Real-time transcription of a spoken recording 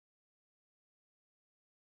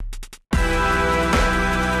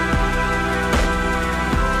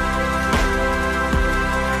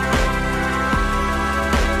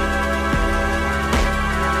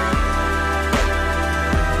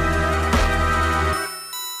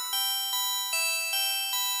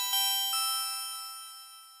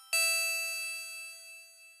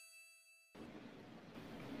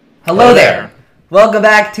Hello there! Welcome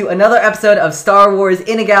back to another episode of Star Wars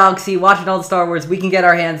in a Galaxy, watching all the Star Wars we can get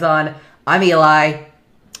our hands on. I'm Eli.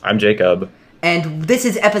 I'm Jacob. And this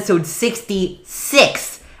is episode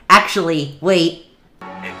 66. Actually, wait.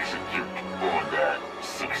 Execute Order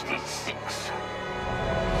 66.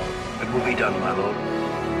 It will be done, my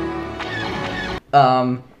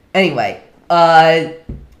lord. Anyway,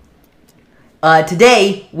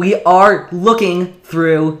 today we are looking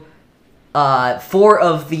through 4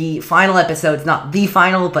 of the final episodes, not the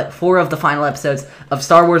final, but 4 of the final episodes of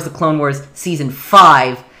Star Wars The Clone Wars Season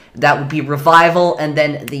 5. That would be Revival, and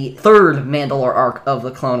then the 3rd Mandalore arc of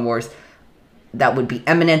The Clone Wars. That would be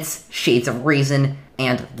Eminence, Shades of Reason,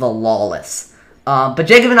 and The Lawless. But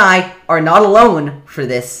Jacob and I are not alone for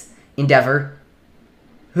this endeavor.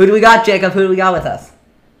 Who do we got, Jacob? Who do we got with us?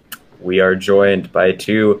 We are joined by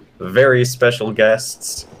 2 very special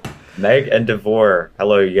guests, Meg and Devore.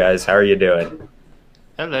 Hello, you guys. How are you doing?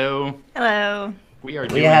 Hello. Hello. We are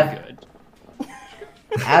doing good.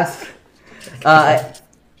 As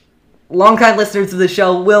longtime listeners of the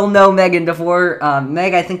show will know Meg and Devore.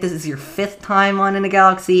 Meg, I think this is your 5th time on In a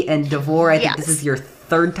Galaxy, and Devore, I think this is your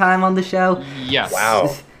 3rd time on the show. Yes.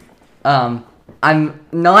 Wow. I'm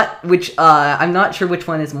not sure which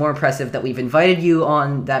one is more impressive, that we've invited you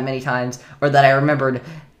on that many times, or that I remembered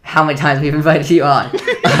how many times we've invited you on.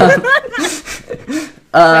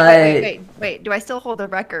 Wait. Do I still hold the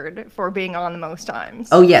record for being on the most times?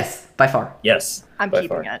 Oh yes, by far. Yes. I'm by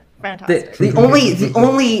keeping far. it. Fantastic.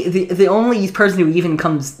 The only person who even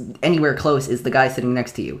comes anywhere close is the guy sitting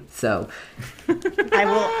next to you. So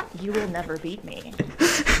You will never beat me.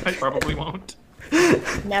 I probably won't.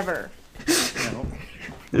 Never. No.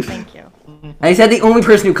 Thank you. I said the only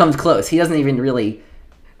person who comes close. He doesn't even really.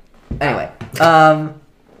 Anyway,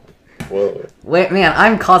 Whoa. wait, man,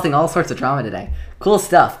 I'm causing all sorts of drama today. Cool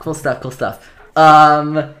stuff.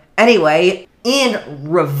 Anyway, in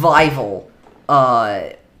Revival,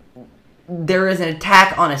 there is an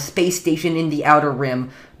attack on a space station in the Outer Rim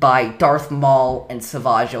by Darth Maul and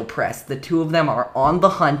Savage Opress. The 2 of them are on the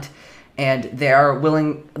hunt, and they're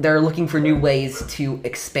looking for new ways to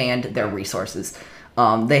expand their resources.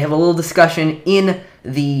 They have a little discussion in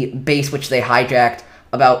the base, which they hijacked,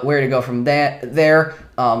 about where to go from there.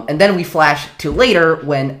 And then we flash to later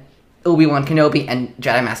when Obi-Wan Kenobi and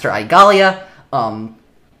Jedi Master Igalia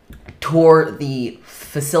tour the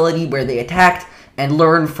facility where they attacked and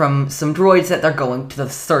learn from some droids that they're going to the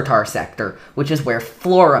Surtar sector, which is where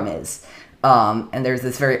Florum is. And there's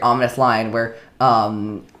this very ominous line where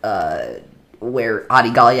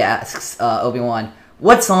Adigalia asks Obi-Wan,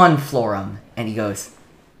 "What's on Florum?" And he goes,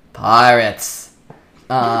 "Pirates."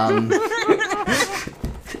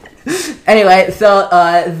 Anyway, so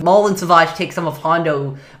Maul and Savage take some of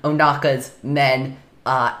Hondo Ohnaka's men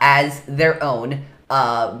as their own.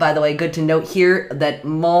 By the way, good to note here that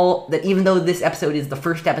even though this episode is the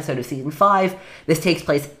first episode of Season 5, this takes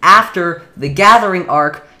place after the Gathering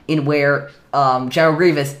arc, in where General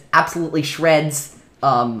Grievous absolutely shreds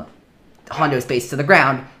Hondo's base to the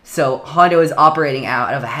ground. So Hondo is operating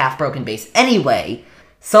out of a half-broken base anyway.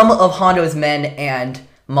 Some of Hondo's men and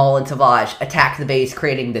Maul and Savage attack the base,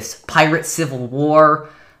 creating this pirate civil war.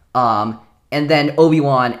 And then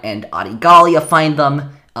Obi-Wan and Adigalia find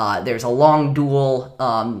them. There's a long duel.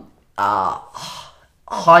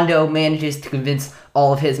 Hondo manages to convince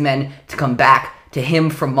all of his men to come back to him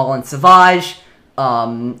from Maul and Savage.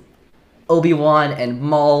 Obi-Wan and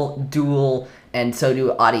Maul duel, and so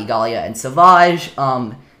do Adigalia and Savage.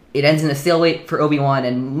 It ends in a stalemate for Obi-Wan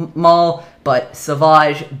and Maul, but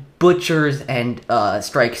Savage butchers and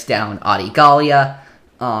strikes down Adigalia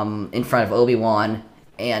in front of Obi-Wan,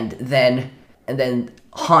 and then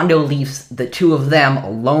Hondo leaves the 2 of them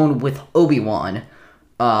alone with Obi-Wan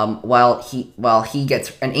while he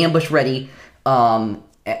gets an ambush ready. Obi-Wan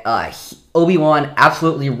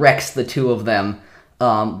absolutely wrecks the 2 of them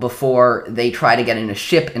before they try to get in a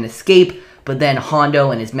ship and escape, but then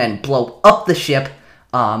Hondo and his men blow up the ship,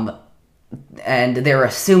 and they're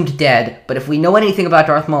assumed dead. But if we know anything about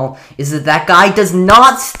Darth Maul, is that guy does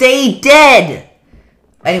not stay dead!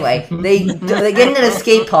 Anyway, they get in an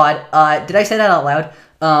escape pod. Did I say that out loud?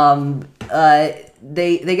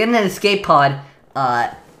 They get in an escape pod,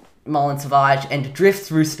 Maul and Savage, and drift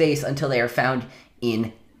through space until they are found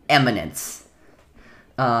in Eminence.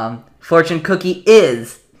 Fortune cookie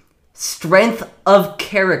is: strength of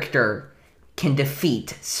character can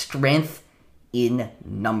defeat strength in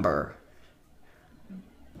number.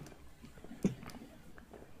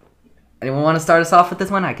 Anyone want to start us off with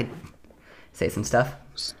this one? I could say some stuff.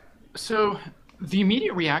 So, the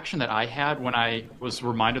immediate reaction that I had when I was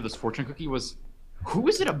reminded of this fortune cookie was, who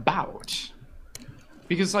is it about?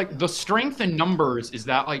 Because like the strength in numbers is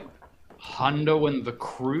that like Hondo and the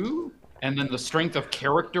crew, and then the strength of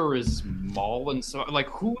character is Maul, and so like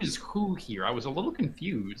who is who here? I was a little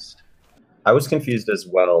confused. I was confused as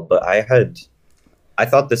well, but I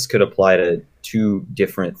thought this could apply to two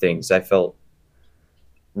different things. I felt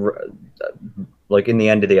like in the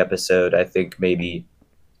end of the episode, I think maybe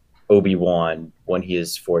Obi-Wan, when he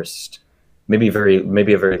is forced, maybe a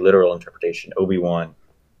very literal interpretation, Obi-Wan,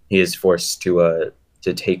 he is forced to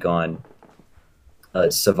take on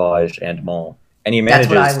Savage and Maul, and he manages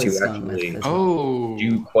to actually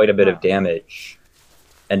do quite a bit of damage,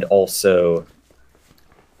 and also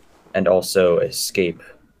escape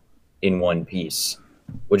in one piece,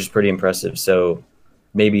 which is pretty impressive. So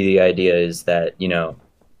maybe the idea is that, you know,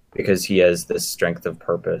 because he has this strength of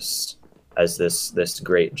purpose as this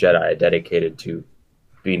great Jedi dedicated to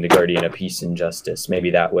being the guardian of peace and justice, maybe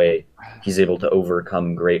that way he's able to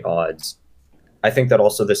overcome great odds. I think that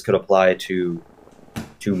also this could apply to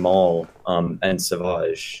Maul and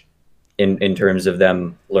Savage in terms of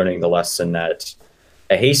them learning the lesson that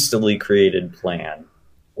a hastily created plan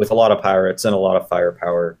with a lot of pirates and a lot of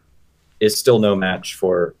firepower is still no match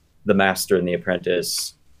for the master and the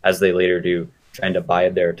apprentice, as they later do, trying to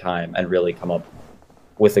bide their time and really come up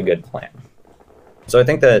with a good plan. So I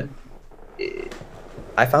think that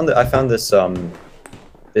I found this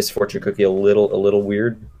this fortune cookie a little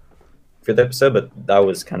weird for the episode, but that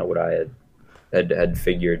was kind of what I had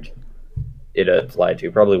figured it applied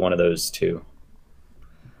to. Probably one of those two.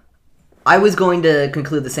 I was going to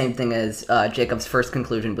conclude the same thing as Jacob's first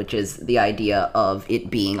conclusion, which is the idea of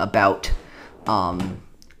it being about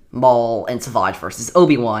Maul and Savage versus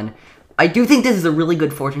Obi-Wan. I do think this is a really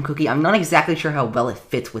good fortune cookie. I'm not exactly sure how well it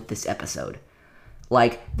fits with this episode.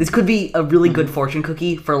 Like, this could be a really good fortune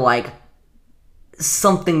cookie for, like,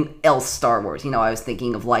 something else Star Wars. You know, I was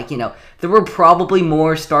thinking of, like, you know, there were probably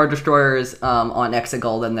more Star Destroyers on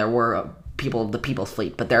Exegol than there were people of the People's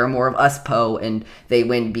Fleet, but there are more of us, Poe, and they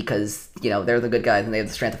win because, you know, they're the good guys and they have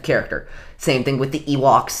the strength of character. Same thing with the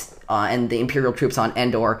Ewoks and the Imperial troops on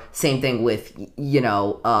Endor. Same thing with, you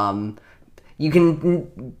know, you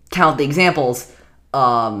can count the examples,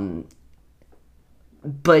 but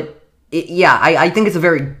yeah, I think it's a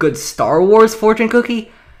very good Star Wars fortune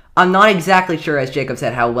cookie. I'm not exactly sure, as Jacob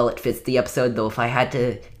said, how well it fits the episode, though if I had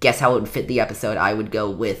to guess how it would fit the episode, I would go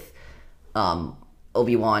with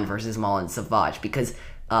Obi-Wan versus Maul and Savage, because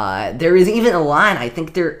there is even a line, I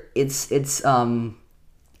think I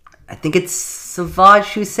think it's Savage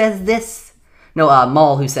who says this. No,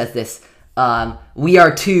 Maul who says this. We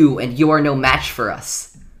are two, and you are no match for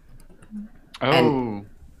us. Oh. And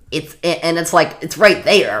it's like, it's right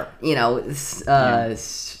there, you know.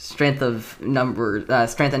 Strength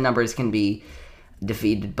and numbers can be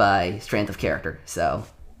defeated by strength of character. So,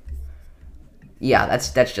 yeah,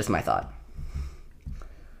 that's just my thought.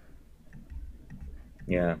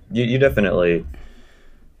 Yeah, you definitely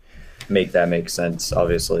make that make sense.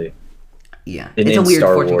 Obviously, yeah, it's a weird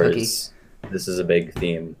Star fortune Wars, cookie. this is a big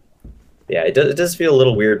theme. Yeah, it does feel a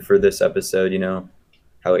little weird for this episode. You know,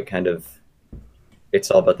 how it kind of,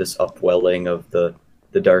 it's all about this upwelling of the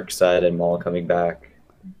dark side and Maul coming back,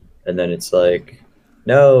 and then it's like,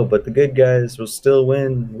 no, but the good guys will still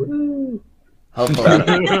win. Woo! Hopefully.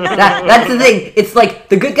 That's the thing. It's like,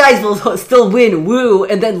 the good guys will still win, woo,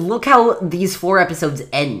 and then look how these 4 episodes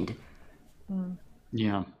end.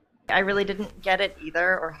 Yeah. I really didn't get it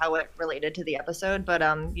either, or how it related to the episode, but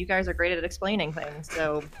you guys are great at explaining things,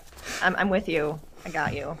 so I'm with you. I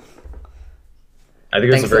got you. I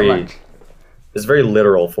think it's Thanks it's a very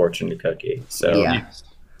literal fortune cookie. So Yeah.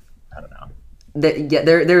 I don't know.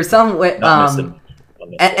 There's some way, Not missing on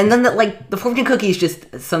this and one. then the fortune cookies,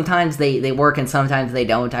 just sometimes they work and sometimes they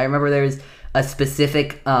don't. I remember there was a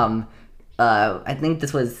specific I think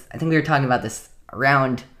we were talking about this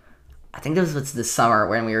around, I think this was this summer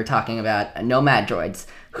when we were talking about nomad droids.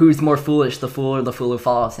 Who's more foolish, the fool or the fool who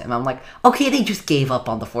follows him? I'm like, okay, they just gave up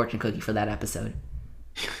on the fortune cookie for that episode.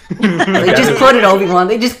 They just put it Obi-Wan.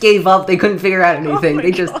 They just gave up. They couldn't figure out anything.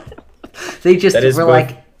 They just That is were both-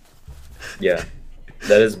 like, Yeah,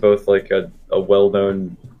 that is both like a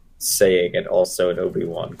well-known saying and also an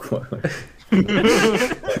Obi-Wan quote.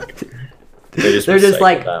 They're just just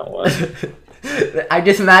like, that one. I'm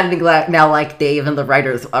just imagining now, like, Dave and the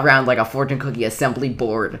writers around, like, a fortune cookie assembly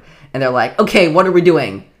board. And they're like, okay, what are we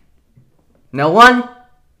doing? No one?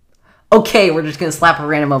 Okay, we're just gonna slap a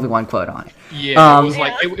random Obi-Wan quote on it. Yeah, it was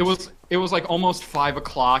like it was like almost 5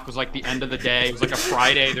 o'clock. It was like the end of the day. It was like a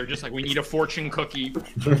Friday. They're just like, we need a fortune cookie.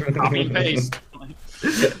 Copy and paste.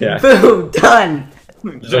 Yeah, Boom, done.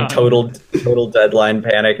 just a total deadline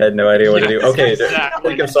panic. Had no idea what to do. Yes, Okay, exactly.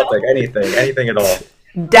 think of something, anything at all.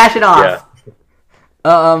 Dash it off.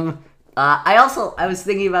 Yeah. I was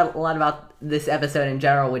thinking about a lot about this episode in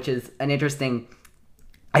general, which is an interesting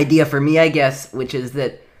idea for me, I guess, which is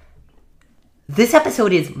that this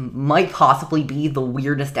episode might possibly be the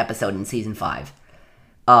weirdest episode in season 5.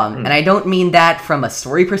 And I don't mean that from a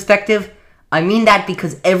story perspective. I mean that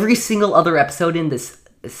because every single other episode in this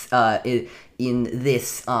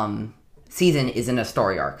season is in a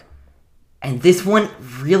story arc, and this one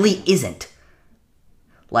really isn't.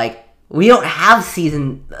 Like, we don't have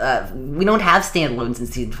standalones in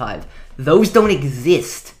season 5. Those don't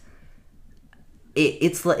exist. I'm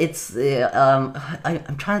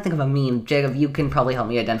trying to think of a meme. Jacob, you can probably help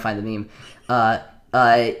me identify the meme.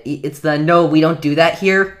 It's the "no, we don't do that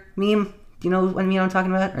here" meme. Do you know what meme I'm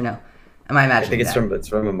talking about, or no? Am I imagining I think it's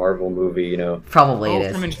from a Marvel movie, you know. Probably it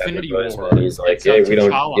is. From Infinity War. War. He's like, It's "Hey, we don't."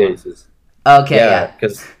 T'Challa. Yeah, he says, Okay, yeah,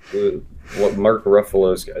 because what Mark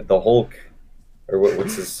Ruffalo's the Hulk, or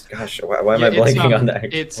what's his? Gosh, why am I blanking on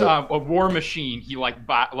that? It's a War Machine. He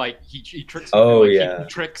he tricks. Oh, like, yeah.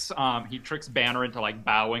 He tricks Banner into like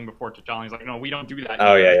bowing before T'Challa. He's like, no, we don't do that.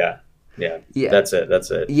 Oh here." yeah. Yeah. That's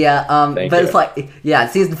it. Yeah, Thank but you. it's like, yeah,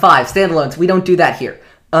 season 5 standalones. We don't do that here.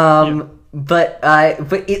 But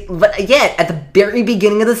again, at the very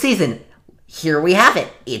beginning of the season, here we have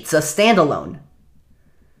it. It's a standalone.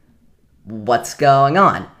 What's going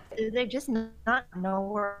on? Do they just not know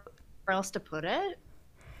where else to put it?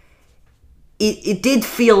 It did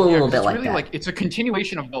feel a little 'cause bit it's like really that. like it's a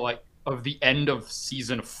continuation of the end of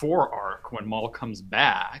season 4 arc when Maul comes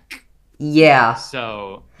back. Yeah.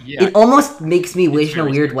 So yeah, It almost makes me wish in a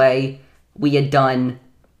very weird way we had done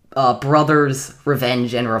Brothers,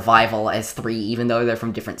 Revenge, and Revival as 3, even though they're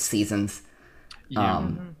from different seasons. yeah.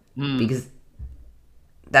 Because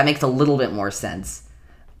that makes a little bit more sense.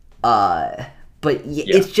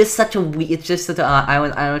 It's just such a. It's just such a. I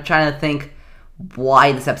was trying to think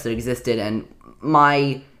why this episode existed, and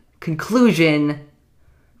my conclusion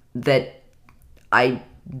that I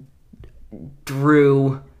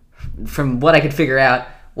drew from what I could figure out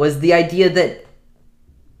was the idea that,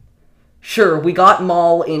 sure, we got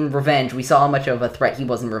Maul in Revenge. We saw how much of a threat he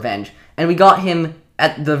was in Revenge, and we got him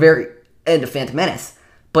at the very end of Phantom Menace.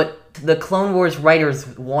 But the Clone Wars writers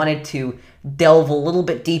wanted to delve a little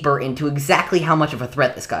bit deeper into exactly how much of a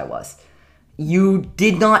threat this guy was. You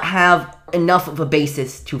did not have enough of a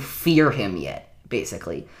basis to fear him yet,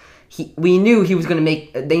 basically. They knew he was going to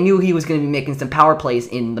be making some power plays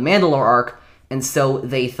in the Mandalore arc, and so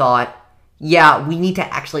they thought, yeah, we need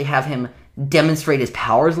to actually have him demonstrate his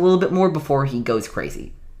powers a little bit more before he goes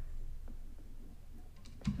crazy.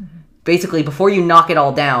 Basically, before you knock it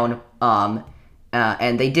all down,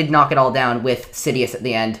 and they did knock it all down with Sidious at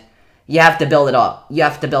the end, you have to build it up. You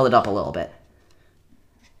have to build it up a little bit.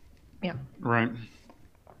 Yeah. Right.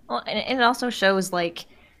 Well, and it also shows like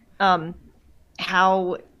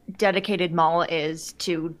how dedicated Maul is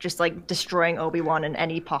to just like destroying Obi-Wan in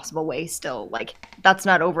any possible way still. Like that's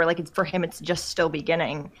not over. Like it's for him it's just still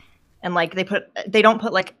beginning. And like they don't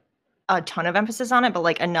put like a ton of emphasis on it, but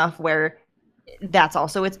like enough where that's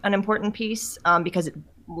also it's an important piece because it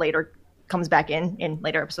later comes back in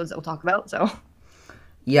later episodes that we'll talk about. So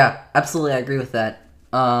yeah, absolutely, I agree with that.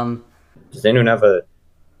 Does anyone have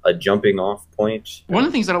a jumping off point? One of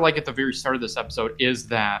the things that I like at the very start of this episode is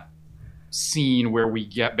that scene where we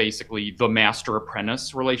get basically the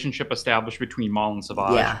master-apprentice relationship established between Maul and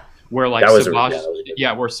Savage. Yeah. Where like That was Savage,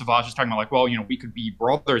 good. where Savage is talking about like, well, you know, we could be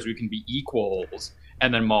brothers, we can be equals,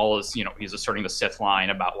 and then Maul is, you know, he's asserting the Sith line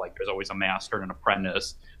about like there's always a master and an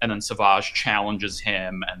apprentice, and then Savage challenges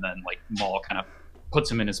him, and then like Maul kind of puts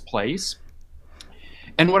him in his place.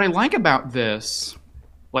 And what I like about this,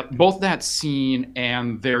 like both that scene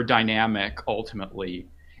and their dynamic ultimately,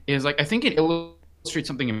 is like I think it illustrates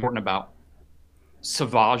something important about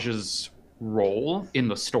Savage's role in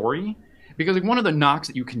the story. Because like one of the knocks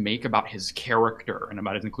that you can make about his character and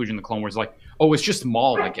about his inclusion in the Clone Wars is like, oh, it's just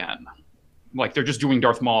Maul again. Like they're just doing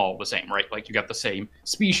Darth Maul the same, right? Like you got the same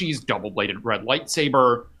species, double-bladed red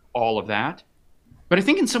lightsaber, all of that. But I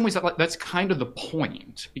think in some ways that's kind of the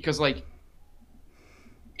point, because like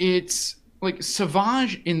it's like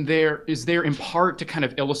Savage is there in part to kind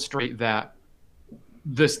of illustrate that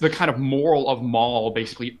the kind of moral of Maul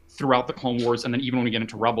basically throughout the Clone Wars, and then even when we get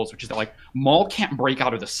into Rebels, which is that like Maul can't break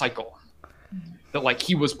out of the cycle. That like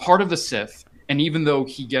he was part of the Sith, and even though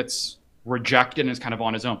he gets rejected and is kind of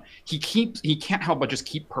on his own, he can't help but just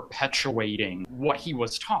keep perpetuating what he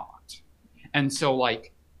was taught. And so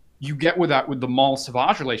like you get with the Maul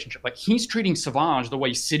Savage relationship, like he's treating Savage the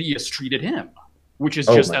way Sidious treated him, which is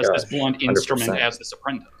just as this blunt instrument 100%. as this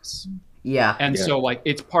apprentice. Yeah. And Yeah. so like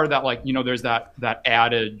it's part of that, like, you know, there's that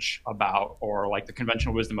adage about, or like the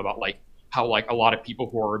conventional wisdom about like how like a lot of people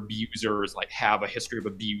who are abusers like have a history of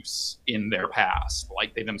abuse in their past,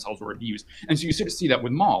 like they themselves were abused. And so you sort of see that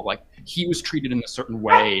with Maul, like he was treated in a certain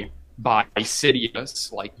way by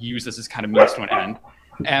Sidious, like used as his kind of means to an end,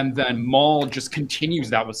 and then Maul just continues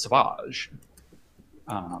that with Savage.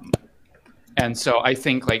 And so I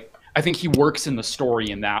think he works in the story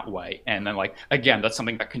in that way. And then like, again, that's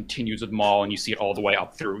something that continues with Maul, and you see it all the way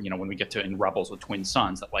up through, you know, when we get to in Rebels with Twin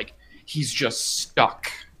Suns, that like he's just stuck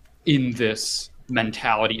in this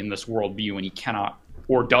mentality, in this worldview, and he cannot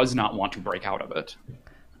or does not want to break out of it.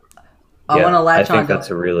 I want to latch on. I think that's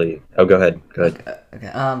a really. Oh, go ahead. Go ahead. Okay.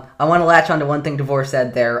 I want to latch on to one thing Devore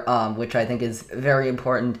said there, which I think is very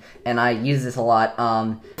important, and I use this a lot.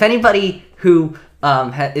 If anybody who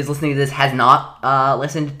is listening to this has not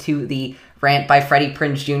listened to the rant by Freddie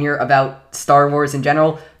Prinze Jr. about Star Wars in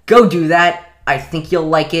general, go do that. I think you'll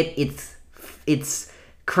like it. It's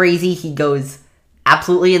crazy. He goes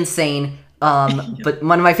absolutely insane. But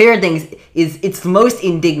one of my favorite things is it's the most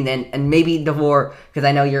indignant, and maybe Devore, because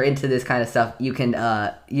I know you're into this kind of stuff, you can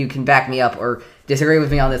back me up or disagree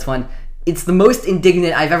with me on this one. It's the most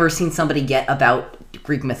indignant I've ever seen somebody get about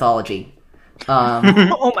Greek mythology.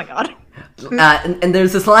 Oh my god. And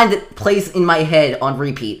there's this line that plays in my head on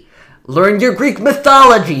repeat. Learn your Greek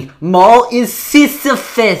mythology. Maul is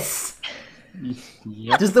Sisyphus.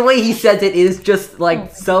 Yep. Just the way he says it is just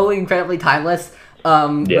like so incredibly timeless.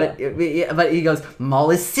 Yeah. But he goes,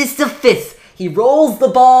 Maul is Sisyphus. He rolls the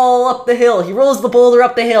ball up the hill. He rolls the boulder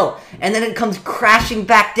up the hill, and then it comes crashing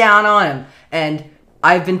back down on him. And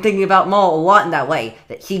I've been thinking about Maul a lot in that way.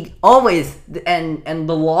 That he always, and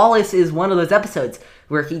The Lawless is one of those episodes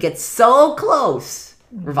where he gets so close.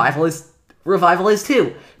 Revival is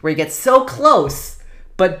too, where he gets so close,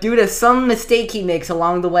 but due to some mistake he makes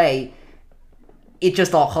along the way, it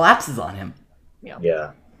just all collapses on him.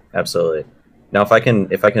 Yeah, absolutely. Now, if I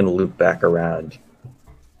can loop back around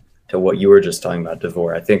to what you were just talking about,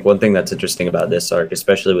 Devore, I think one thing that's interesting about this arc,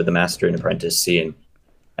 especially with the Master and Apprentice scene,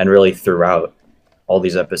 and really throughout all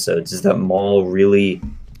these episodes, is that Maul really,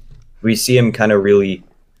 we see him kind of really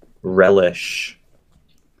relish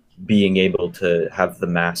being able to have the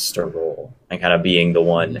Master role and kind of being the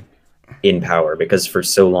one in power, because for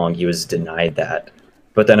so long he was denied that.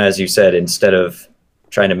 But then, as you said, instead of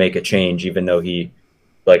trying to make a change, even though he's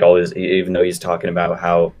talking about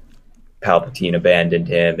how Palpatine abandoned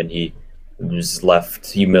him and he was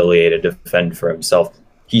left humiliated to fend for himself,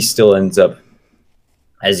 he still ends up,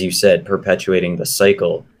 as you said, perpetuating the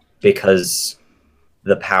cycle because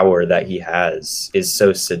the power that he has is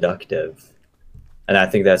so seductive. And I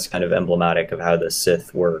think that's kind of emblematic of how the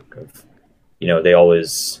Sith work. Of, you know, they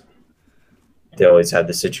always have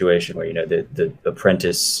the situation where, you know, the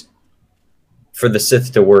apprentice, for the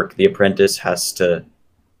Sith to work, the apprentice has to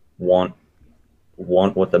want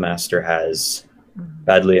what the Master has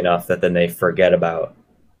badly enough that then they forget about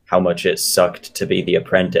how much it sucked to be the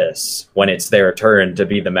apprentice when it's their turn to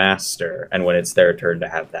be the Master and when it's their turn to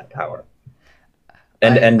have that power.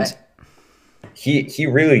 He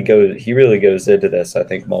really goes into this. I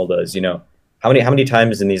think Maul does. You know, how many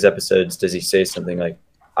times in these episodes does he say something like,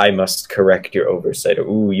 "I must correct your oversight," or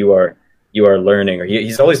 "Ooh, you are learning," or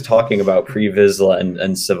he's always talking about Pre Vizsla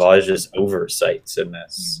and Savage's oversights in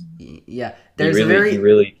this. Yeah, he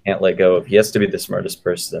really can't let go of. He has to be the smartest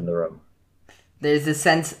person in the room. There's this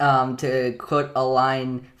sense, to quote a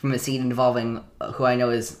line from a scene involving who I know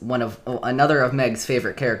is another of Meg's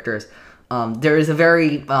favorite characters. There is a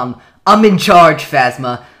very I'm in charge,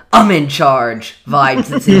 Phasma. I'm in charge vibes.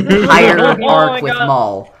 This entire arc with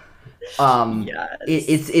Maul. Yes.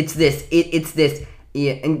 It's this.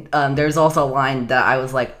 Yeah, and there's also a line that I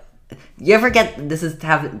was like, you ever get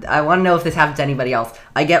I want to know if this happens to anybody else.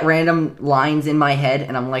 I get random lines in my head,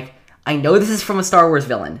 and I'm like, I know this is from a Star Wars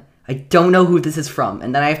villain. I don't know who this is from,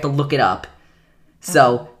 and then I have to look it up.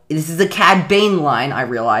 So this is a Cad Bane line. I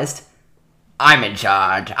realized. I'm in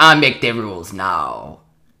charge. I make the rules now.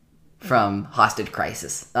 From Hostage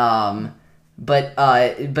Crisis. But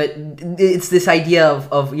it's this idea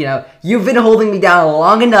of you know, you've been holding me down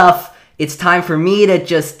long enough. It's time for me to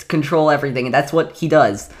just control everything, and that's what he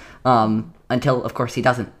does. Until, of course, he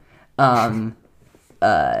doesn't. That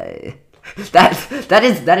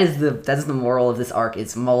is the moral of this arc.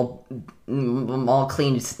 It's Maul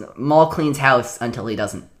cleans house until he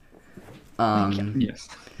doesn't. Yes.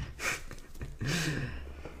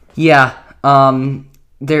 Yeah.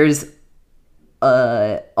 There's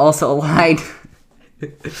also a line.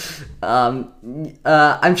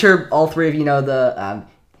 I'm sure all three of you know the.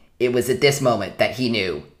 It was at this moment that he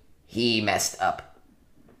knew he messed up.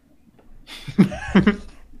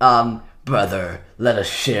 Brother, let us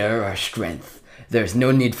share our strength. There's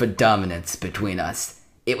no need for dominance between us.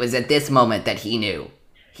 It was at this moment that he knew.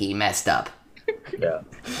 He messed up. Yeah.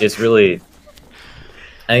 It's really,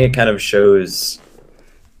 I think it kind of shows,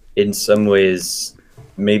 in some ways,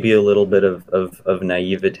 maybe a little bit of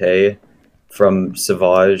naivete from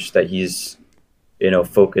Savage, that he's,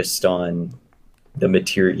 focused on the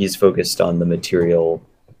material. He's focused on the material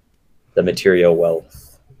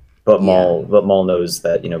wealth. But Maul knows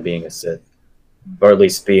that, being a Sith, or at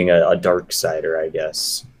least being a dark sider, I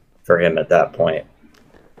guess, for him at that point,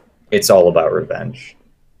 it's all about revenge.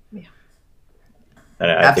 Yeah.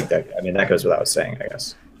 And I think that goes without saying, I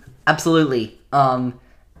guess. Absolutely.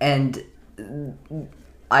 And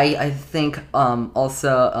I think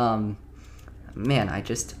also man, I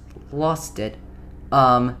just lost it.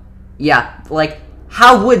 Yeah, like,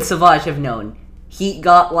 how would Savage have known? He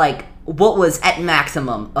got, like, what was at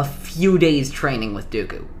maximum a few days training with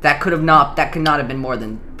Dooku. That could not have been more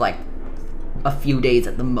than, like, a few days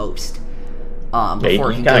at the most.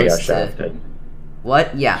 Before he kind of goes got shafted.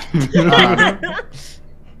 What? Yeah.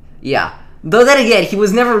 Yeah. Though then again, he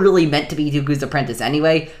was never really meant to be Dooku's apprentice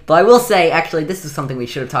anyway. Though I will say, actually, this is something we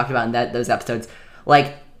should have talked about in those episodes.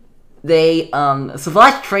 Like,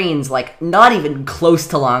 Savage trains, like, not even close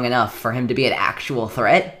to long enough for him to be an actual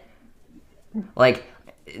threat. Like,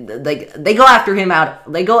 they go after him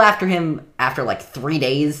after, like, 3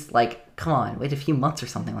 days. Like, come on, wait a few months or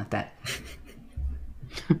something like that.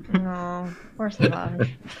 No, poor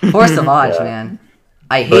Savage. Poor Savage, man.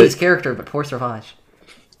 I hate his character, but poor Savage.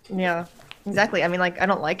 Yeah, exactly. I mean, like, I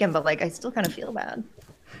don't like him, but, like, I still kind of feel bad.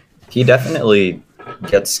 He definitely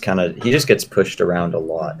he just gets pushed around a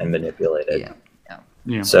lot and manipulated.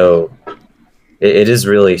 Yeah. So it is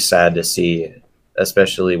really sad to see,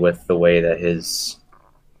 especially with the way that his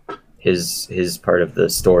part of the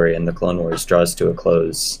story in the Clone Wars draws to a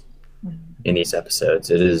close in these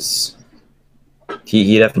episodes. It is,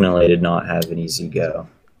 he definitely did not have an easy go.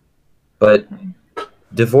 But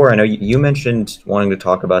Devor, I know you mentioned wanting to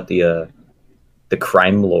talk about the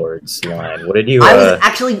crime lords line. What did you? I was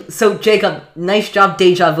actually, so Jacob, nice job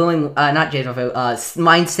deja vuing, not deja vu,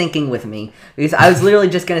 mind syncing with me, because I was literally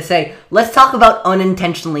just gonna say, let's talk about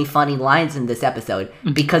unintentionally funny lines in this episode,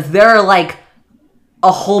 because there are, like,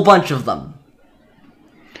 a whole bunch of them.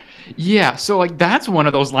 Yeah, so, like, that's one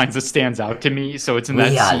of those lines that stands out to me. So it's in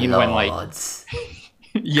that scene when, like,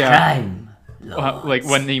 crime. Like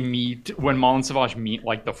when Maul and Savage meet,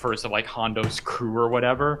 like, the first of, like, Hondo's crew or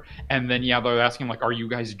whatever, and then they're asking, like, are you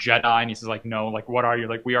guys Jedi? And he says, like, no, like, what are you?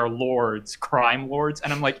 Like, we are lords, crime lords.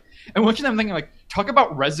 And I'm like, and watching them thinking, like, talk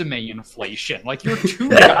about resume inflation. Like, you're two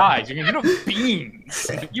guys, you have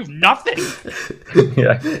beans, you have nothing.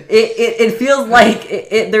 Yeah. It feels like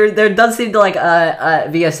there does seem to, like,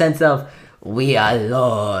 be a sense of, we are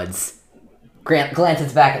lords. Grant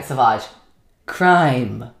glances back at Savage.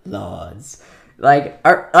 Crime lords. Like,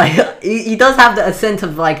 he does have a sense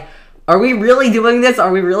of, like, are we really doing this?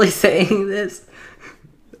 Are we really saying this?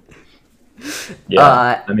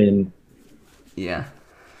 Yeah, I mean, yeah.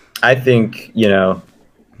 I think, you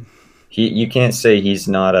can't say he's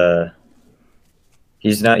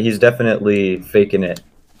definitely faking it.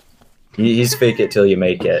 He's fake it till you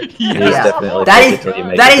make it. He's definitely fake it till you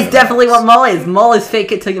make it. That is definitely what Maul is. Maul is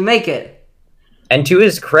fake it till you make it. And to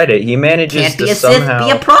his credit, he manages Can't be to a somehow...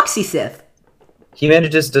 Sith, be a proxy Sith. He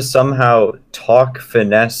manages to somehow talk,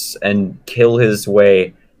 finesse, and kill his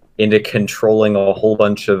way into controlling a whole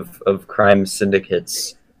bunch of crime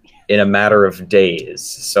syndicates in a matter of days.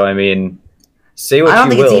 So, I mean, say what you will. I don't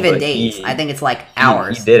think it's even days. I think it's, like,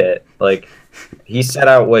 hours. He did it. Like, he set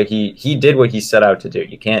out what he did what he set out to do.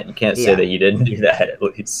 You can't say that he didn't do that, at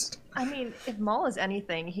least. I mean, if Maul is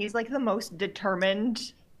anything, he's, like, the most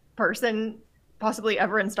determined person possibly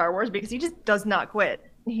ever in Star Wars, because he just does not quit.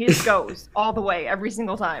 He just goes all the way every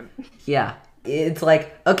single time. Yeah, it's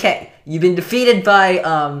like, okay, you've been defeated by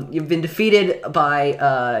a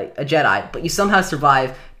Jedi, but you somehow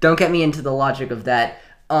survive. Don't get me into the logic of that.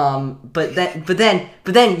 But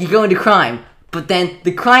then you go into crime. But then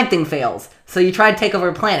the crime thing fails, so you try to take over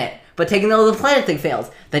a planet. But taking over the planet thing fails.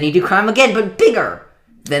 Then you do crime again, but bigger.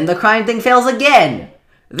 Then the crime thing fails again.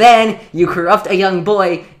 Then you corrupt a young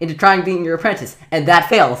boy into trying to be your apprentice, and that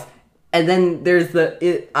fails. And then there's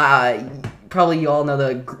probably you all know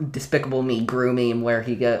the Despicable Me Gru meme where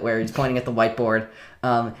he's pointing at the whiteboard,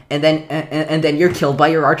 and then you're killed by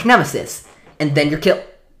your arch nemesis, and then you're killed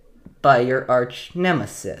by your arch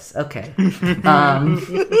nemesis. Okay.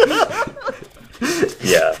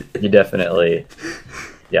 Yeah, you definitely.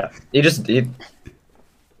 Yeah,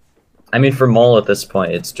 I mean, for Maul at this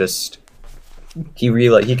point, it's just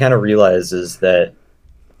he kind of realizes that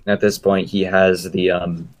at this point he has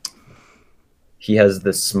the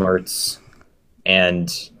smarts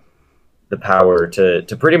and the power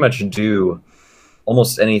to pretty much do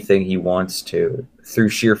almost anything he wants to through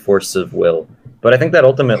sheer force of will. But I think that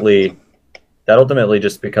ultimately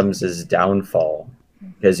just becomes his downfall,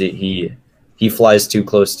 because he flies too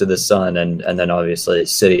close to the sun, and then obviously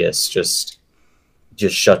Sidious just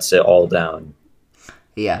shuts it all down.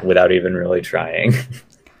 Yeah. Without even really trying.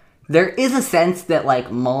 There is a sense that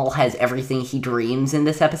like Maul has everything he dreams in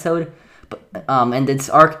this episode, but and this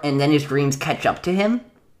arc, and then his dreams catch up to him.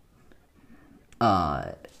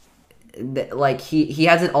 Like he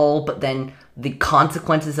has it all, but then the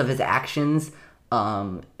consequences of his actions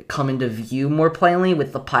come into view more plainly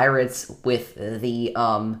with the pirates, with the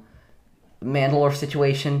Mandalore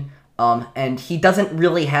situation, and he doesn't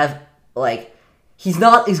really have like. He's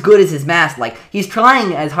not as good as his master. Like, he's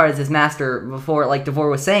trying as hard as his master before, like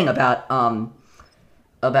Devore was saying about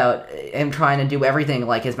him trying to do everything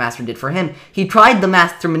like his master did for him. He tried the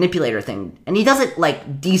master manipulator thing, and he does it,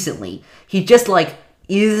 like, decently. He just, like,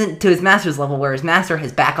 isn't to his master's level, where his master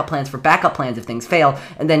has backup plans for backup plans if things fail,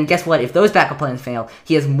 and then guess what? If those backup plans fail,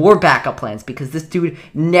 he has more backup plans, because this dude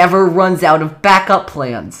never runs out of backup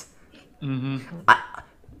plans. Mm-hmm.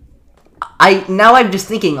 Now I'm just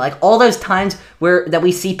thinking, like, all those times that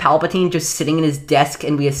we see Palpatine just sitting in his desk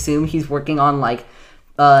and we assume he's working on, like,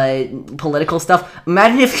 political stuff.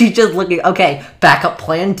 Imagine if he's just looking, okay, backup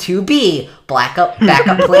plan 2B, backup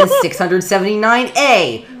plan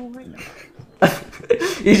 679A.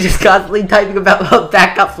 He's just constantly typing about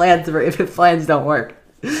backup plans for if his plans don't work.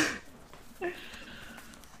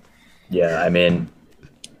 Yeah, I mean,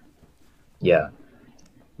 yeah.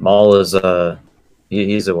 Maul is,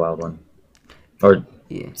 he's a wild one. Or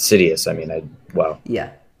Sidious, I mean, wow.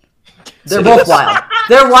 Yeah. They're both wild.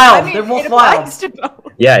 They're wild. I mean, They're both it wild. applies to both.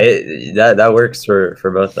 Yeah, that works for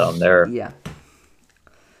both of them. They're Yeah.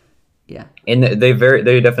 and they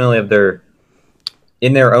definitely have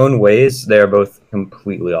in their own ways, they are both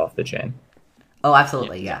completely off the chain. Oh,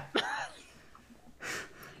 absolutely, yeah.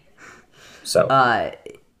 So I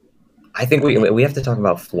think we have to talk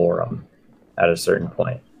about Florum at a certain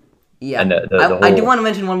point. Yeah. And I do want to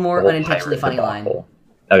mention one more the whole unintentionally pirate funny line. debacle.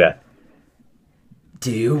 Okay.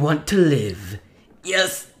 Do you want to live?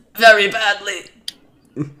 Yes, very badly.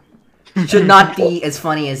 Should not be as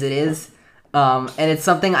funny as it is. And it's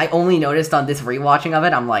something I only noticed on this rewatching of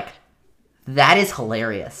it. I'm like, that is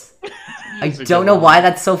hilarious. I don't know why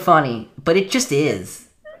that's so funny, but it just is.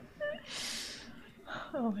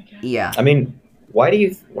 Oh my god. Yeah. I mean, why do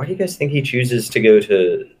you guys think he chooses to go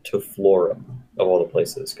to Florum of all the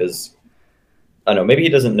places? Because I don't know, maybe he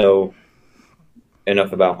doesn't know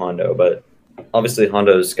enough about Hondo, but obviously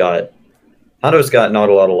Hondo's got not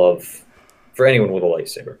a lot of love for anyone with a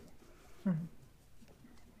lightsaber.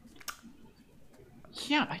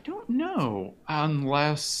 Yeah, I don't know.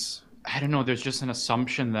 Unless, I don't know, there's just an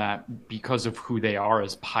assumption that because of who they are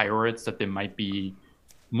as pirates, that they might be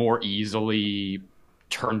more easily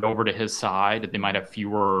turned over to his side, that they might have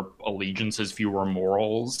fewer allegiances, fewer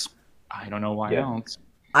morals. I don't know why else.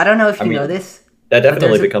 I don't know if you know this. That definitely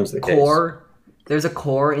there's a becomes the core. There's a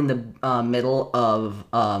core in the middle of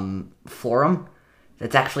Florum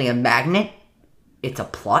that's actually a magnet. It's a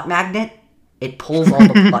plot magnet. It pulls all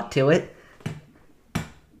the plot to it.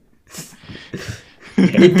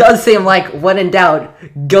 It does seem like, when in doubt,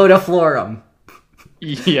 go to Florum.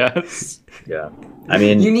 Yes. Yeah. I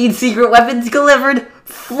mean, You need secret weapons delivered?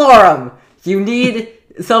 Florum. You need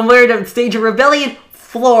somewhere to stage a rebellion?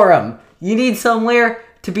 Florum. You need somewhere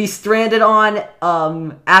to be stranded on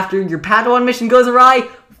after your Padawan mission goes awry?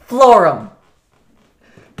 Florum.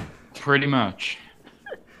 Pretty much.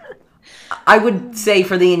 I would say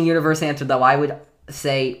for the in-universe answer, though, I would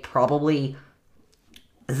say probably...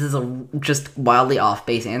 This is a just wildly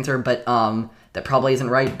off-base answer, but that probably isn't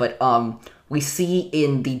right. But we see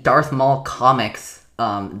in the Darth Maul comics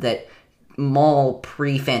that Maul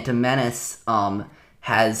pre-Phantom Menace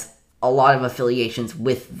has a lot of affiliations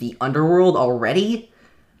with the underworld already,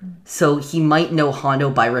 so he might know Hondo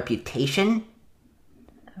by reputation.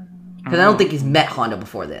 Because I don't think he's met Hondo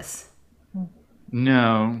before this.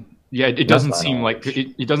 No. Yeah, it doesn't seem like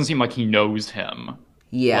it doesn't seem like he knows him.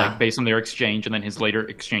 Yeah. Like, based on their exchange and then his later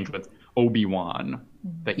exchange with Obi-Wan.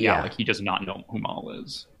 But like, he does not know who Maul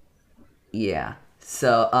is. Yeah.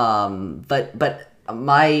 So, but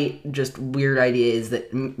my just weird idea is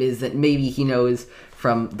that maybe he knows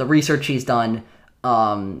from the research he's done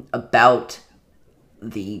about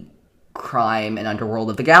the crime and underworld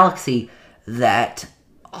of the galaxy that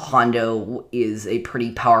Hondo is a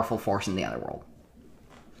pretty powerful force in the underworld.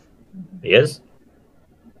 He is?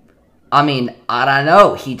 I mean, I don't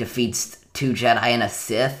know. He defeats 2 Jedi and a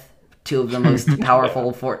Sith, 2 of the most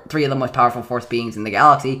powerful, 3 of the most powerful Force beings in the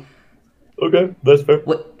galaxy. Okay, that's fair.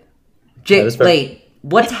 What? That is fair. Wait,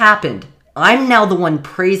 what's happened? I'm now the one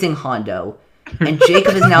praising Hondo, and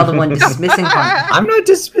Jacob is now the one dismissing Hondo. I'm not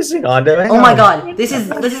dismissing Hondo. Oh my god, this is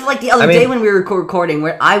like the other day when we were recording,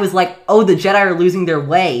 where I was like, "Oh, the Jedi are losing their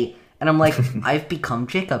way," and I'm like, "I've become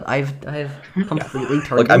Jacob. I've completely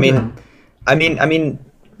turned." Look, I mean,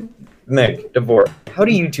 Meg, Devor, how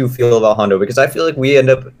do you two feel about Hondo? Because I feel like Eli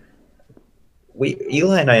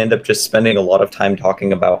and I end up just spending a lot of time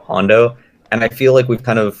talking about Hondo, and I feel like we've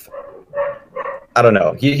kind of, I don't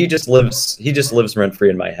know. He just lives rent free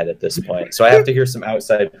in my head at this point. So I have to hear some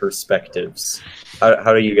outside perspectives.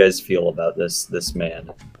 How do you guys feel about this man?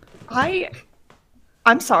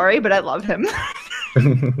 I'm sorry, but I love him.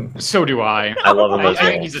 So do I. I love him as I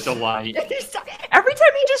think well. he's a delight. Every time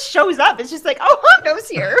he just shows up, it's just like, oh, Hondo's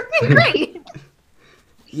here. Great.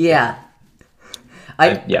 Yeah.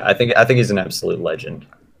 I think he's an absolute legend.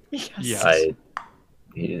 Yes.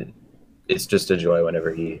 It's just a joy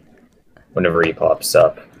whenever he pops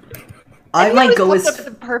up. I And he might always go pops as up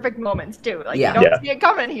at the perfect moments too. Like Yeah. you don't Yeah. see it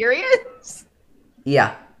coming. Here he is.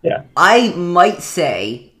 yeah. Yeah. I might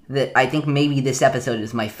say that I think maybe this episode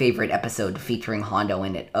is my favorite episode featuring Hondo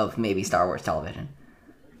in it of maybe Star Wars television.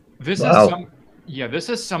 This Wow. this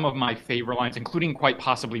is some of my favorite lines, including quite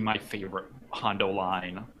possibly my favorite Hondo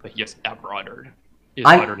line that he has ever uttered. Is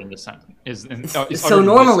uttered in this sentence. Is So uttered in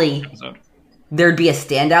normally- this episode. There'd be a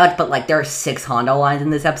standout, but like there are 6 Hondo lines in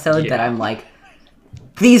this episode that Yeah. I'm like,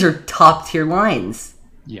 these are top tier lines.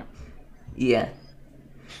 Yeah. Yeah.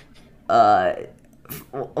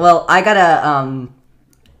 Well, I gotta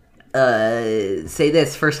say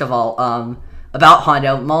this first of all. About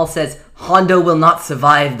Hondo, Maul says Hondo will not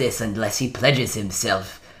survive this unless he pledges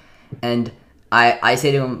himself, and I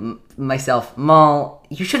say to myself, Maul,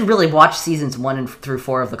 you should really watch seasons 1 through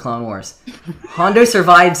 4 of the Clone Wars. Hondo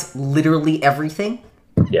survives literally everything.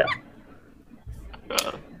 Yeah.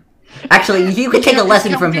 Actually, you could take a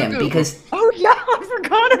lesson from him because Oh yeah, I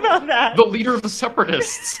forgot about that. The leader of the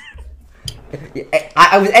Separatists.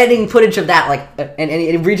 I was editing footage of that, like, and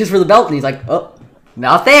he reaches for the belt, and he's like, "Oh,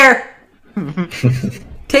 not there."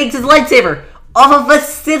 Takes his lightsaber off of a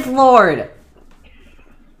Sith Lord.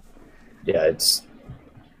 Yeah, it's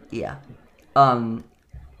Yeah. And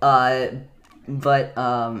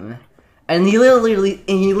he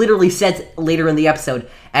literally says later in the episode,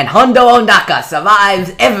 "And Hondo Ohnaka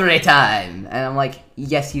survives every time." And I'm like,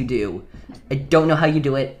 "Yes, you do. I don't know how you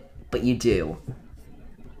do it, but you do."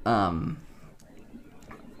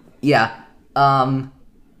 Yeah.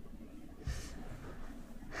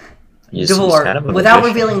 he's Devor, kind of a without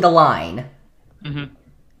magician. revealing the line, Mm-hmm.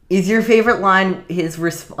 is your favorite line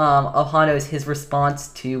of Hondo's his response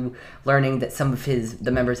to learning that some of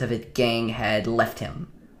the members of his gang had left him?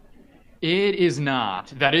 It is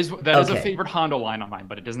not. That is a Okay. favorite Hondo line of mine,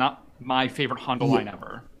 but it is not my favorite Hondo line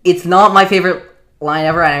ever. It's not my favorite line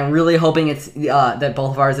ever, and I'm really hoping it's that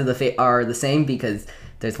both of ours are the same, because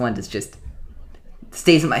there's one that's just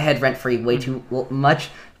stays in my head rent free way too much.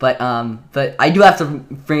 But I do have to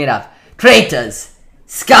bring it up. Traitors,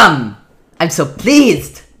 scum! I'm so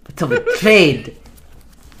pleased, but so betrayed.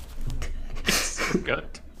 Good.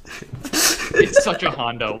 It's such a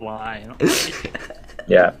Hondo line.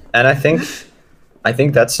 Yeah, and I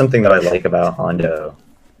think that's something that I like about Hondo,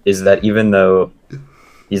 is that even though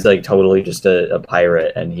he's like totally just a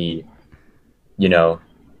pirate and he,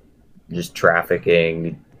 just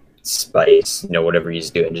trafficking spice, whatever he's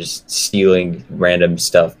doing, just stealing random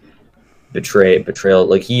stuff, betrayal,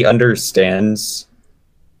 like he understands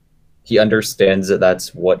that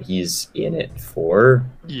that's what he's in it for.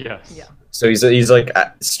 Yes. Yeah. So he's like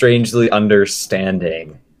strangely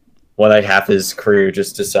understanding when like half his crew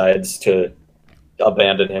just decides to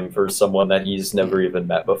abandon him for someone that he's never even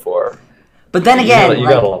met before. But then again, you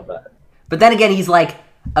gotta love that. But then again, he's like,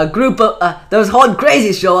 a group of those Horde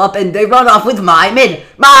crazies show up and they run off with my men.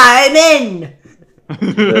 My men.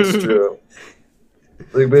 That's true.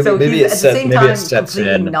 Like, So maybe he's at the same maybe time it steps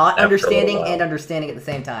completely in not after a understanding little while. and understanding at the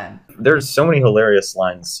same time. There's so many hilarious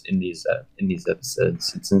lines in these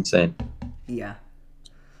episodes. It's insane. Yeah.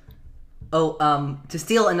 Oh, to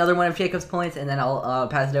steal another one of Jacob's points, and then I'll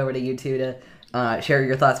pass it over to you two to share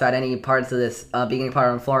your thoughts about any parts of this being a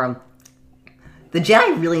part of the forum. The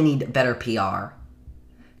Jedi really need better PR.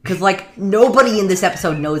 Because, like, nobody in this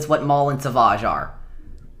episode knows what Maul and Savage are.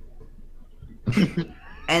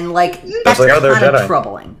 And, like, that's like, oh, they're kind of Jedi.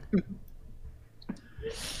 troubling.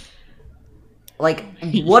 Like,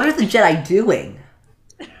 what are the Jedi doing?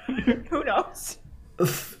 Who knows?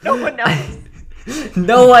 No one knows.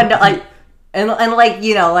 No one like, and like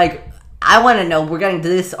like I want to know. We're getting to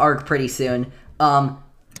this arc pretty soon.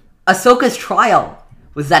 Ahsoka's trial,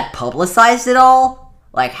 was that publicized at all?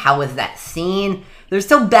 Like, how was that seen? They're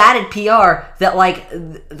so bad at PR that like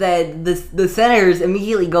the senators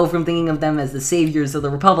immediately go from thinking of them as the saviors of the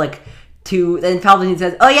Republic to then Palpatine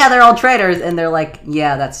says, "Oh yeah, they're all traitors," and they're like,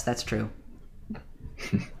 "Yeah, that's true."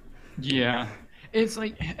 Yeah. It's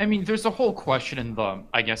like, I mean, there's a whole question in the,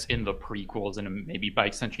 I guess, in the prequels, and maybe by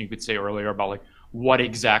extension you could say earlier about, like, what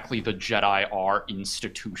exactly the Jedi are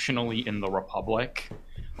institutionally in the Republic.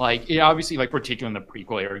 Like, it obviously, like, particularly in the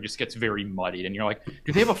prequel era, it just gets very muddied, and you're like,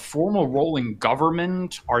 do they have a formal role in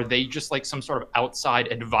government? Are they just, like, some sort of outside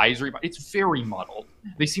advisory? It's very muddled.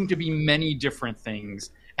 They seem to be many different things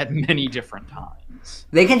at many different times.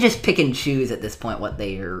 They can just pick and choose at this point what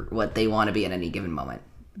they want to be at any given moment.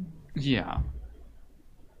 Yeah.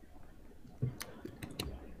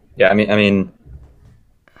 Yeah, I mean,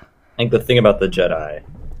 I think the thing about the Jedi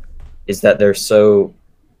is that they're so,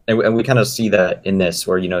 and we kind of see that in this,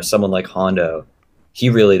 where someone like Hondo, he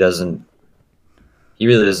really doesn't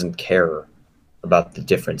care about the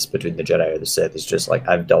difference between the Jedi or the Sith. He's just like,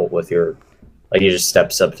 I've dealt with your, like, he just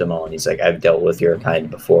steps up to Maul and he's like, I've dealt with your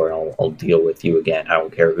kind before, and I'll deal with you again. I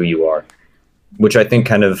don't care who you are, which I think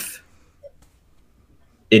kind of,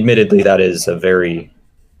 admittedly, that is a very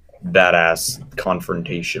badass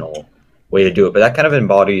confrontational way to do it, but that kind of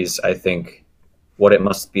embodies, I think, what it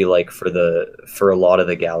must be like for a lot of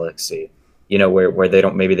the galaxy, where they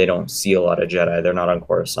don't see a lot of Jedi. They're not on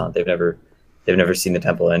Coruscant. They've never seen the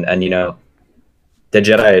temple, and the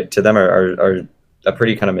Jedi to them are a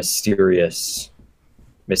pretty kind of mysterious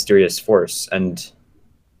force, and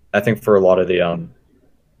I think for a lot of the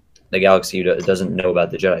galaxy that doesn't know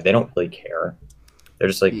about the Jedi, they don't really care. They're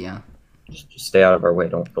just like, Yeah. Just stay out of our way.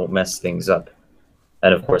 Don't mess things up.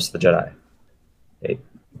 And of course, the Jedi. A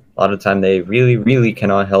lot of the time, they really, really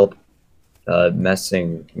cannot help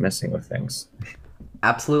messing with things.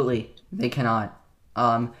 Absolutely, they cannot.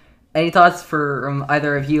 Any thoughts from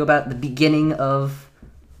either of you about the beginning of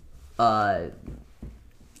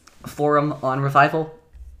Forum on Revival?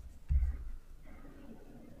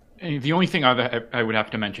 The only thing I would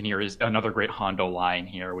have to mention here is another great Hondo line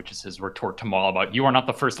here, which is his retort to Maul about, "You are not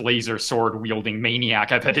the first laser sword wielding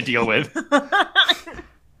maniac I've had to deal with."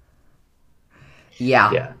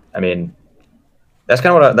 Yeah. I mean, that's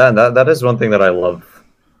kind of what that is one thing that I love.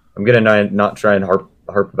 I'm gonna not try and harp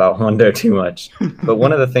about Hondo too much, but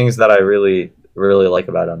one of the things that I really, really like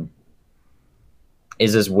about him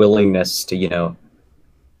is his willingness to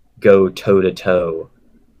go toe to toe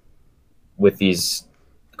with these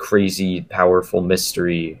crazy, powerful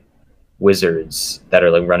mystery wizards that are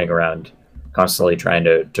like running around constantly trying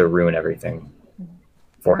to ruin everything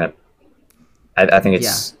for him. I think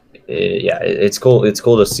it's it's cool. It's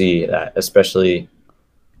cool to see that, especially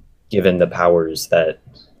given the powers that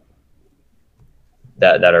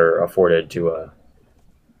are afforded to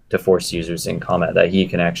Force users in combat, that he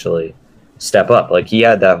can actually step up. Like, he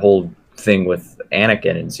had that whole thing with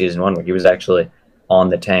Anakin in season 1 where he was actually on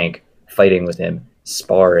the tank fighting with him,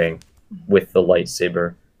 sparring with the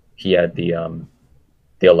lightsaber. He had the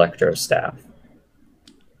Electro staff.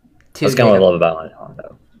 That's kind of what I love about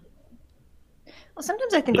Hondo. Well,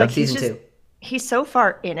 sometimes I think Yeah, like season 2. he's so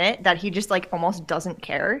far in it that he just like almost doesn't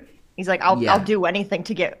care. He's like, I'll do anything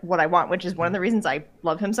to get what I want, which is one of the reasons I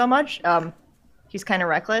love him so much. He's kind of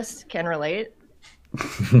reckless, can relate.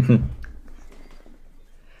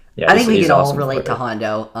 Yeah, I think we he's can all awesome relate to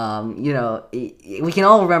Hondo. We can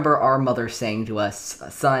all remember our mother saying to us,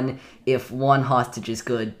 "Son, if 1 hostage is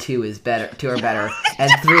good, 2 is better. 2 are better,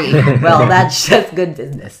 and 3, well, that's just good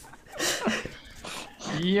business."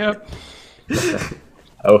 Yep.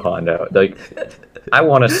 Oh, Hondo! Like, I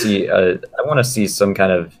want to see some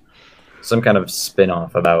kind of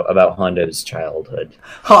spin-off about Hondo's childhood.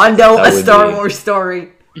 Hondo, That a would Star be- Wars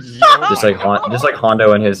story. Just like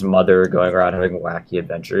Hondo and his mother going around having wacky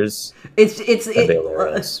adventures. That'd be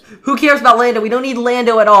hilarious. Who cares about Lando? We don't need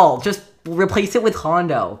Lando at all. Just replace it with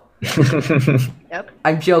Hondo. Yep.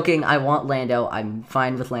 I'm joking. I want Lando. I'm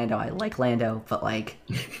fine with Lando. I like Lando, but like,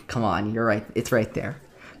 come on, you're right. It's right there.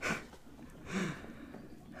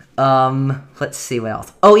 Let's see what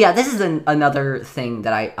else. Oh yeah, this is another thing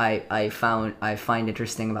that I find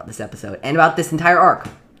interesting about this episode and about this entire arc.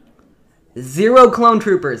 0 clone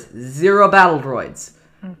troopers, 0 battle droids.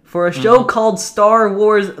 For a show called Star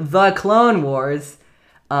Wars: The Clone Wars,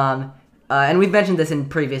 and we've mentioned this in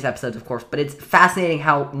previous episodes, of course, but it's fascinating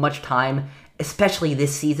how much time, especially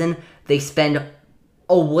this season, they spend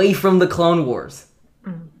away from the Clone Wars.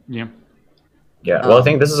 Yeah. Yeah, well, I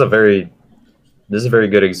think this is a very this is a very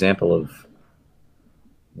good example of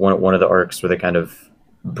one of the arcs where they kind of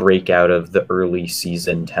break out of the early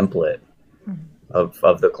season template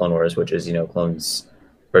of the Clone Wars, which is, you know, clones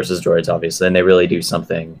versus droids, obviously, and they really do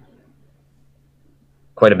something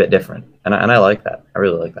quite a bit different, and I like that. I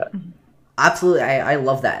really like that. Absolutely, I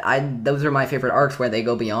love that. Those are my favorite arcs where they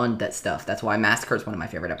go beyond that stuff. That's why Massacre is one of my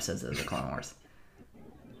favorite episodes of the Clone Wars.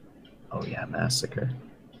 Oh yeah, Massacre.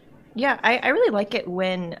 Yeah, I really like it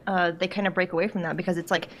when they kind of break away from that, because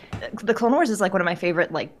it's like the Clone Wars is like one of my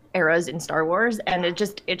favorite like eras in Star Wars, and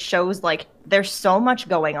it shows like there's so much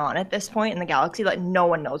going on at this point in the galaxy that no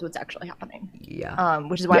one knows what's actually happening. Yeah.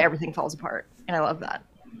 Which is why everything falls apart, and I love that.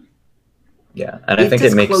 Yeah, and I think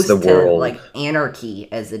as it makes close the to, world like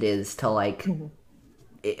anarchy as it is to like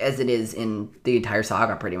as it is in the entire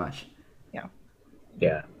saga, pretty much. Yeah.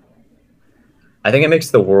 Yeah. I think it makes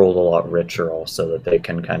the world a lot richer also, that they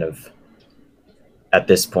can kind of, at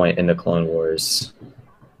this point in the Clone Wars,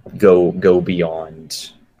 go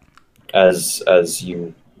beyond, as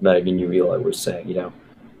you, Megan, you Eli was saying, you know,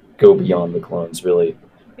 go beyond the clones, really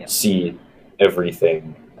see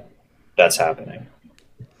everything that's happening.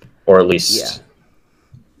 Or at least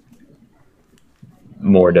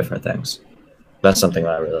more different things. That's something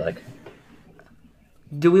that I really like.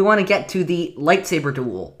 Do we want to get to the lightsaber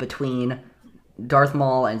duel between Darth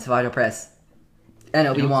Maul and Savage Opress and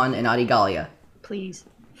Obi-Wan and Adi Gallia? Please.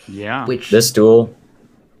 Yeah. Which This duel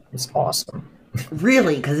is awesome.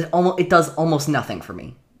 really, because it does almost nothing for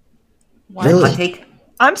me. Really? Hot take.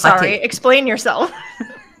 I'm sorry. take. Explain yourself.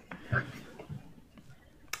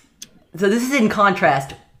 So this is in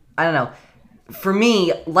contrast. I don't know. For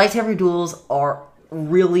me, lightsaber duels are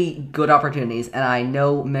really good opportunities, and I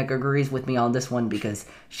know Meg agrees with me on this one because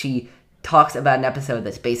she talks about an episode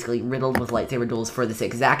that's basically riddled with lightsaber duels for this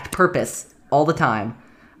exact purpose all the time.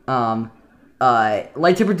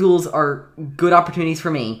 Lightsaber duels are good opportunities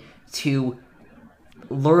for me to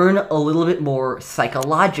learn a little bit more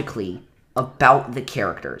psychologically about the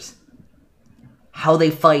characters. How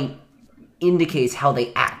they fight indicates how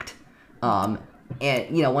they act.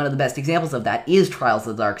 And, you know, one of the best examples of that is Trials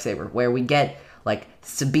of the Darksaber, where we get, like,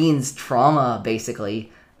 Sabine's trauma,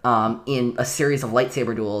 basically, in a series of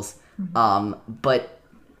lightsaber duels. But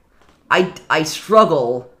I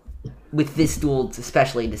struggle with this duel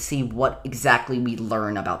especially to see what exactly we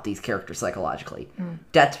learn about these characters psychologically.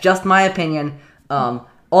 That's just my opinion.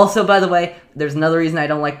 Also, by the way, there's another reason I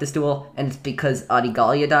don't like this duel, and it's because Adi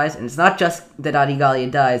Gallia dies. And it's not just that Adi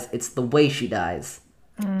Gallia dies, it's the way she dies.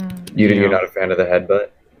 You're not a fan of the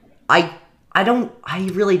headbutt? I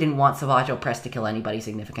really didn't want Savage Opress to kill anybody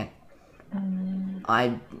significant.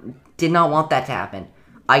 I did not want that to happen.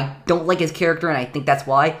 I don't like his character, and I think that's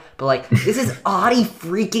why. But, like, this is Adi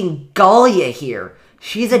freaking Gallia here.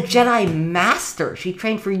 She's a Jedi Master. She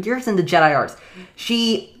trained for years in the Jedi arts.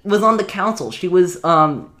 She was on the Council. She was,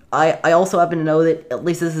 I also happen to know that, at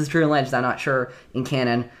least this is true in Legends, I'm not sure in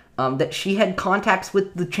canon, that she had contacts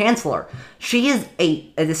with the Chancellor. She is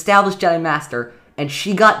an established Jedi Master, and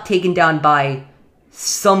she got taken down by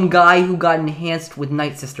some guy who got enhanced with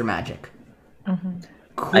Night Sister magic.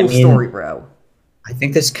 Cool story, bro. I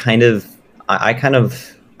think this kind of, I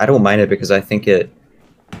don't mind it because I think it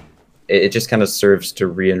just kind of serves to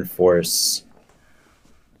reinforce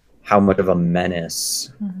how much of a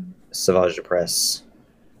menace Savage Opress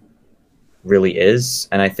really is.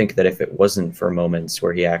 And I think that if it wasn't for moments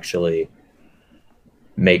where he actually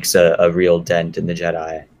makes a real dent in the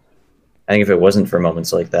Jedi, I think if it wasn't for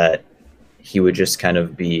moments like that, he would just kind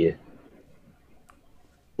of be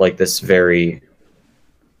like this very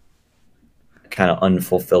kind of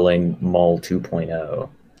unfulfilling Maul 2.0.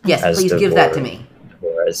 Yes, please give that to me.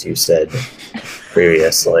 Or as you said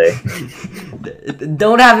previously.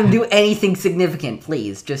 Don't have him do anything significant,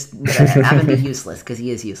 please. Just have him be useless, because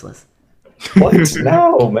he is useless. What?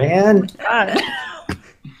 No, man.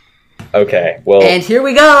 Okay, well... And here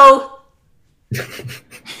we go!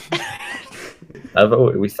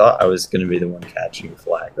 We thought I was going to be the one catching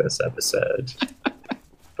flack this episode.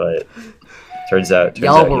 But turns out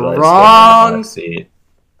y'all were Eli's wrong! Seat.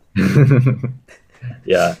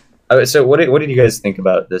 Yeah. So what did you guys think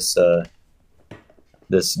about this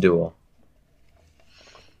this duel?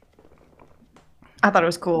 I thought it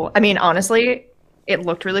was cool. I mean, honestly, it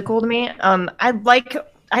looked really cool to me. I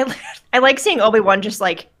like seeing Obi-Wan just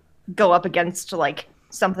like go up against like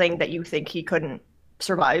something that you think he couldn't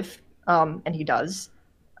survive, and he does.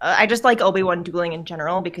 I just like Obi-Wan dueling in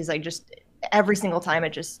general because every single time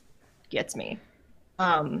it just gets me.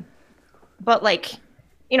 But like,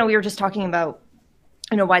 you know, we were just talking about,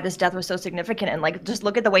 you know, why this death was so significant, and like just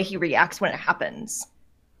look at the way he reacts when it happens.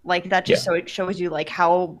 Like that just so it shows you like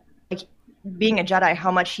how like being a Jedi,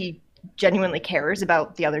 how much he genuinely cares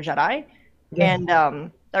about the other Jedi, Yeah. and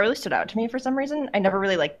that really stood out to me for some reason. I never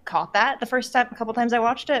really like caught that the first time, a couple times I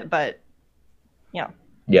watched it, but yeah.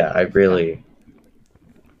 Yeah, I agree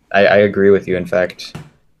with you. In fact,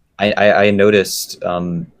 I noticed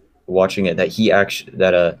watching it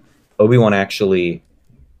that Obi-Wan actually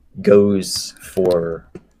goes for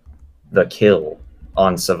the kill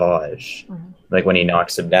on Savage. Like when he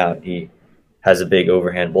knocks him down, he has a big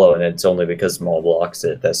overhand blow, and it's only because Maul blocks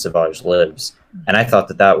it that Savage lives. And I thought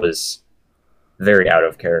that was very out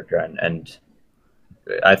of character, and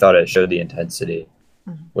I thought it showed the intensity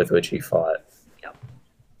with which he fought.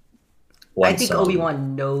 I think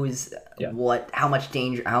Obi-Wan knows Yeah. how much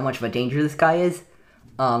of a danger this guy is.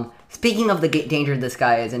 Speaking of the danger this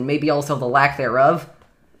guy is, and maybe also the lack thereof,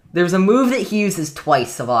 there's a move that he uses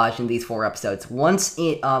twice, Savage, in these 4 episodes. Once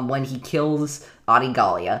when he kills Adi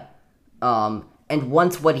Gallia, and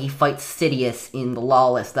once when he fights Sidious in The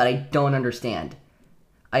Lawless that I don't understand.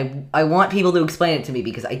 I want people to explain it to me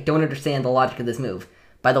because I don't understand the logic of this move.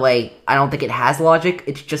 By the way, I don't think it has logic,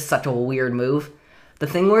 it's just such a weird move. The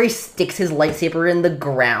thing where he sticks his lightsaber in the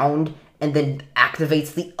ground and then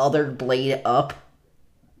activates the other blade up.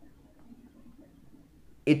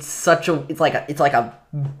 It's like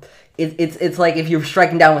if you're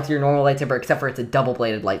striking down with your normal lightsaber, except for it's a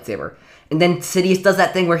double-bladed lightsaber. And then Sidious does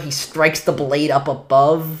that thing where he strikes the blade up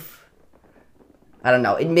above. I don't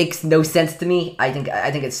know. It makes no sense to me. I think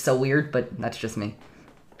it's so weird, but that's just me.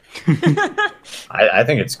 I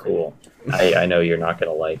think it's cool. I know you're not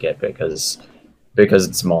gonna like it because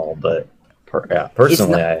it's small, but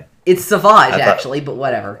personally, it's Savage actually, but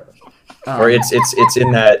whatever. Or it's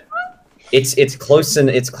in that it's close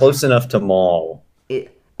enough to Maul.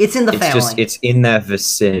 It's in the family. It's in that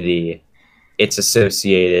vicinity. It's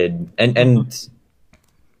associated, and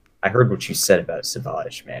I heard what you said about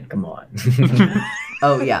Savage, man. Come on.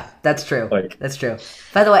 Oh yeah, that's true. Like- That's true.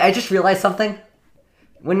 By the way, I just realized something.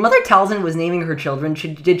 When Mother Talzin was naming her children,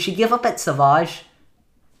 did she give up at Savage?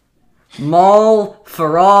 Maul,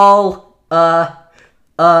 Faral,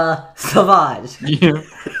 Savage. Yeah.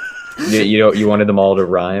 you wanted them all to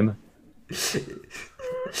rhyme.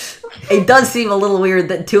 It does seem a little weird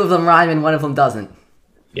that 2 of them rhyme and 1 of them doesn't.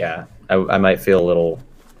 Yeah, I might feel a little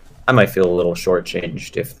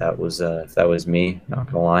shortchanged if that was me. Not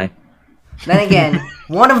gonna lie. Then again,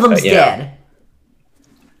 1 of them's yeah. dead.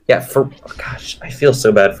 Yeah, gosh, I feel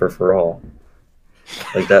so bad for all.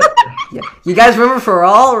 Like that. Yeah. You guys remember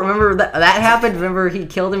Faral? Remember that happened? Remember he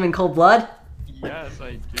killed him in cold blood? Yes,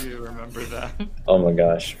 I do remember that. Oh my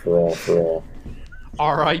gosh, for all.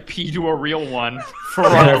 R.I.P. to a real one. For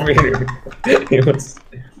I all. mean,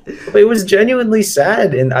 it was genuinely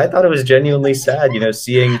sad, and I thought it was genuinely sad,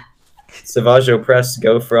 seeing Savage Opress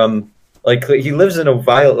go from he lives in a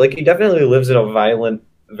violent, he definitely lives in a violent,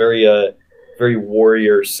 very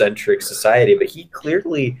warrior centric society, but he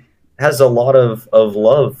clearly has a lot of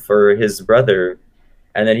love for his brother,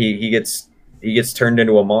 and then he gets turned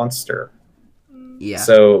into a monster. Yeah.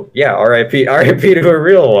 So yeah, R.I.P. to a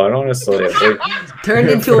real one, honestly. Turned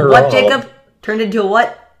into a what, Jacob? Turned into a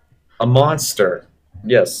what? A monster.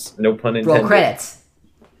 Yes, no pun intended. Roll credits.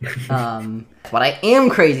 What I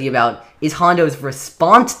am crazy about is Hondo's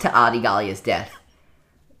response to Adi Gallia's death.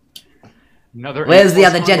 Another Where's the A+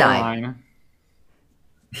 other on Jedi? line.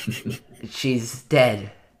 She's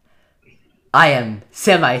dead. I am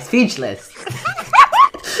semi-speechless.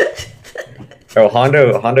 Oh,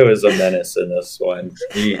 Hondo is a menace in this one.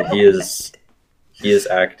 He is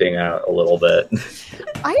acting out a little bit.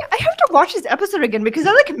 I have to watch this episode again because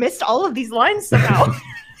I missed all of these lines somehow.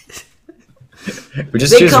 We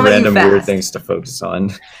just They choose come at you random weird fast. things to focus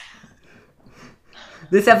on.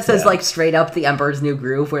 This episode's Yeah. straight up the Emperor's New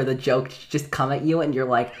Groove, where the jokes just come at you and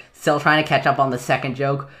you're still trying to catch up on the second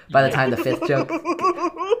joke by the time the 5th joke.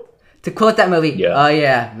 To quote that movie, Yeah. oh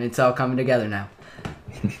yeah, it's all coming together now.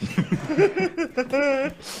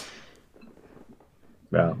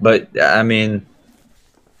 Yeah, but I mean,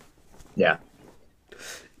 yeah.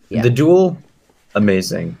 Yeah. The duel,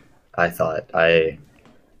 amazing. I thought I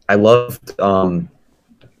loved. And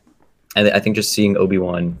I think just seeing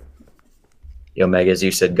Obi-Wan, Meg, as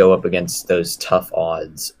you said, go up against those tough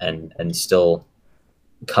odds and still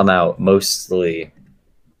come out mostly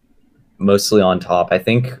on top. I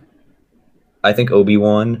think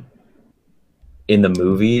Obi-Wan in the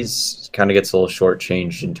movies kind of gets a little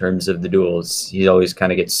shortchanged in terms of the duels. He always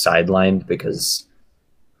kind of gets sidelined because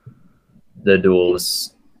the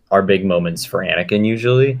duels are big moments for Anakin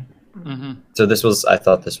usually. Mm-hmm. So I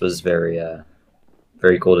thought this was very,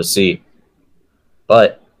 very cool to see.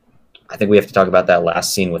 But I think we have to talk about that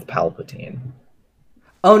last scene with Palpatine.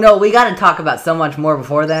 Oh no, we gotta talk about so much more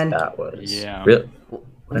before then. That was Yeah. Really.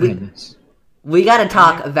 What We- did I miss? We gotta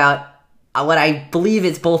talk about what I believe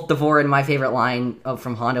is both Devore and my favorite line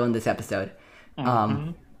from Hondo in this episode.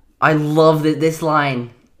 I love this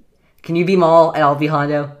line. Can you be Maul and I'll be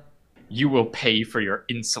Hondo? You will pay for your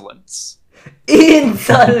insolence.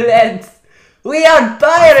 Insolence! We are forgot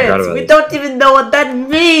pirates! about We it. don't even know what that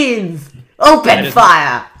means! Open That is-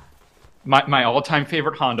 fire! My all-time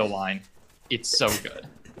favorite Hondo line. It's so good.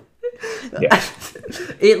 Yeah.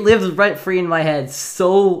 It lives rent free in my head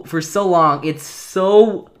for so long. It's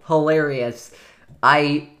so hilarious.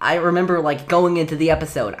 I remember like going into the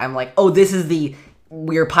episode. I'm like, oh, this is the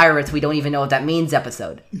we're pirates. We don't even know what that means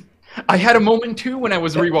episode. I had a moment too when I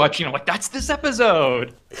was rewatching. I'm like, that's this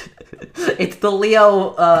episode. It's the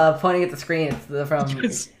Leo pointing at the screen. It's from.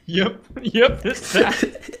 Yep. This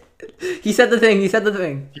that. He said the thing. He said the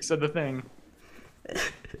thing. He said the thing.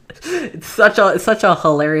 It's such a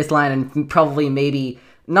hilarious line, and probably maybe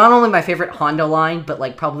not only my favorite Hondo line, but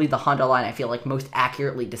like probably the Hondo line I feel like most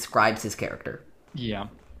accurately describes his character. Yeah.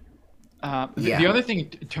 Yeah. The other thing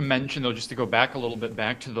to mention, though, just to go back a little bit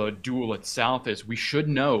back to the duel itself, is we should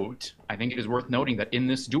note, I think it is worth noting that in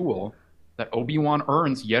this duel, that Obi-Wan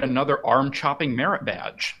earns yet another arm-chopping merit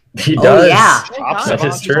badge. He Oh, does. yeah. Chops That is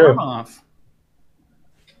Savage's true. arm off.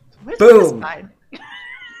 Where's Boom. this guy?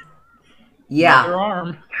 Yeah. Another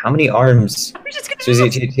arm. How many arms? We're just gonna So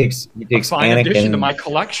he takes A fine addition to my Anakin.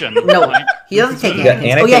 collection. No, Like, he doesn't take He's got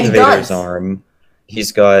Anakin's. Anakin Oh yeah, he Vader's does. arm.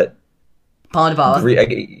 He's got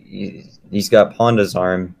Ponda he's got Ponda's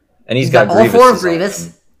arm, and He's got all Grievous's four of Grievous.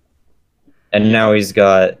 arm. And now he's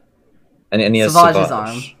got, and he has Savage's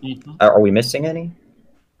Savage. Mhm. Are we missing any? I'm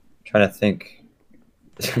trying to think.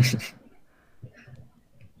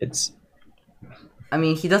 It's I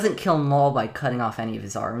mean, he doesn't kill Maul by cutting off any of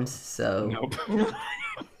his arms, so Nope.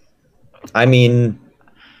 I mean,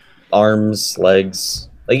 arms, legs.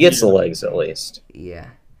 Like, he gets the legs at least. yeah.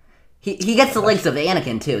 He gets the legs of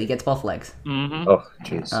Anakin too. He gets both legs. Mhm. Oh,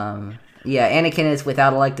 jeez. Yeah, Anakin is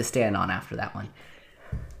without a leg to stand on after that one.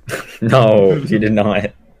 No, he did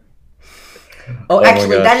not. Oh, my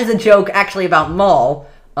actually, gosh. that is a joke actually about Maul.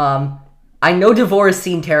 I know Devore has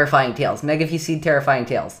seen Terrifying Tales. Meg, have you seen Terrifying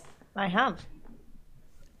Tales? I have.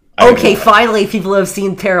 Okay, finally, people have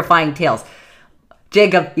seen Terrifying Tales.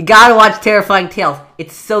 Jacob, you gotta watch Terrifying Tales.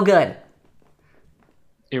 It's so good.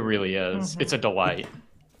 It really is. It's a delight.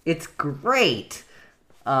 It's great.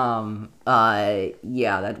 Yeah,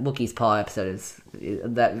 that Wookiee's Paw episode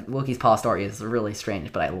that Wookiee's Paw story is really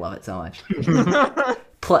strange, but I love it so much.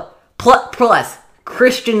 Plus,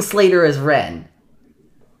 Christian Slater as Ren.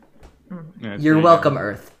 Yeah, it's You're pretty welcome,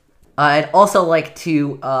 Earth. I'd also like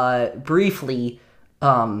to briefly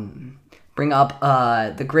bring up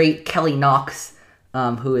the great Kelly Knox,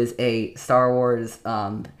 who is a Star Wars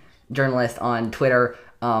journalist on Twitter.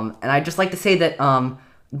 And I'd just like to say that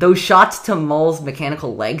those shots to Maul's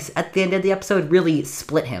mechanical legs at the end of the episode really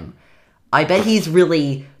split him. I bet he's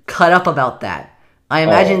really cut up about that. I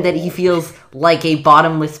imagine that he feels like a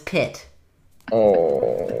bottomless pit.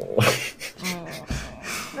 Oh.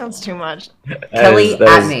 That's too much. Kelly, that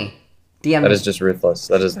at is- me. DM That me. is just ruthless.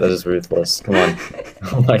 That is ruthless. Come on.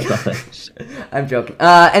 Oh my gosh. I'm joking.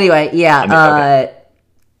 Anyway, yeah, okay.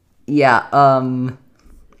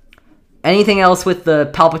 Anything else with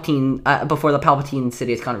the Palpatine, before the Palpatine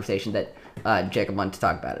Sidious conversation that Jacob wanted to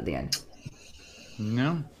talk about at the end?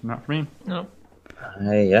 No, not for me. No.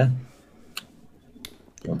 Yeah.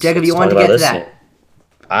 Jacob, you Let's wanted to talk get about to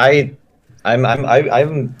this. that.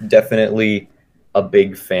 I'm definitely a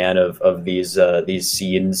big fan of these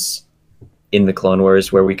scenes in the Clone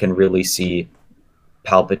Wars where we can really see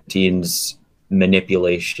Palpatine's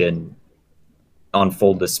manipulation on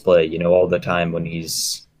full display, you know, all the time when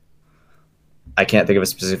he's... I can't think of a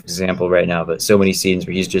specific example right now, but so many scenes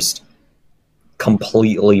where he's just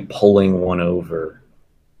completely pulling one over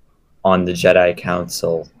on the Jedi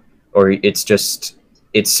Council, or it's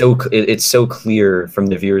so clear from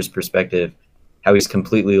the viewer's perspective how he's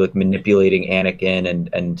completely like manipulating Anakin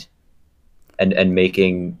and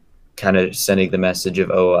making, kind of sending the message of,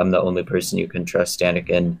 oh, I'm the only person you can trust,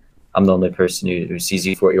 Anakin. I'm the only person who sees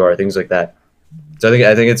you for what you are, things like that. So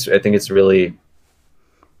I think it's really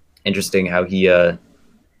interesting how he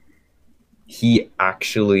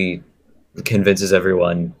actually convinces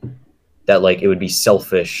everyone that like it would be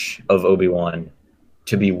selfish of Obi-Wan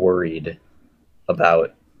to be worried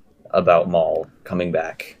about Maul coming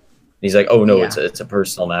back. He's like, oh no, Yeah. it's a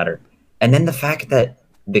personal matter. And then the fact that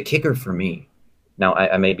the kicker for me, now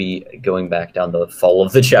I may be going back down the Fall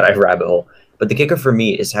of the Jedi rabbit hole, but the kicker for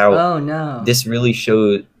me is how Oh no. this really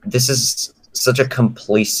shows, this is such a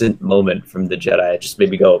complacent moment from the Jedi. It just made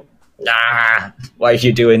me go, "Ah, why are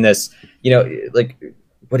you doing this?" You know, like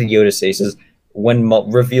what did Yoda say? He says, "When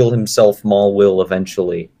Maul reveal himself, Maul will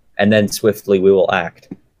eventually, and then swiftly we will act."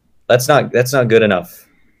 That's not good enough.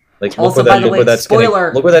 Like Also, by the way,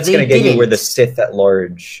 spoiler, look where that's they gonna get you didn't. with the Sith at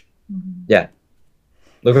large. Yeah,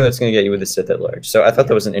 look where that's gonna get you with the Sith at large. So I thought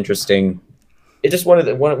that was an interesting. It's just one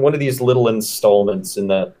of these little installments in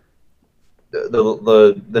the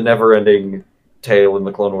never-ending tale in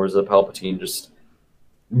the Clone Wars of Palpatine just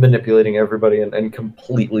manipulating everybody and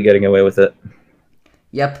completely getting away with it.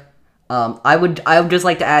 Yep. I would just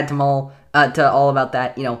like to add to Maul to all about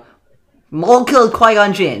that. You know, Maul killed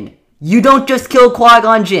Qui-Gon Jinn. You don't just kill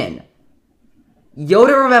Qui-Gon Jinn.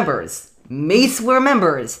 Yoda remembers. Mace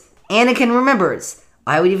remembers. Anakin remembers.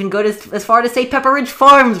 I would even go as far to say Pepper Ridge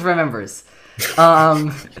Farms remembers.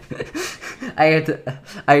 I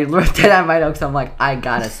wrote that on my notes. So I'm like, I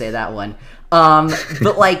gotta say that one.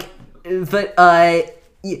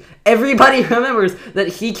 Everybody remembers that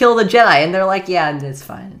he killed a Jedi, and they're like, yeah, it's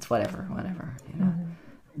fine. It's whatever. You know?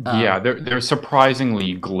 Yeah, they're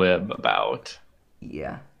surprisingly glib about.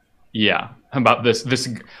 Yeah. Yeah, about this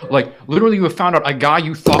like literally you have found out a guy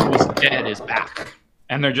you thought was dead is back,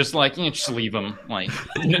 and they're just like, just leave him, like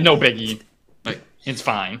no biggie, like it's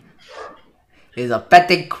fine. He's a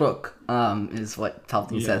petty crook, is what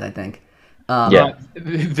Palpatine says, I think.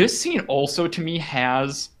 This scene also to me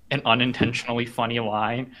has an unintentionally funny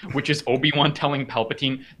line, which is Obi-Wan telling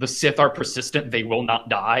Palpatine, "The Sith are persistent; they will not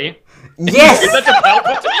die." Yes.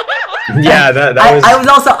 Yeah,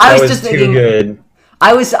 I was just too thinking. Good.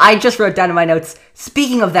 I just wrote down in my notes,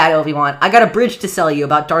 speaking of that, Obi-Wan, I got a bridge to sell you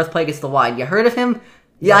about Darth Plagueis the Wide. You heard of him?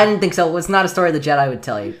 Yeah, I didn't think so. It was not a story the Jedi would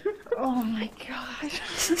tell you. Oh my god.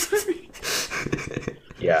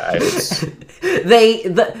 Yeah,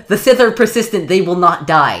 the Sith are persistent, they will not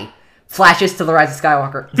die. Flashes to the Rise of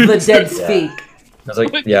Skywalker. The dead speak. I was like,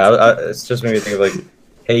 it's just made me think of like,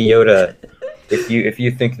 hey Yoda, if you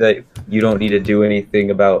think that you don't need to do anything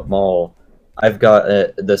about Maul, I've got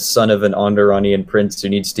the son of an Onderonian prince who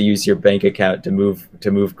needs to use your bank account to move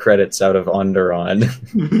credits out of Onderon.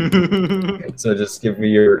 So just give me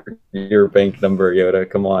your bank number, Yoda.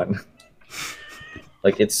 Come on.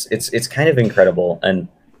 Like it's kind of incredible, and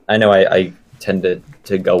I know I tend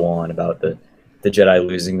to go on about the Jedi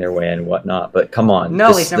losing their way and whatnot, but come on,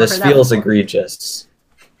 no, this feels egregious.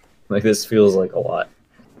 Like this feels like a lot.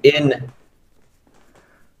 In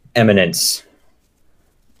Eminence,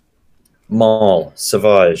 Maul,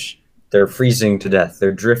 Savage, they're freezing to death.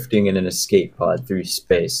 They're drifting in an escape pod through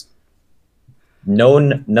space.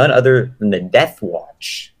 None other than the Death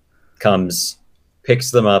Watch comes,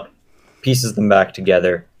 picks them up, pieces them back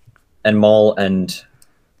together, and Maul and...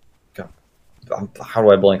 God, how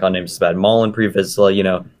do I blank on names? It's bad. Maul and Pre Vizsla, you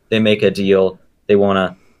know, they make a deal. They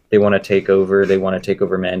wanna take over. They want to take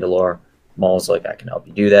over Mandalore. Maul's like, I can help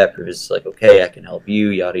you do that. Pre Vizsla's like, okay, I can help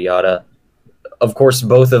you. Yada yada. Of course,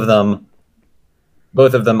 both of them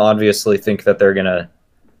obviously think that they're gonna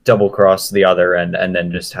double cross the other and then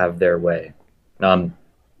just have their way. But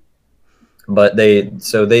they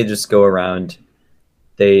just go around.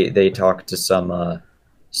 They talk to some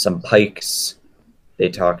Pikes. They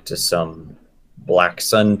talk to some Black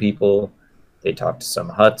Sun people. They talk to some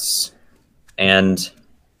Hutts, and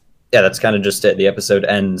yeah, that's kind of just it. The episode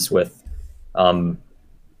ends with gosh,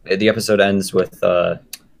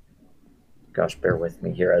 bear with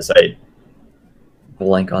me here as I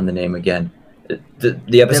blank on the name again.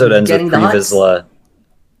 The episode ends with Pre Vizsla.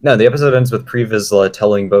 No, the episode ends with Pre Vizsla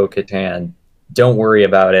telling Bo-Katan, "Don't worry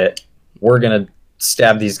about it. We're gonna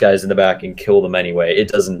stab these guys in the back and kill them anyway. It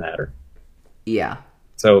doesn't matter." Yeah.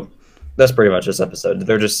 So that's pretty much this episode.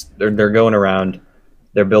 They're going around.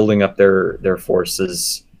 They're building up their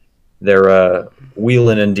forces. They're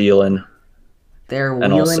wheeling and dealing. They're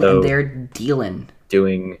wheeling and they're dealing.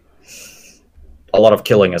 Doing a lot of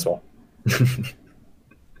killing as well.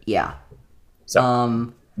 Yeah.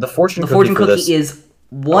 So, the fortune cookie is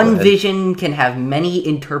one vision can have many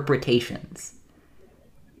interpretations.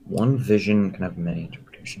 One vision can have many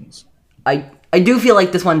interpretations. I do feel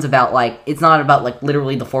like this one's about, like, it's not about, like,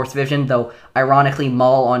 literally the Force vision, though, ironically,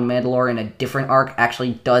 Maul on Mandalore in a different arc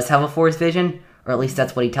actually does have a Force vision, or at least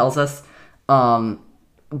that's what he tells us.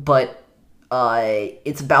 But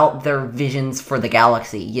it's about their visions for the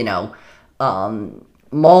galaxy, you know.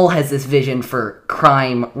 Maul has this vision for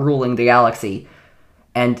crime ruling the galaxy,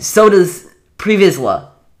 and so does Pre Vizsla,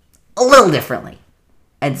 a little differently.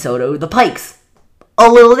 And so do the Pikes, a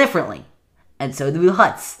little differently. And so do the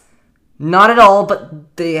Hutts. Not at all,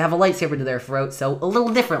 but they have a lightsaber to their throat, so a little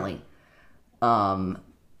differently. You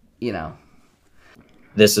know.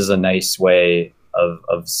 this is a nice way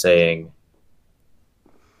of saying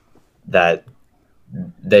that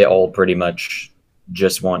they all pretty much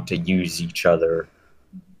just want to use each other,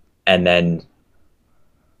 and then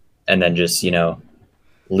just, you know,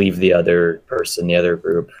 leave the other person, the other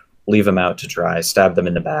group, leave them out to dry, stab them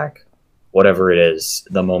in the back, whatever it is,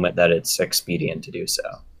 the moment that it's expedient to do so.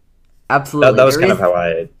 Absolutely. That was kind of how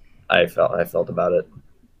I felt about it.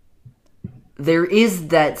 There is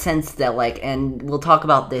that sense that, like, and we'll talk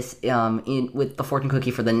about this with the fortune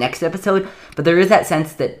cookie for the next episode, but there is that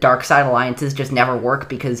sense that dark side alliances just never work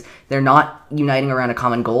because they're not uniting around a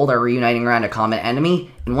common goal, they're reuniting around a common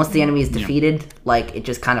enemy, and once the enemy is defeated, like, it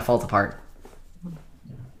just kind of falls apart.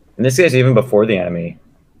 In this case, even before the enemy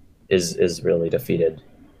is really defeated,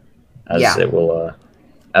 as it will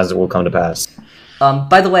come to pass.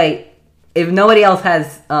 By the way, if nobody else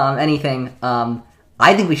has anything,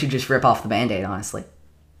 I think we should just rip off the Band-Aid, honestly.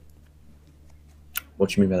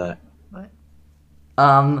 What you mean by that?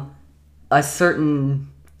 What? A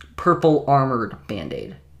certain purple armored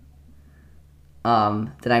Band-Aid.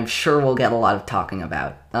 That I'm sure we'll get a lot of talking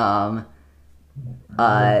about.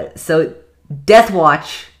 So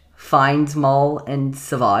Deathwatch finds Maul and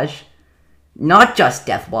Savage. Not just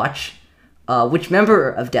Deathwatch. Which member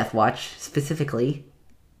of Deathwatch, specifically?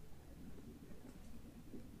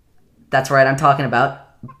 That's right, I'm talking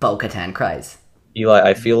about Bo-Katan Kryze. Eli,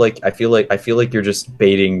 I feel like you're just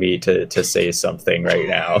baiting me to say something right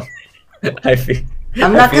now.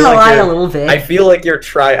 I'm not gonna lie a little bit. I feel like you're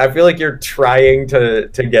trying to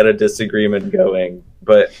get a disagreement going,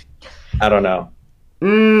 but I don't know.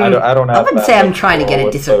 I don't know. I wouldn't say I'm trying to get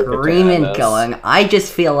a disagreement going. I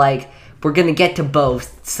just feel like we're gonna get to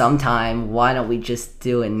both sometime. Why don't we just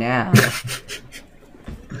do it now?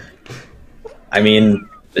 I mean,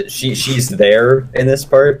 she's there in this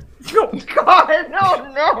part. Oh God,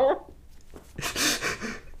 no.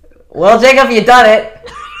 Well, Jacob, you done it.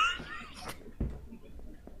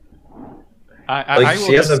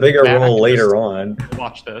 She has a bigger role later on.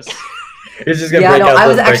 Watch this. You're just gonna I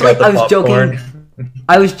was joking.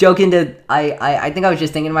 I was joking to I think I was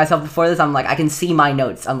just thinking to myself before this. I'm like, I can see my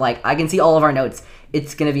notes. I'm like, I can see all of our notes.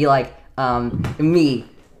 It's gonna be like me.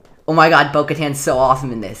 Oh my God, Bo-Katan's so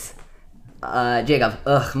awesome in this. Jacob,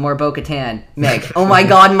 more Bo-Katan. Meg, oh my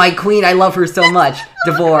God, my queen, I love her so much.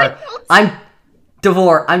 Devore, I'm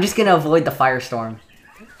just gonna avoid the firestorm.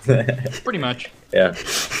 Pretty much. Yeah,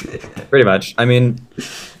 pretty much. I mean,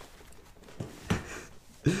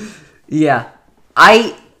 yeah,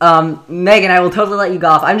 Megan, I will totally let you go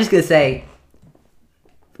off. I'm just gonna say,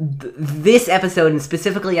 this episode, and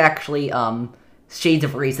specifically, actually, Shades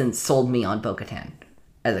of Reason sold me on Bo-Katan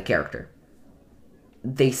as a character.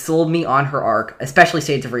 They sold me on her arc, especially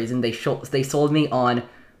Shades of Reason. They sold me on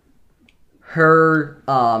her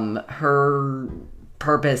her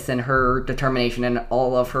purpose and her determination and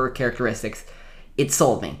all of her characteristics. It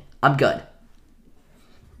sold me. I'm good.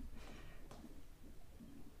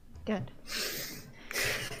 Good.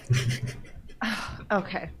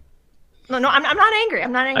 Okay. No, I'm not angry.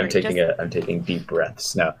 I'm not angry. I'm taking deep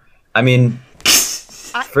breaths now. I mean,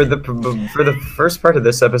 for the first part of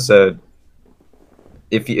this episode,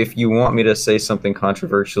 if you want me to say something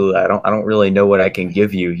controversial, I don't really know what I can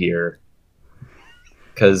give you here,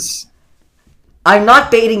 because I'm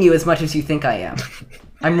not baiting you as much as you think I am.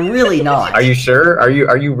 I'm really not. Are you sure? Are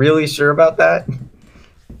you really sure about that?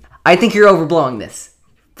 I think you're overblowing this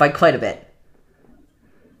by quite a bit.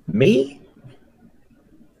 Me?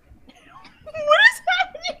 What is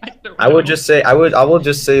happening? I will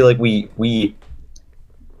just say like we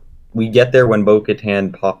get there when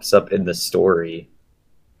Bo-Katan pops up in the story.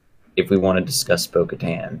 If we want to discuss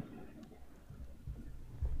Bo-Katan.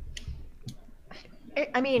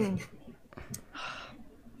 I mean,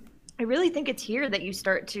 I really think it's here that you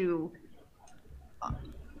start to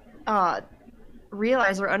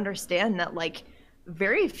realize or understand that, like,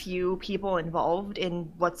 very few people involved in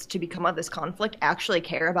what's to become of this conflict actually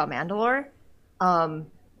care about Mandalore,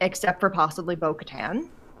 except for possibly Bo-Katan.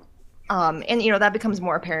 And, you know, that becomes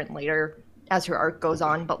more apparent later as her arc goes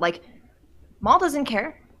on, but, like, Maul doesn't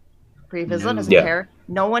care. Pre Vizsla doesn't care.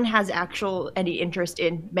 No one has any interest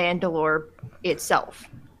in Mandalore itself.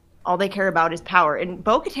 All they care about is power. And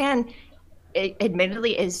Bo-Katan,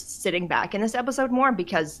 admittedly, is sitting back in this episode more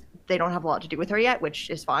because they don't have a lot to do with her yet, which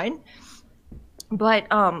is fine. But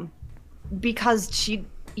because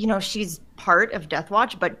she's part of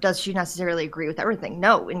Deathwatch, but does she necessarily agree with everything?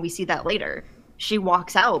 No, and we see that later. She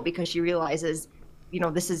walks out because she realizes,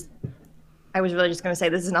 this is. I was really just going to say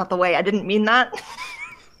this is not the way. I didn't mean that.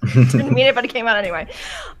 Didn't mean it, but it came out anyway.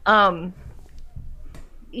 And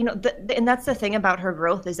that's the thing about her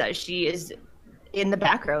growth is that she is in the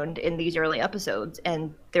background in these early episodes,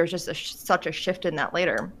 and there's just such a shift in that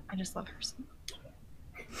later. I just love her so much.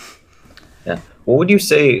 Yeah. What would you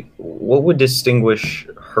say? What would distinguish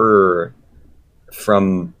her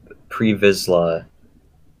from Pre-Vizsla?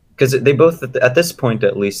 Because they both, at this point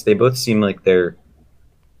at least, they both seem like they're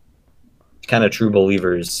kind of true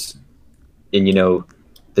believers in, you know,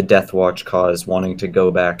 the Death Watch cause, wanting to go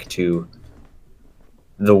back to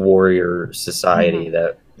the warrior society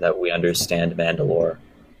that we understand Mandalore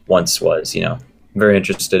once was. You know, very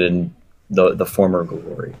interested in the former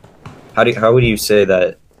glory. How would you say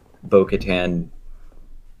that Bo-Katan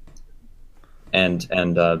and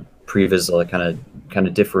Pre-Vizsla kind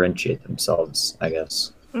of differentiate themselves, I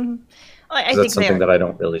guess? Mm-hmm. I That's think something that I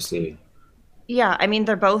don't really see. Yeah, I mean,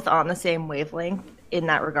 they're both on the same wavelength in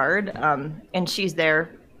that regard, and she's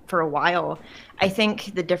there for a while. I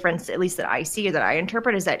think the difference, at least that I see or that I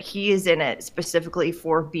interpret, is that he is in it specifically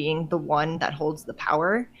for being the one that holds the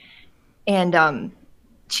power, and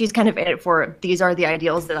she's kind of in it for, these are the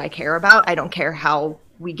ideals that I care about. I don't care how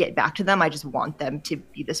we get back to them. I just want them to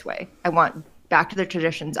be this way. I want back to their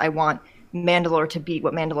traditions. I want Mandalore to be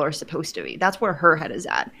what Mandalore is supposed to be. That's where her head is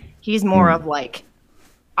at. He's more of like,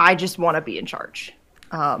 I just want to be in charge.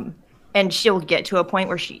 And she'll get to a point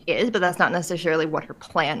where she is, but that's not necessarily what her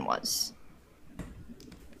plan was.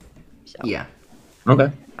 So. Yeah.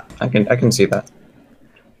 Okay, I can see that.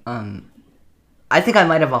 I think I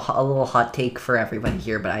might have a little hot take for everybody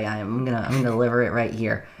here, but I'm gonna deliver it right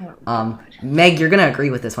here. Meg, you're gonna agree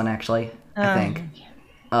with this one, actually. I think.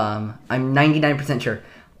 I'm 99% sure.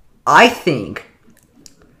 I think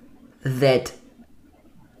that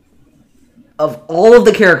of all of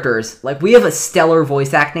the characters, like, we have a stellar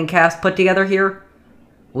voice acting cast put together here.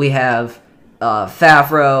 We have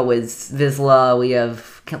Favreau as Vizsla. We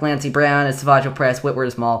have Clancy Brown as Savage Opress,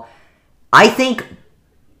 Whitworth as Maul. I think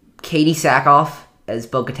Katie Sackhoff as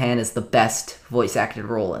Bo-Katan is the best voice acted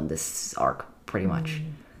role in this arc, pretty much.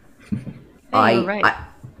 You're right.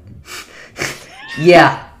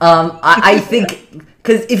 Yeah, I think,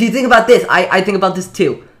 because if you think about this, I think about this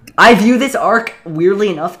too. I view this arc, weirdly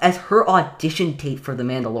enough, as her audition tape for The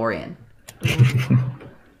Mandalorian.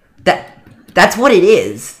 That's what it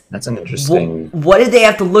is. That's an interesting... What did they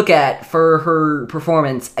have to look at for her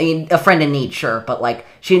performance? I mean, A Friend in Need, sure, but like,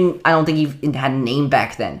 she didn't, I don't think even had a name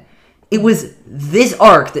back then. It was this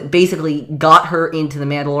arc that basically got her into The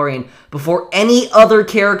Mandalorian before any other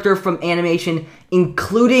character from animation,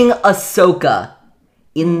 including Ahsoka,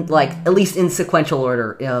 in, like, at least in sequential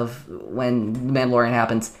order of when The Mandalorian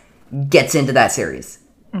happens, gets into that series.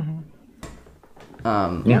 Which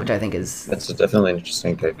I think is... That's definitely an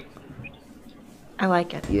interesting take. I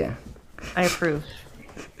like it. Yeah. I approve.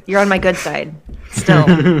 You're on my good side. Still.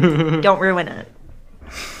 Don't ruin it.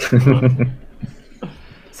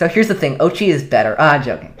 So here's the thing. Ochi is better. I'm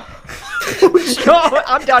joking. No,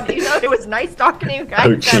 I'm done. You know, it was nice talking to you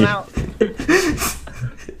guys. I'm out.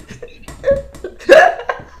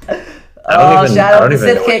 Shadow of the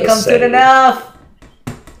Sith can't come soon enough!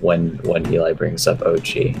 When Eli brings up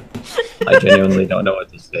Ochi. I genuinely don't know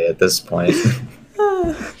what to say at this point.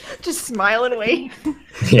 Just smile and wave.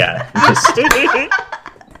 Yeah.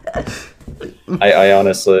 I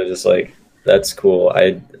honestly just like, that's cool.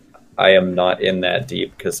 I am not in that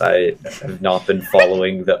deep because I have not been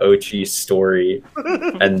following the Ochi story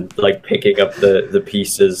and like picking up the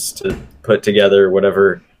pieces to put together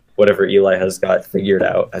whatever Eli has got figured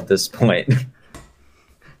out at this point.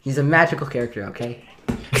 He's a magical character, okay?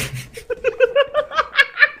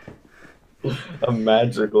 A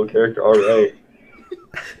magical character, alright.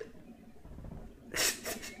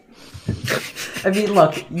 I mean,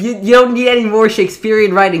 look, you don't need any more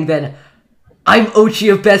Shakespearean writing than I'm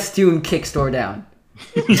Ochi of Bestoon, kick store down.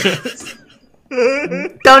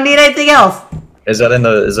 Don't need anything else. Is that in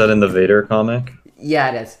the Vader comic?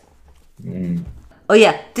 Yeah, it is. Oh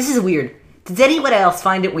yeah, this is weird. Does anyone else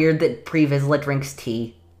find it weird that Pre-Vizsla drinks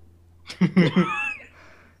tea?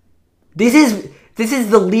 This is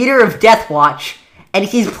the leader of Death Watch, and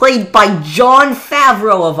he's played by Jon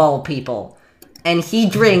Favreau of all people, and he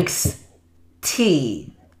drinks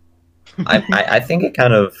tea. I think it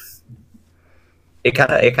kind of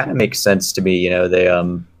makes sense to me. You know, they I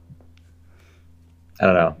don't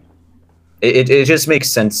know. It just makes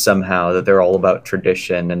sense somehow that they're all about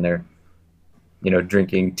tradition and they're, you know,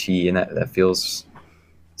 drinking tea, and that feels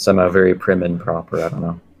somehow very prim and proper. I don't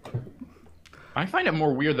know. I find it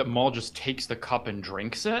more weird that Maul just takes the cup and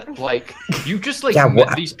drinks it. Like, you just, like, Yeah,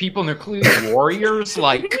 met these people and they're clearly warriors.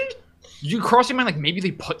 Like, you cross your mind like maybe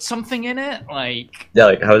they put something in it, like Yeah,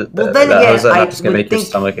 like how Well, then how again, is that I not just gonna would make your think-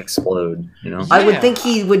 stomach explode? You know? I would Yeah. think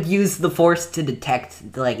he would use the Force to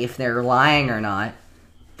detect, like, if they're lying or not.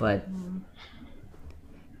 But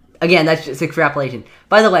again, that's just extrapolation.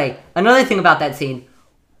 By the way, another thing about that scene: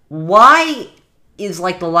 why is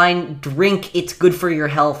like the line "drink, it's good for your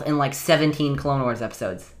health" in like 17 Clone Wars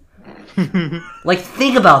episodes? Like,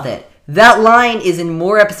 think about that. That line is in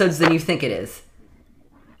more episodes than you think it is.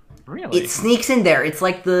 really. It sneaks in there. It's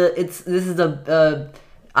like the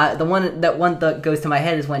one that goes to my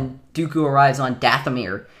head is when Dooku arrives on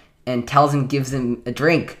Dathomir and Talzin gives him a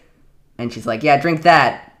drink, and she's like, "Yeah, drink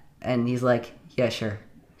that," and he's like, "Yeah, sure,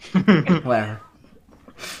 whatever."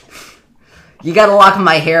 You gotta lock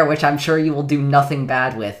my hair, which I'm sure you will do nothing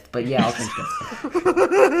bad with, but yeah, I'll drink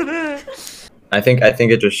this. I think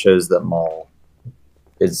it just shows that Maul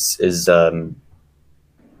is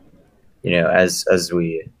you know, as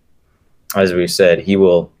we said, he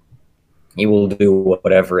will do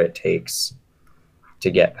whatever it takes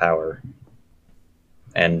to get power,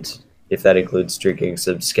 and if that includes drinking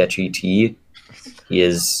some sketchy tea, he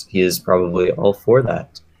is probably all for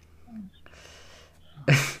that.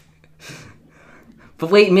 But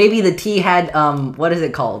wait, maybe the tea had what is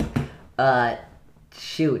it called?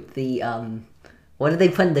 Shoot, the what did they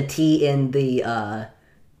put in the tea in the other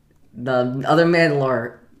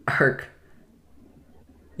Mandalore arc?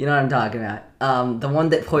 You know what I'm talking about? The one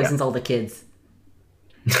that poisons all the kids.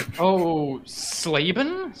 Oh,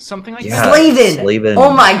 Slaven? Something like Yeah. that? Slavin!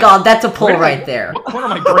 Oh my god, that's a pull Where did I- right there. What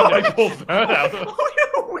corner of my brain did I pull that out of?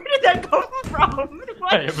 Where did that come from?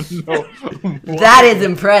 I have no. That is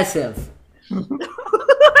impressive. I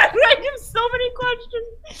have so many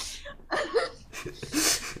questions.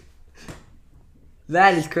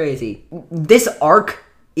 That is crazy. This arc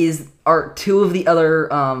are two of the other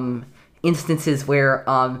instances where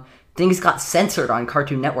things got censored on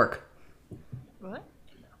Cartoon Network. What?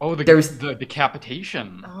 Oh, There's- the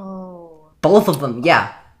decapitation. Oh. Both of them,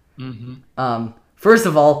 yeah. Mm-hmm. First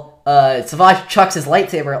of all, Savage chucks his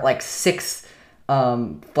lightsaber at like 6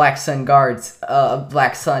 Black Sun guards,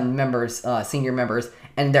 Black Sun members, senior members,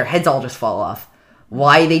 and their heads all just fall off.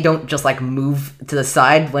 Why they don't just like move to the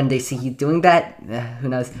side when they see he's doing that, who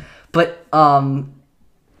knows? But and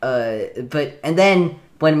then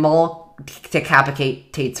when Maul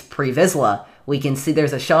decapitates Pre Vizsla, we can see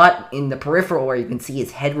there's a shot in the peripheral where you can see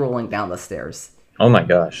his head rolling down the stairs. Oh my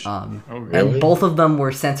gosh. Oh, And really? both of them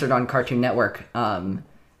were censored on Cartoon Network, and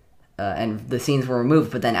the scenes were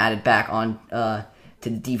removed, but then added back on to the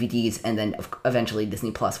DVDs, and then eventually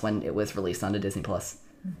Disney Plus when it was released onto Disney Plus.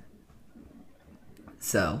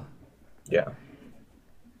 So Yeah.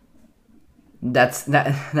 that's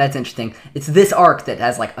interesting. It's this arc that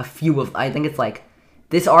has like a few of. I think it's like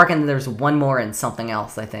this arc, and there's one more and something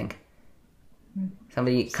else. I think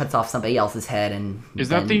somebody cuts off somebody else's head, and Is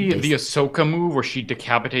that then the they- Ahsoka move where she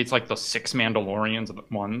decapitates like the 6 Mandalorians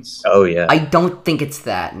at once? Oh yeah. I don't think it's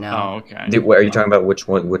that. No. Oh, okay. What, are you talking about?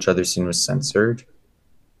 Which other scene was censored?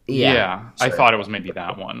 Yeah, I Sorry. thought it was maybe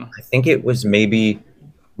that one. I think it was maybe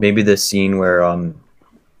the scene where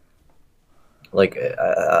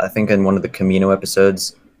I think in one of the Camino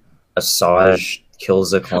episodes, Asajj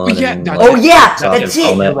kills a clone. Yeah, and, that's- Oh yeah, takes off that's his it.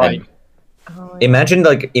 helmet You're right. and- Imagine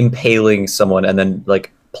like impaling someone and then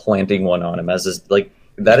like planting one on him as this, like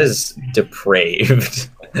that is depraved.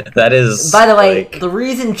 That is. By the way, like, the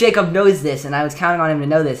reason Jacob knows this, and I was counting on him to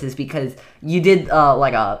know this, is because you did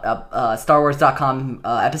like a StarWars.com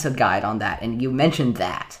episode guide on that, and you mentioned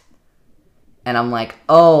that. And I'm like,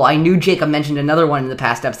 oh, I knew Jacob mentioned another one in the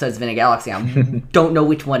past episodes of In a Galaxy. I don't know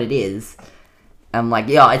which one it is. I'm like,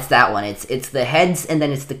 yeah, it's that one. It's the heads, and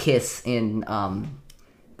then it's the kiss in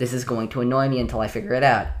This Is Going to Annoy Me Until I Figure It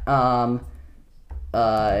Out.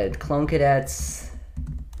 Clone Cadets...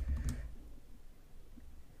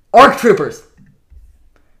 ARC Troopers!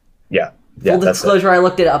 yeah. Full That's it. disclosure, I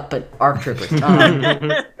looked it up, but ARC Troopers.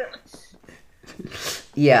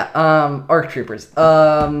 ARC Troopers.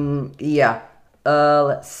 Yeah.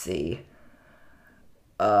 Let's see.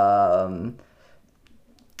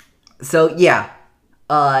 So, yeah.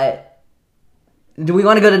 Do we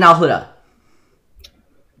want to go to Nal Hutta?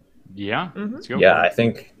 Yeah, let's go. Yeah, I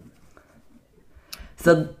think.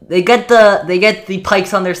 So they get the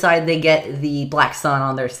Pikes on their side, they get the Black Sun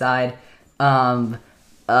on their side, and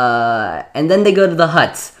then they go to the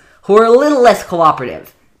Hutts, who are a little less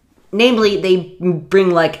cooperative. Namely, they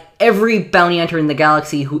bring like every bounty hunter in the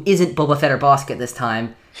galaxy who isn't Boba Fett or Bossk at this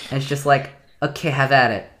time, and it's just like, okay, have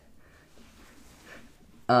at it.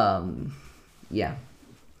 Yeah.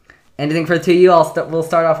 Anything for the two of you? We'll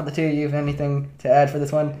start off with the two of you. Have anything to add for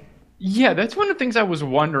this one? Yeah, that's one of the things I was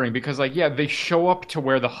wondering because, like, yeah, they show up to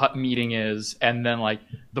where the hut meeting is, and then like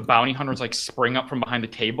the bounty hunters like spring up from behind the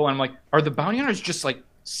table, and I'm like, are the bounty hunters just like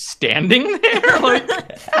standing there, like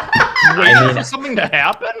waiting for something to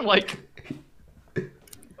happen? Like,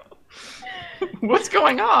 what's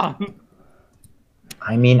going on?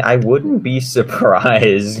 I mean, I wouldn't be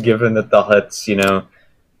surprised given that the huts,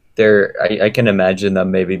 they're. I can imagine them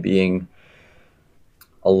maybe being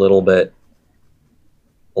a little bit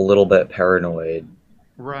paranoid.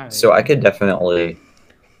 Right. So I could definitely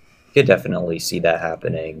see that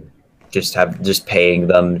happening. Just paying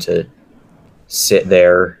them to sit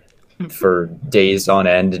there for days on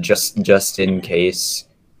end, just in case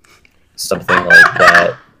something like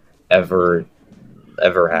that ever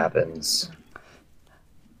happens.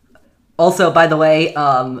 Also, by the way,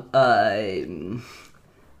 while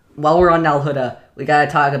we're on Nalhuda, we gotta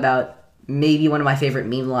talk about maybe one of my favorite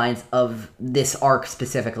meme lines of this arc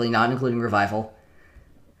specifically, not including Revival.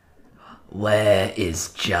 Where is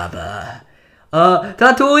Jabba?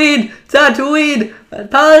 Tatooine!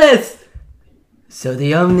 Palace! So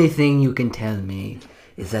the only thing you can tell me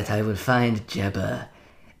is that I will find Jabba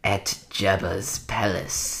at Jabba's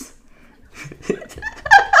palace.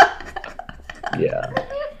 Yeah.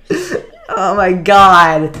 Oh my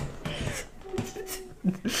god.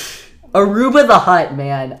 Aruba the Hutt,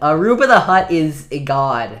 man. Aruba the Hutt is a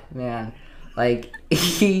god, man. Like,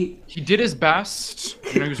 he did his best.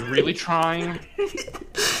 He was really trying.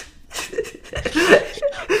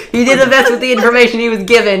 He did the best with the information he was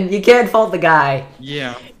given. You can't fault the guy.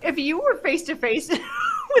 Yeah. If you were face to face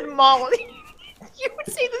with Maul, you would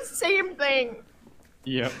say the same thing.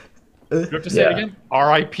 Yep. You have to say it again?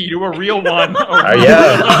 R.I.P. to a real one.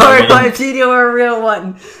 Yeah. R.I.P. to a real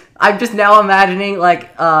one. I'm just now imagining,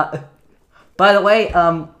 like, by the way,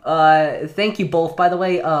 thank you both, by the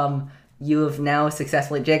way, you have now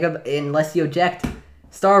successfully, Jacob, unless you object,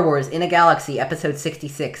 Star Wars In a Galaxy, episode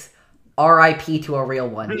 66, R.I.P. to a real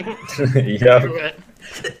one. Yeah.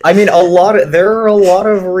 I mean, there are a lot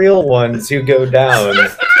of real ones who go down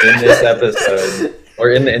in this episode. Or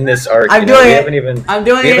in this arc. I'm doing it. We I'm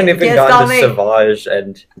doing haven't it. even gotten to Savage,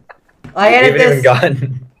 and I we edit haven't even this.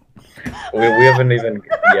 gotten. We haven't even.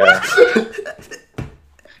 Yeah.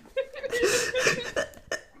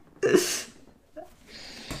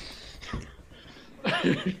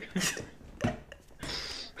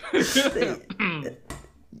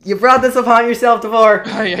 You brought this upon yourself, Devor.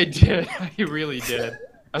 I did. I really did.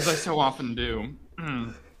 As I so often do.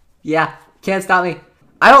 Yeah, can't stop me.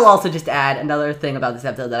 I will also just add another thing about this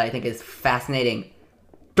episode that I think is fascinating.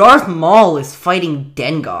 Darth Maul is fighting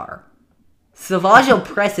Dengar. Savage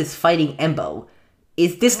Opress is fighting Embo.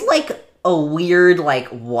 Is this like a weird, like,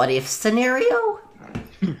 what if scenario?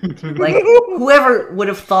 Like, whoever would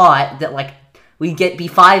have thought that, like, we'd be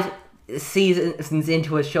 5 seasons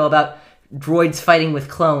into a show about droids fighting with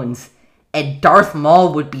clones, and Darth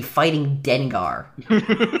Maul would be fighting Dengar.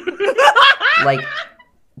 Like,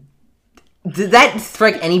 did that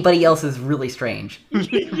strike anybody else as really strange?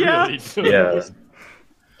 Yeah. Yeah.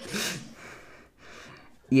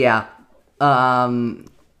 Yeah.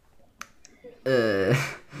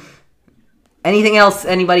 Anything else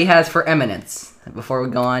anybody has for Eminence before we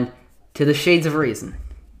go on to the Shades of Reason?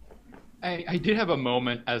 I did have a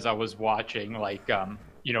moment as I was watching, like,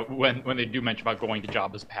 when they do mention about going to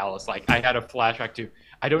Jabba's palace, like, I had a flashback to,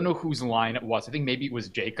 I don't know whose line it was. I think maybe it was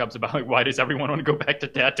Jacob's about, like, why does everyone want to go back to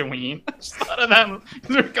Tatooine? I just thought of them.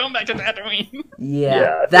 They're going back to Tatooine.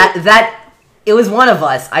 Yeah. That it was one of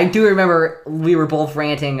us. I do remember we were both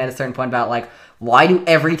ranting at a certain point about, like, why do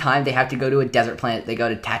every time they have to go to a desert planet, they go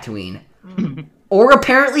to Tatooine? Or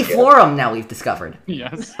apparently Florum, now we've discovered.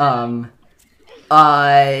 Yes.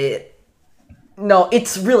 No,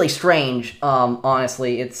 it's really strange,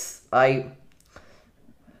 honestly. At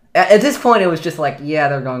this point, it was just like, yeah,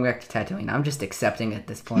 they're going back to Tatooine. I'm just accepting at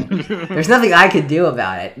this point. There's nothing I could do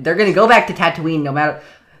about it. They're gonna go back to Tatooine no matter...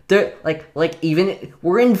 They're, like even...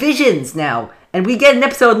 We're in Visions now, and we get an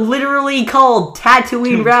episode literally called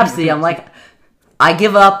Tatooine Rhapsody. I'm like, I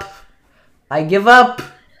give up. You're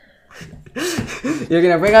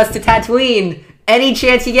gonna bring us to Tatooine any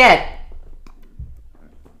chance you get.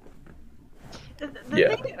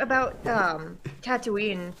 The thing about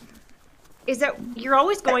Tatooine is that you're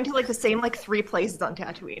always going to, like, the same, like, 3 places on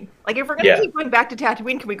Tatooine. Like, if we're gonna keep going back to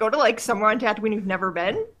Tatooine, can we go to, like, somewhere on Tatooine you've never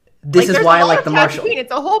been? This is why I like the Marshal.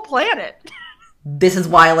 It's a whole planet. This is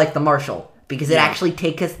why I like the Marshal, because it actually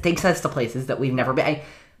takes us to places that we've never been.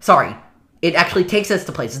 It actually takes us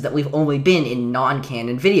to places that we've only been in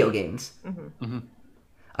non-canon video games. Mm-hmm.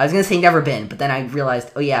 I was gonna say never been, but then I realized,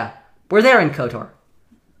 oh yeah, we're there in KOTOR.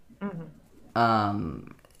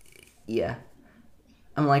 yeah.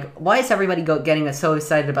 I'm like, why is everybody getting so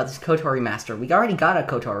excited about this KOTOR remaster? We already got a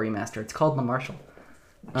KOTOR remaster. It's called The Marshal.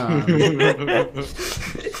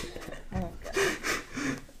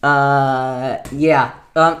 Yeah.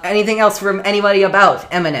 Anything else from anybody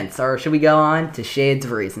about Eminence, or should we go on to Shades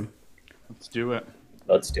of Reason? Let's do it.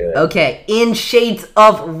 Let's do it. Okay, in Shades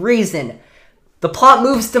of Reason, the plot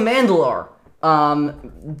moves to Mandalore.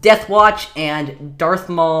 Death Watch and Darth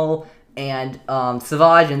Maul and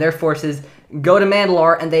Savage and their forces go to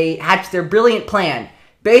Mandalore, and they hatch their brilliant plan.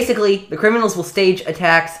 Basically, the criminals will stage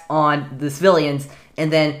attacks on the civilians,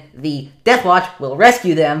 and then the Death Watch will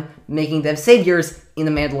rescue them, making them saviors in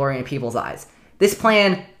the Mandalorian people's eyes. This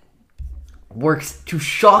plan works to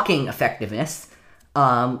shocking effectiveness,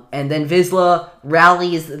 and then Vizsla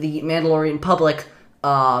rallies the Mandalorian public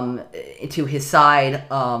to his side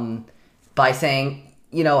by saying,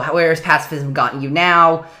 where has pacifism gotten you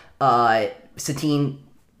now? Satine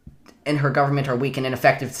and her government are weak and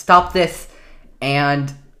ineffective to stop this,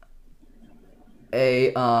 and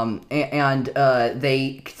they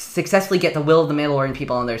successfully get the will of the Mandalorian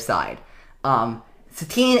people on their side.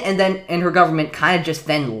 Satine and her government kind of just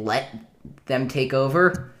then let them take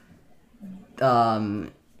over.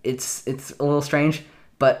 It's a little strange,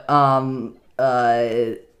 but and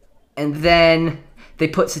then they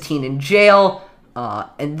put Satine in jail,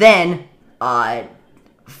 and then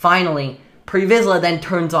finally Pre Vizsla then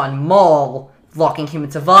turns on Maul, locking him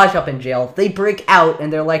and Savage up in jail. They break out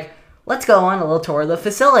and they're like, let's go on a little tour of the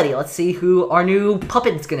facility. Let's see who our new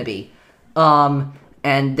puppet's gonna be.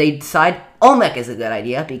 And they decide Olmec is a good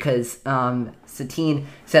idea because Satine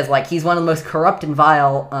says, he's one of the most corrupt and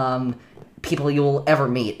vile people you will ever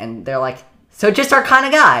meet. And they're like, so just our kind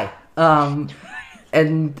of guy.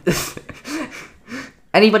 And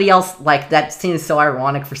anybody else, that scene is so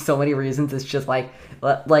ironic for so many reasons. It's just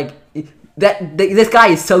this guy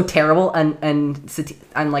is so terrible, and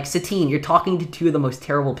Satine, you're talking to two of the most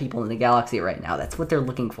terrible people in the galaxy right now. That's what they're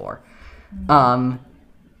looking for. But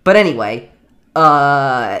anyway,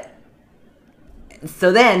 so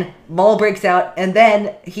then Maul breaks out, and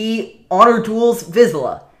then he honor duels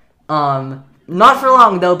Vizsla. Not for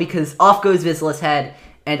long though, because off goes Vizsla's head,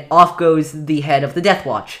 and off goes the head of the Death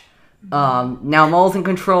Watch. Now Maul's in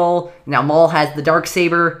control. Now Maul has the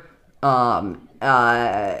Darksaber.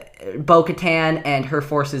 Bo-Katan and her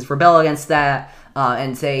forces rebel against that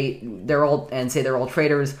and say they're all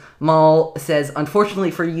traitors. Maul says, unfortunately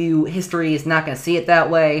for you, history is not going to see it that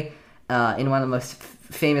way, in one of the most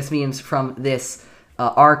famous memes from this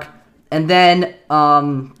arc. And then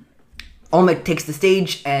Olmec takes the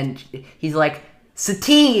stage and he's like,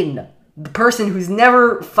 Satine, the person who's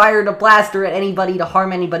never fired a blaster at anybody to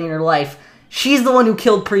harm anybody in her life, she's the one who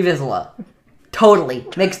killed Pre Vizsla. Totally.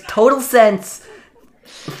 Makes total sense.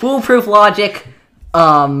 Foolproof logic.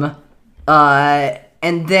 And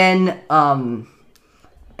then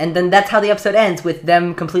that's how the episode ends, with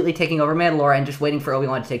them completely taking over Mandalore and just waiting for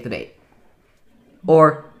Obi-Wan to take the bait.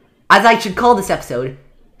 Or, as I should call this episode,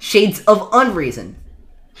 Shades of Unreason.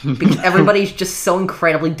 Because everybody's just so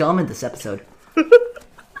incredibly dumb in this episode.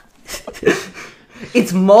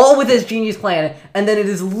 It's Maul with his genius plan, and then it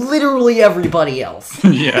is literally everybody else.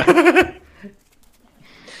 Yeah.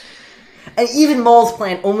 And even Maul's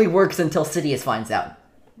plan only works until Sidious finds out.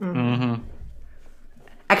 Mm-hmm.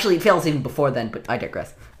 Actually, it fails even before then, but I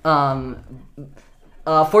digress.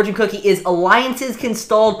 Fortune Cookie is alliances can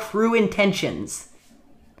stall true intentions.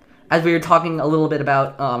 As we were talking a little bit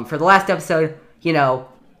about for the last episode,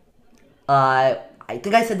 I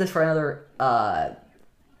think I said this for another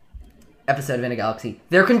episode of In a Galaxy.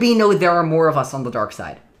 There are more of us on the dark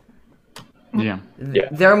side. Yeah.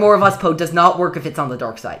 There are more of us Poe does not work if it's on the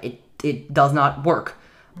dark side. It does not work.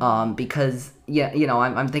 Because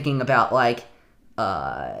I'm thinking about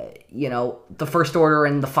the First Order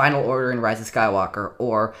and the Final Order in Rise of Skywalker,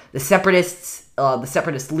 or the Separatists, the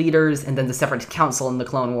Separatist leaders, and then the Separatist Council in the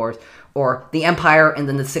Clone Wars, or the Empire and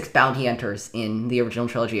then the 6 bounty hunters in the original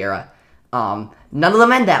trilogy era. None of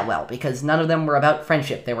them end that well because none of them were about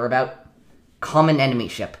friendship. They were about common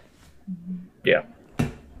enemyship. Yeah.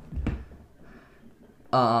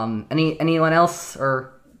 Anyone else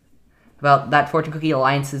or about that Fortune Cookie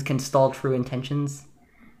alliances can stall true intentions?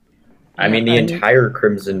 I mean, the entire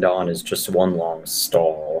Crimson Dawn is just one long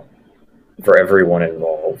stall for everyone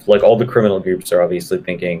involved. All the criminal groups are obviously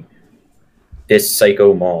thinking, this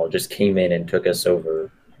psycho Maul just came in and took us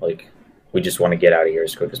over. We just want to get out of here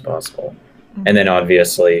as quick as possible. Mm-hmm. And then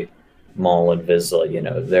obviously, Maul and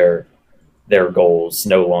Vizsla, their goals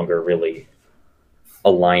no longer really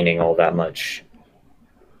aligning all that much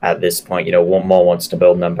at this point. Maul wants to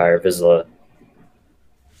build an empire. Vizsla,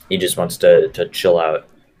 he just wants to chill out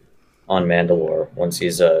on Mandalore once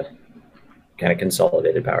he's kind of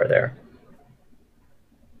consolidated power there.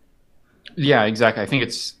 Yeah, exactly. I think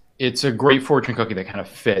it's a great fortune cookie that kind of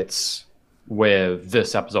fits with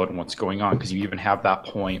this episode and what's going on, because you even have that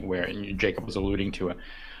point where, and Jacob was alluding to it,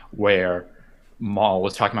 where Maul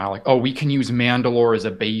was talking about like, oh, we can use Mandalore as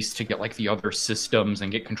a base to get like the other systems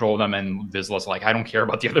and get control of them, and Vizsla's like, I don't care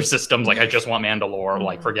about the other systems, like I just want Mandalore,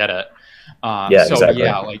 like forget it. Exactly.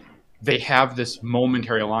 Yeah, like they have this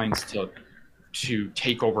momentary alliance to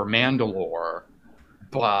take over Mandalore,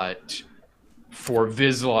 but for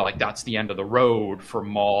Vizsla, like that's the end of the road. For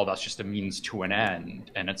Maul, that's just a means to an end,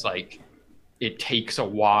 and it's like it takes a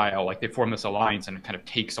while. Like they form this alliance, and it kind of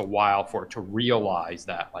takes a while for it to realize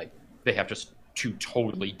that like they have just two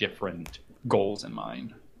totally different goals in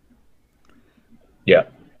mind. Yeah,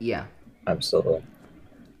 absolutely.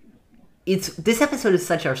 This episode is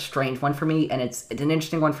such a strange one for me, and it's an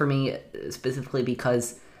interesting one for me specifically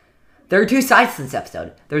because there are two sides to this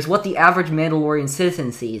episode. There's what the average Mandalorian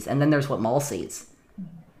citizen sees, and then there's what Maul sees.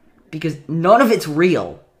 Because none of it's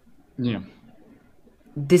real. Yeah.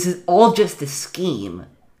 This is all just a scheme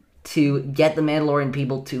to get the Mandalorian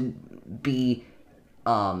people to be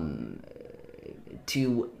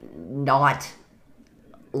to not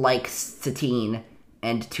like Satine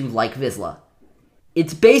and to like Vizsla.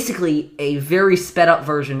 It's basically a very sped up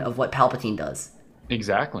version of what Palpatine does.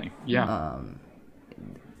 Exactly. Yeah.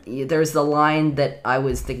 There's the line that I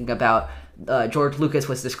was thinking about. George Lucas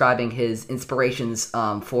was describing his inspirations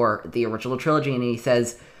for the original trilogy, and he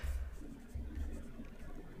says,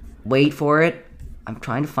 wait for it, I'm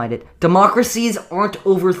trying to find it. Democracies aren't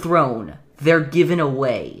overthrown, they're given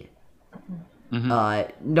away.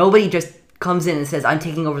 Mm-hmm. Nobody just comes in and says, I'm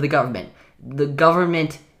taking over the government. The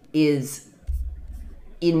government is,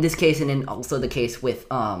 in this case, and in also the case with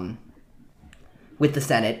the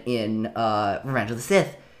Senate in Revenge of the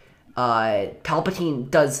Sith, Palpatine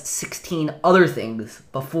does 16 other things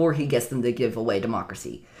before he gets them to give away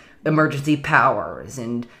democracy. Emergency powers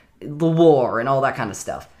and the war and all that kind of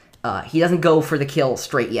stuff. He doesn't go for the kill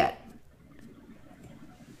straight yet.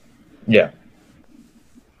 Yeah.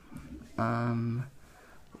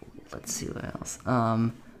 Let's see what else.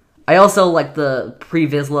 I also like the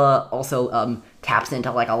pre-Vizsla also taps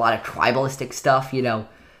into like a lot of tribalistic stuff, you know.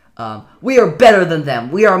 We are better than them.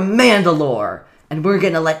 We are Mandalore. And we're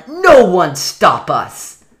gonna let no one stop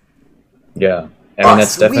us. Yeah. I mean,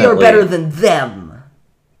 that's definitely, we are better than them.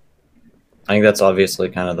 I think that's obviously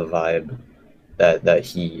kind of the vibe that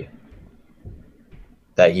he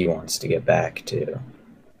wants to get back to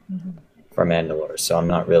for Mandalore. So I'm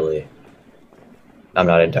not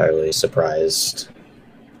entirely surprised.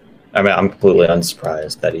 I mean, I'm completely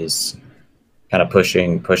unsurprised that he's kind of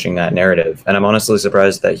pushing that narrative. And I'm honestly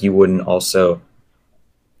surprised that he wouldn't also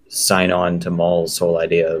sign on to Maul's whole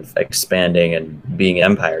idea of expanding and being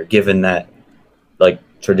Empire, given that, like,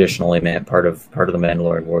 traditionally part of the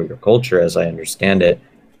Mandalorian warrior culture, as I understand it,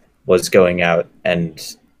 was going out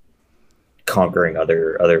and conquering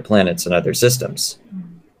other planets and other systems.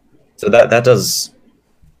 So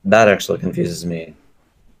that actually confuses me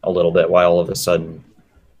a little bit. Why all of a sudden,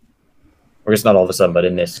 or it's not all of a sudden, but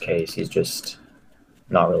in this case, he's just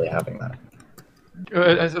not really having that.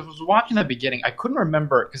 As I was watching the beginning, I couldn't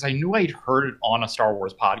remember, because I knew I'd heard it on a Star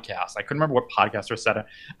Wars podcast. I couldn't remember what podcaster said it.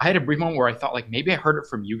 I had a brief moment where I thought, like, maybe I heard it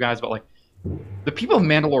from you guys, but, like, the people of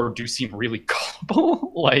Mandalore do seem really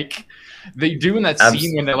gullible. Like, they do in that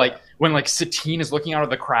scene when they're, like, when, like, Satine is looking out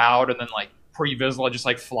of the crowd, and then, like, Pre Vizsla just,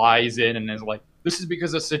 like, flies in and is like, this is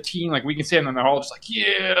because of Satine, like, we can say it, and then they're all just like,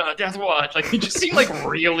 yeah, Death Watch. Like, they just seem, like,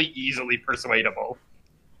 really easily persuadable.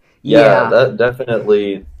 Yeah, that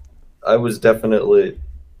definitely... I was definitely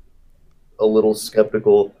a little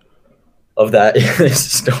skeptical of that in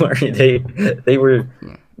this story.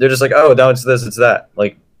 They're just like, oh, now it's this, it's that.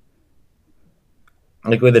 Like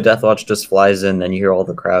when the Death Watch just flies in, then you hear all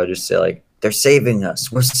the crowd just say, like, they're saving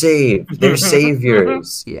us. We're saved. They're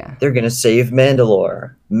saviors. Yeah. They're going to save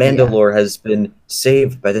Mandalore. Mandalore has been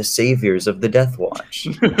saved by the saviors of the Death Watch.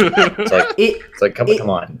 It's like, come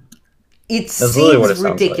on. It seems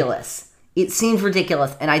ridiculous. Like. It seems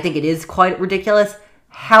ridiculous, and I think it is quite ridiculous.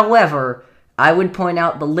 However, I would point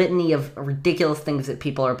out the litany of ridiculous things that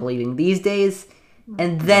people are believing these days,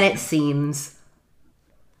 and then it seems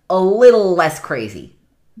a little less crazy.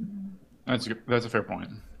 That's a fair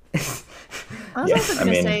point. I was also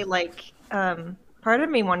going to say, like, part of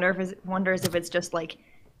me wonders if it's just, like,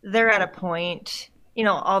 they're at a point, you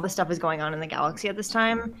know, all the stuff is going on in the galaxy at this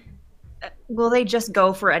time. Will they just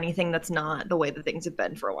go for anything that's not the way that things have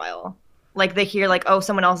been for a while? Like, they hear, like, oh,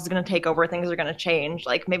 someone else is going to take over, things are going to change.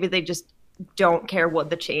 Like, maybe they just don't care what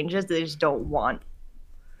the change is. They just don't want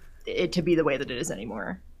it to be the way that it is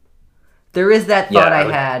anymore. There is that Yeah, thought I I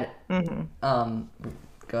would- had. Mm-hmm.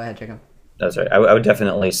 Go ahead, Jacob. That's right. I would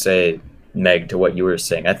definitely say, Meg, to what you were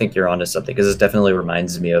saying. I think you're onto something because this definitely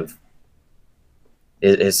reminds me of,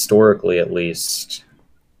 historically at least,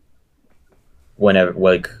 whenever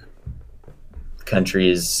like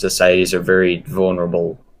countries, societies are very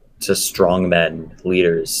vulnerable to strongmen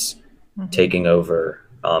leaders taking over.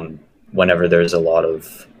 Whenever there's a lot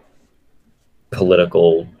of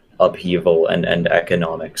political upheaval and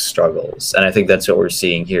economic struggles, and I think that's what we're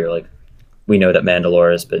seeing here. Like, we know that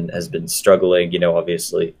Mandalore has been struggling. You know,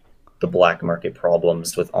 obviously, the black market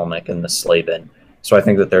problems with Almec and the Slaven. So I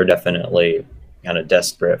think that they're definitely kind of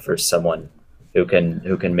desperate for someone who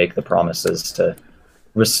can make the promises to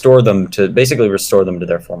restore them to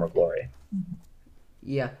their former glory.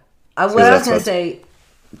 Yeah. What I was that's going to what's- say,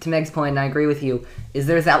 to Meg's point, and I agree with you, is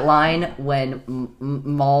there's that line when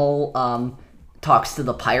Maul talks to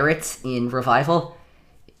the pirates in Revival.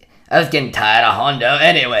 I was getting tired of Hondo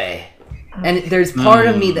anyway. And there's part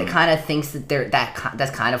of me that kind of thinks that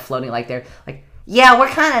that's kind of floating like they're like, yeah, we're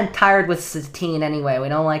kind of tired with Satine anyway. We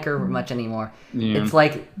don't like her much anymore. Yeah. It's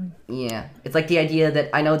like, yeah, it's like the idea that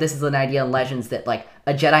I know this is an idea in Legends that like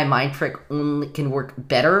a Jedi mind trick only can work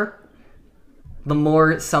better the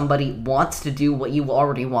more somebody wants to do what you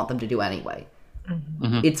already want them to do anyway.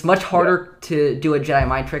 It's much harder to do a Jedi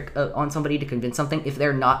mind trick on somebody to convince something if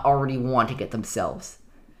they're not already wanting it themselves.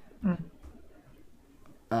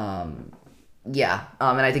 Yeah,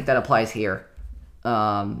 and I think that applies here.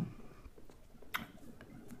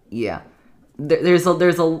 Yeah, there's a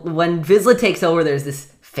when Vizsla takes over, there's this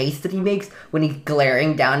face that he makes when he's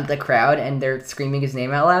glaring down at the crowd and they're screaming his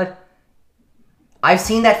name out loud. I've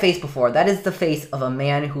seen that face before. That is the face of a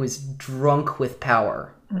man who is drunk with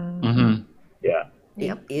power. Mm-hmm. Yeah.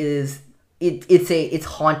 Yep. It's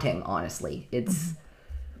haunting, honestly. It's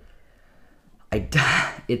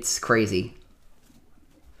it's crazy.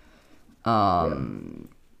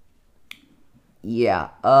 Yeah.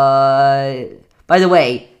 By the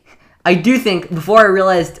way, I do think before I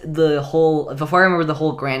remember the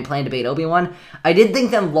whole grand plan debate Obi-Wan, I did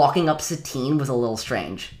think them locking up Satine was a little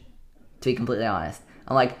strange. To be completely honest,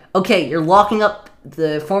 I'm like, okay, you're locking up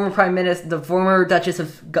the former Prime Minister, the former Duchess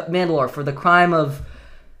of Mandalore for the crime of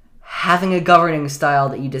having a governing style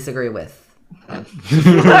that you disagree with.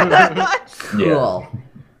 Cool.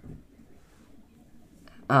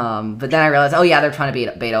 But then I realized, oh yeah, they're trying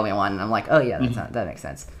to bait Obi-Wan, and I'm like, oh yeah, that makes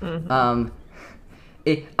sense.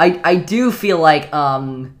 I do feel like I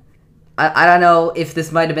don't know if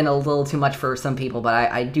this might have been a little too much for some people, but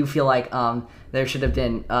I do feel like there should have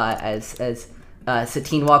been as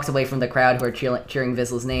Satine walks away from the crowd who are cheering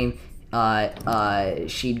Vizsla's name,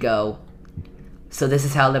 she'd go, "So this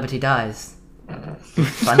is how liberty dies."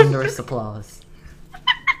 Thunderous applause.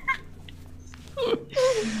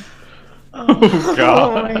 Oh god.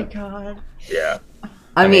 Oh my god. Yeah.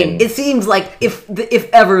 I mean, mean- it seems like if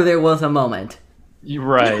ever there was a moment. You're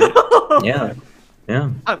right. Yeah.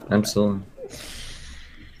 Yeah. Absolutely.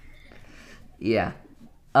 Yeah.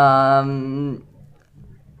 Yeah,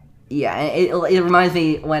 and it reminds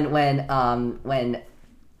me when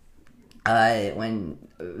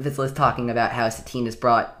Vizsla's talking about how Satine has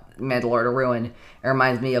brought Mandalore to ruin. It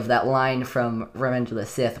reminds me of that line from Revenge of the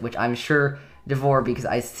Sith, which I'm sure Devore, because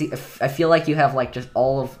I feel like you have like just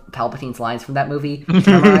all of Palpatine's lines from that movie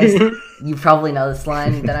memorized. You probably know this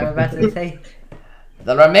line that I'm about to say.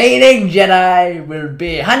 The remaining Jedi will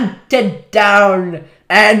be hunted down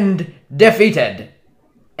and defeated.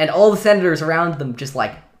 And all the senators around them just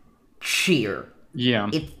like cheer. Yeah.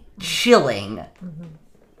 It's chilling.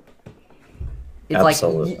 It's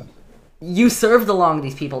Absolutely. like you served along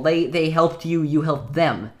these people. They helped you, you helped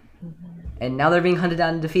them. And now they're being hunted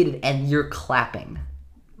down and defeated, and you're clapping.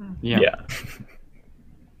 Yeah.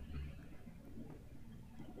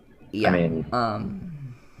 Yeah. I mean,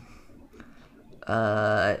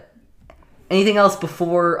 anything else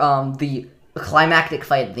before the climactic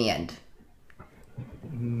fight at the end?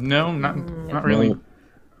 No, not really.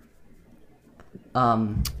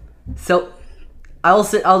 So I'll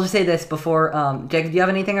just say this before Jacob, do you have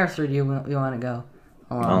anything else, or do you want to go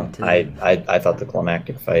along to I thought the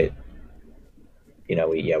climactic fight. You know,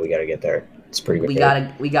 we gotta get there. It's pretty good.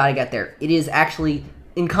 we gotta get there. It is actually,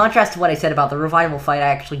 in contrast to what I said about the revival fight, I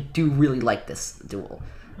actually do really like this duel.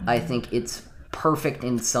 I think it's perfect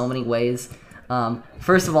in so many ways.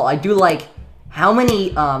 First of all, I do like how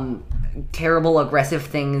many terrible aggressive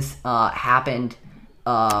things happened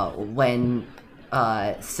when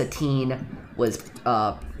Satine was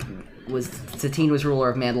ruler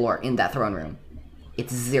of Mandalore in that throne room.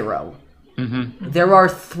 It's 0. Mm-hmm. There are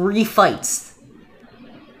 3 fights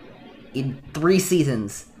in 3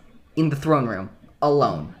 seasons in the throne room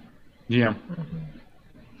alone. Yeah.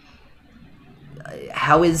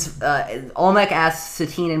 How is Olmec asks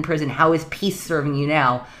Satine in prison, how is peace serving you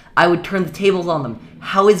now? I would turn the tables on them.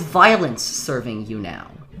 How is violence serving you now?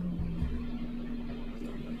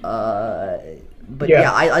 But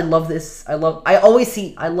yeah, I love this. I always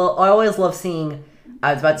love seeing.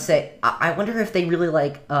 I was about to say, I wonder if they really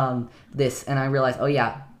like this, and I realized, oh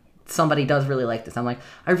yeah, somebody does really like this. I'm like,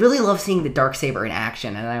 I really love seeing the Darksaber in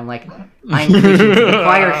action, and I'm like, I'm preaching to the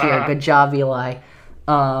choir here. Good job, Eli.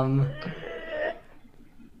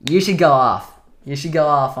 You should go off. You should go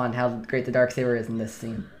off on how great the Darksaber is in this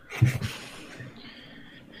scene.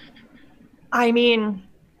 I mean,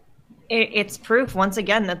 it's proof once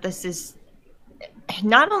again that this is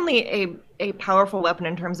not only a powerful weapon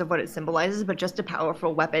in terms of what it symbolizes, but just a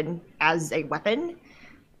powerful weapon as a weapon.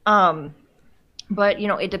 But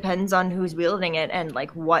it depends on who's wielding it and like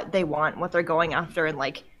what they want, what they're going after, and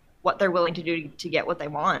like what they're willing to do to get what they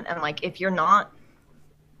want. And like if you're not,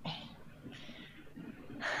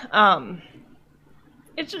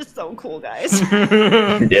 it's just so cool, guys.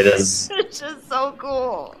 It is. It's just so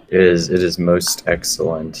cool. It is most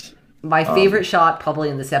excellent. My favorite shot probably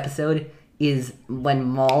in this episode is when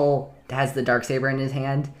Maul has the Darksaber in his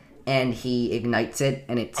hand and he ignites it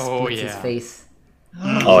and it splits his face.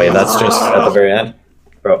 Oh yeah, that's just at the very end,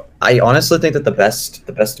 bro. I honestly think that the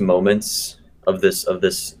best moments of this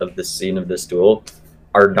scene of this duel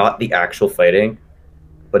are not the actual fighting,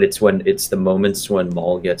 but it's the moments when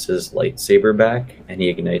Maul gets his lightsaber back and he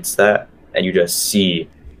ignites that, and you just see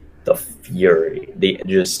the fury, the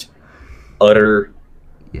just utter,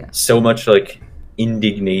 so much like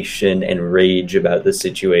indignation and rage about the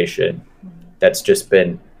situation that's just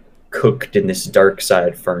been cooked in this dark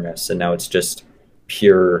side furnace, and now it's just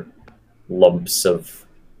pure lumps of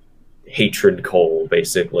hatred coal,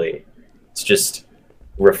 basically. It's just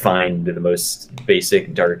refined to the most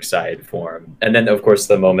basic dark side form. And then of course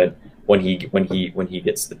the moment when he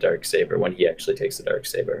gets the Darksaber, when he actually takes the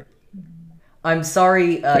Darksaber. I'm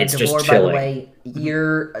sorry, It's just Devore, by the chilling. way.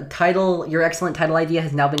 Your excellent title idea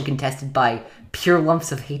has now been contested by Pure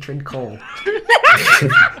Lumps of Hatred Coal.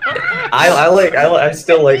 I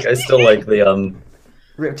still like the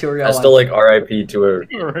Rip to a real I still one. like RIP to a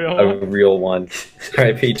real one.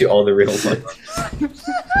 RIP to all the real ones.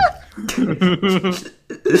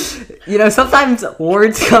 Sometimes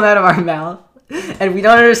words come out of our mouth and we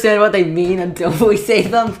don't understand what they mean until we say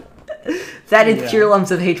them. That is pure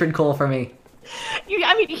lumps of hatred coal for me.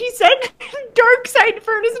 He said dark side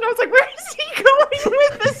furnace, and I was like, where is he going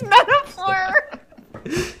with this metaphor?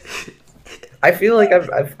 I feel like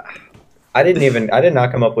I did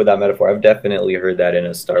not come up with that metaphor. I've definitely heard that in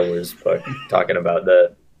a Star Wars book talking about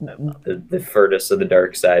the furnace of the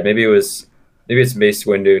dark side. Maybe it's Mace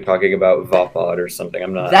Windu talking about Vapod or something.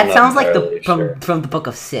 I'm not. That sounds like entirely sure. from the Book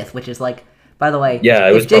of Sith, which is like, by the way, Yeah,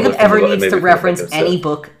 it was if Jacob probably from ever the- needs maybe to from the Book reference of any Sith.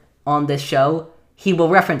 book on this show, he will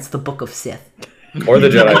reference the Book of Sith. Or the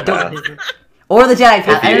Jedi Path. Or the Jedi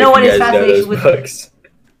Path. I don't know what his If you guys know fascination those with. books.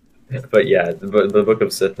 But yeah, the Book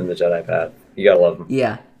of Sith and the Jedi Path. You gotta love them.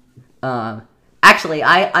 Yeah. Actually,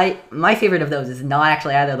 my favorite of those is not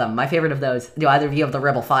actually either of them. My favorite of those. Do either of you have the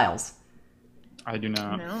Rebel Files? I do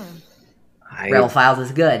not. No. Rebel Files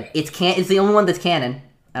is good. It's the only one that's canon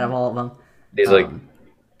out of all of them. He's like.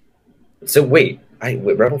 So wait,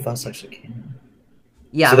 Rebel Files actually canon.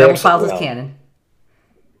 Yeah, So they Rebel actually- Files is wow. canon.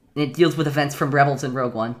 And it deals with events from Rebels and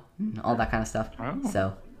Rogue One, all that kind of stuff. Oh.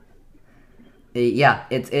 So, yeah,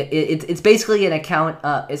 it's basically an account.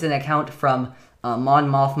 It's an account from Mon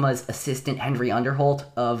Mothma's assistant Henry Underholt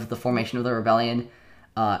of the formation of the rebellion,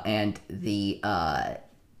 and the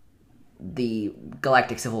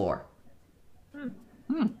Galactic Civil War.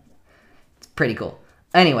 It's pretty cool.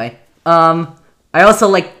 Anyway, I also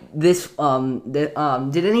like this.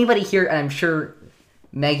 Did anybody hear? And I'm sure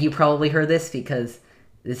Meg, you probably heard this because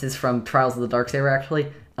this is from Trials of the Darksaber.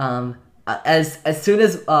 Actually, as soon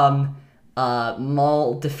as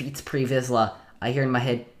Maul defeats Pre Vizsla, I hear in my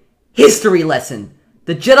head, history lesson.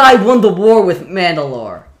 The Jedi won the war with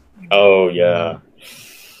Mandalore. Oh yeah,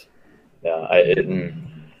 yeah.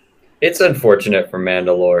 It's unfortunate for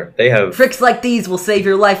Mandalore. They have Tricks like these will save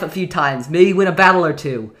your life a few times, maybe win a battle or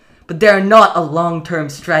two, but they're not a long-term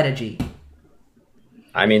strategy.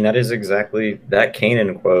 I mean, that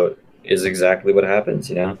Kanan quote is exactly what happens.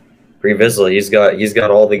 Pre Vizsla, he's got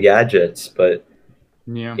all the gadgets, but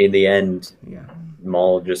Yeah. in the end, Yeah.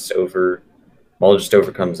 Maul just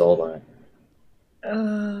overcomes all that.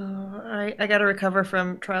 I gotta recover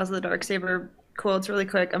from Trials of the Darksaber Cool, it's really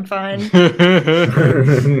quick. I'm fine.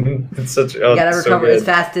 It's such. Oh, You gotta it's so recover as good.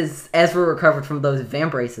 fast as Ezra recovered from those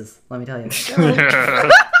vambraces. Let me tell you.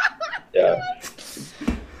 Yeah.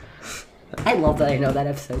 I love that I know that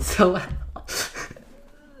episode so well.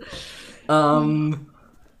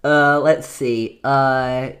 Let's see.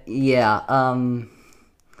 Yeah.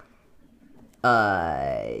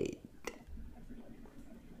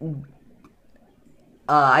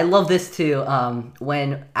 I love this too.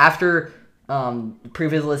 When after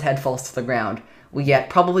Pre-Vizsला's head falls to the ground, we get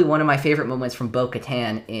probably one of my favorite moments from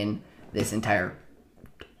Bo-Katan in this entire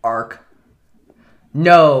arc.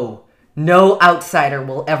 No outsider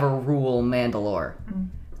will ever rule Mandalore.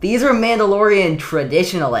 These are Mandalorian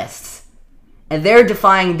traditionalists, and they're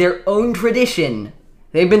defying their own tradition.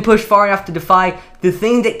 They've been pushed far enough to defy the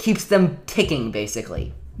thing that keeps them ticking,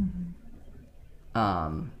 basically.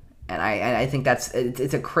 And I think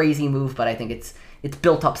it's a crazy move, but I think it's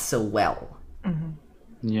built up so well.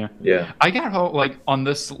 Yeah. Yeah. I get how, like, on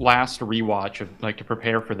this last rewatch of, like, to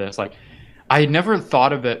prepare for this, like, I had never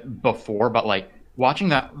thought of it before, but, like, watching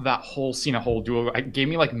that whole scene, a whole duo, it gave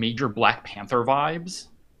me, like, major Black Panther vibes.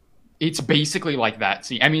 It's basically like that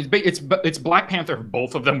scene. I mean, it's Black Panther if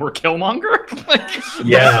both of them were Killmonger.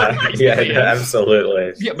 Yeah. Yeah. basically it.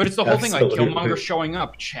 Absolutely. Yeah, but it's the whole thing, like, Absolutely. Killmonger showing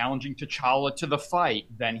up, challenging T'Challa to the fight,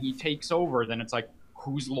 then he takes over, then it's like,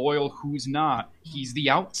 who's loyal, who's not? He's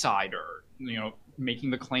the outsider, making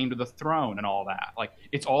the claim to the throne and all that. Like,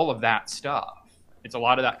 it's all of that stuff. It's a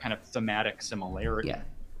lot of that kind of thematic similarity. Yeah.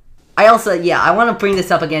 I want to bring this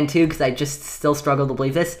up again too, because I just still struggle to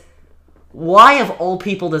believe this. Why, of all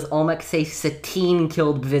people, does Olmec say Satine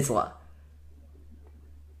killed Vizsla?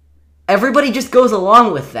 Everybody just goes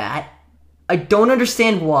along with that. I don't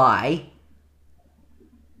understand why.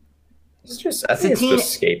 I think Satine-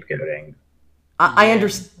 it's just scapegoating. I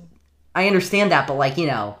understand that, but, like,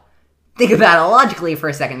 think about it logically for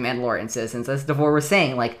a second, Mandalorian citizens. As Devore was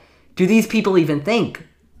saying, like, do these people even think?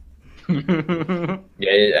 Yeah.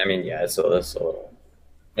 I mean, yeah. It's a little.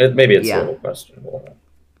 Maybe it's Yeah. a little questionable.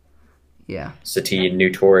 Yeah. Satine,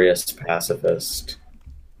 notorious pacifist.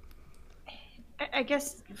 I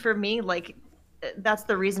guess for me, like, that's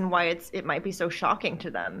the reason why it might be so shocking to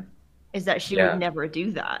them, is that she Yeah. would never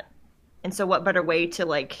do that. And so what better way to,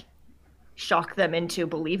 like, shock them into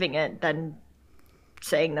believing it than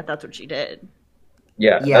saying that that's what she did?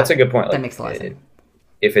 Yeah, Yeah, that's a good point. that Like, makes a lot of sense.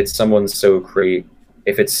 If it's someone so great,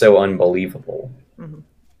 if it's so unbelievable,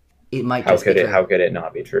 It might how just be could it? true. How could it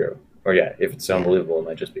not be true? Or yeah, if it's so unbelievable, it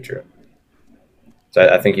might just be true. So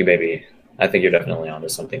I think I think you're definitely onto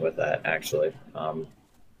something with that, actually.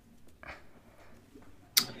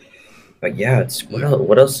 But yeah, it's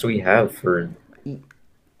what else do we have for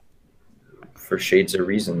Shades of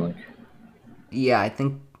Reason? Like, Yeah, I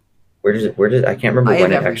think where did I can't remember I have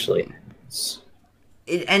when it every- actually ends.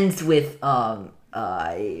 it ends with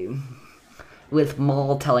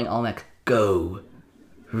Maul telling Olmec, "Go,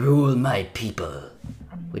 rule my people,"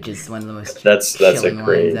 which is one of the most That's a chilling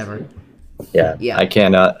great. lines ever. Yeah, Yeah. I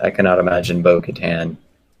cannot imagine Bo-Katan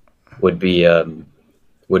would be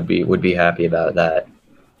happy about that.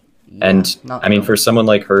 Yeah, And not I mean, really. for someone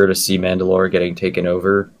like her to see Mandalore getting taken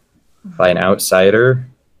over by an outsider,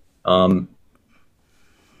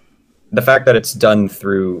 the fact that it's done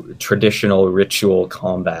through traditional ritual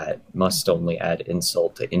combat must only add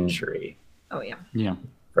insult to injury Oh, yeah. Yeah.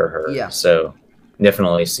 for her. Yeah. So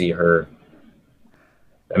definitely see her.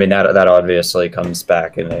 I mean, that obviously comes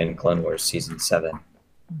back in Clone Wars season 7,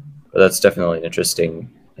 but that's definitely an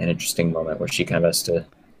interesting moment where she kind of has to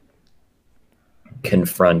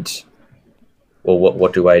confront, well,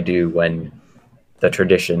 what do I do when the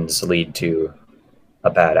traditions lead to a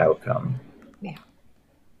bad outcome?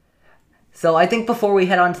 So I think before we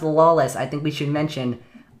head on to the Lawless, I think we should mention,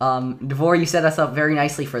 Devore, you set us up very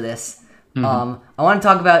nicely for this. I want to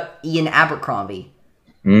talk about Ian Abercrombie.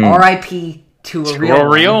 R.I.P. to a real A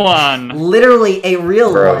real one. one. Literally a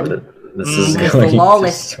real Bro, one. this is Because going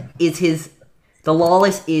The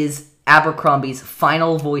Lawless is Abercrombie's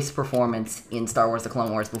final voice performance in Star Wars: The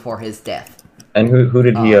Clone Wars before his death. And who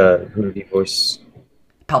did he voice?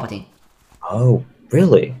 Palpatine. Oh,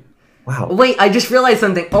 really? Wow. Wait, I just realized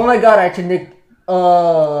something. Oh my god, I should nick.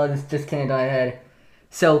 Oh, this just came into my head.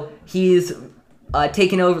 So he's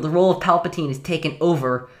taken over. The role of Palpatine is taken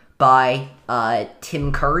over by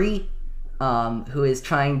Tim Curry, who is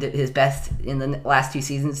trying his best in the last 2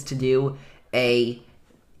 seasons to do a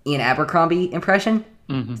Ian Abercrombie impression.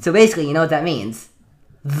 So basically, you know what that means?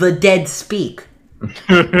 The dead speak.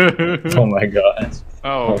 Oh my god.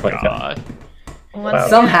 Oh, my God. Once again,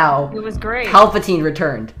 Somehow, it was great. Palpatine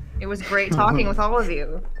returned. It was great talking with all of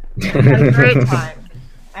you. I had a great time.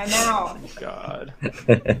 I'm out. God.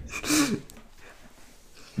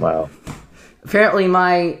 Wow. Apparently,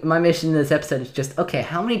 my mission in this episode is just okay.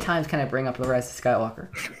 How many times can I bring up the Rise of Skywalker?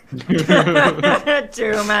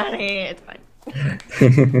 Too many. It's fine.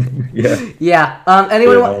 Yeah. Yeah.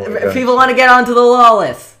 Yeah, People want to get onto the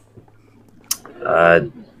Lawless.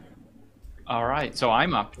 All right, so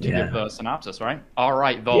I'm up to Yeah. give the synopsis, right? All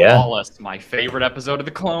right, The Yeah. Lawless, my favorite episode of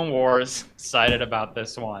the Clone Wars. Excited about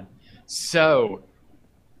this one. So,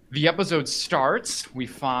 the episode starts. We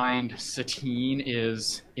find Satine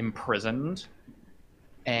is imprisoned,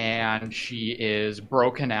 and she is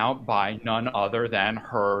broken out by none other than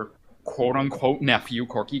her quote-unquote nephew,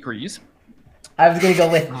 Corky Kryze. I was gonna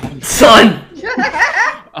go with son.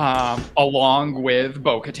 Along with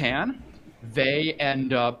Bo-Katan. They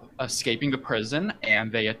end up escaping the prison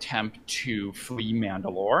and they attempt to flee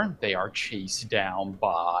Mandalore. They are chased down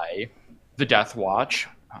by the Death Watch.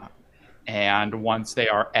 And once they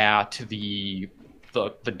are at the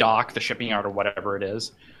dock, the shipping yard, or whatever it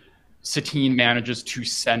is, Satine manages to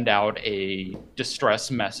send out a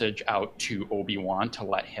distress message out to Obi-Wan to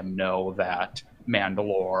let him know that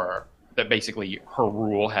Mandalore, that basically her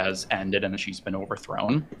rule has ended and that she's been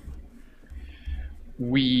overthrown.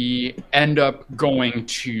 We end up going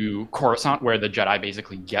to Coruscant, where the Jedi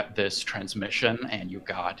basically get this transmission, and you've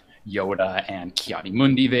got Yoda and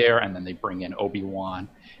Ki-Adi-Mundi there, and then they bring in Obi-Wan,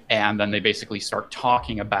 and then they basically start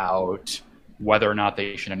talking about whether or not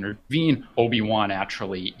they should intervene. Obi-Wan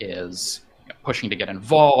actually is pushing to get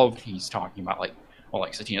involved. He's talking about, like, well,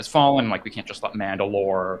 like, Satine has fallen, like, we can't just let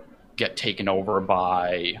Mandalore get taken over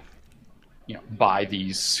by, by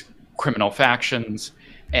these criminal factions,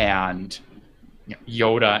 and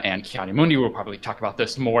Yoda and Ki-Adi-Mundi will probably talk about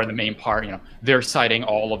this more in the main part. They're citing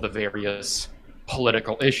all of the various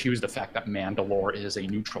political issues, the fact that Mandalore is a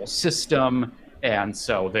neutral system, and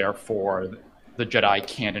so therefore the Jedi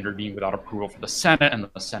can't intervene without approval for the Senate, and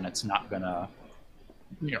the Senate's not gonna,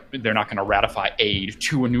 they're not gonna ratify aid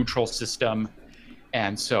to a neutral system.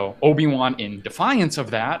 And so Obi-Wan, in defiance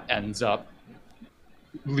of that, ends up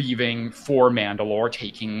leaving for Mandalore,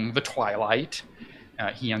 taking the Twilight.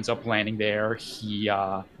 He ends up landing there. He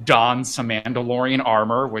dons some Mandalorian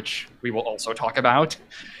armor, which we will also talk about.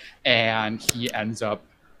 And he ends up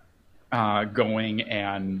going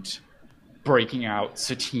and breaking out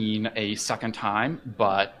Satine a second time.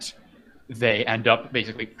 But they end up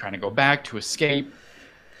basically trying to go back to escape.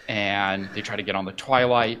 And they try to get on the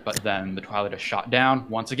Twilight, but then the Twilight is shot down.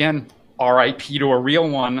 Once again, R.I.P. to a real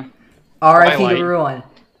one. R.I.P. Twilight. to Ruin.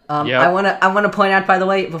 Yep. I wanna point out, by the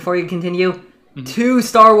way, before you continue, 2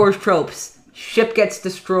 Star Wars tropes. Ship gets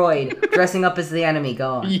destroyed. Dressing up as the enemy.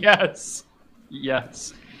 Go on. Yes.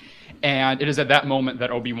 Yes. And it is at that moment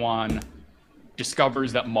that Obi-Wan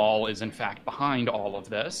discovers that Maul is in fact behind all of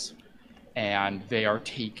this. And they are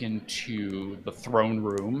taken to the throne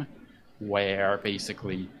room, where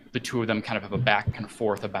basically the two of them kind of have a back and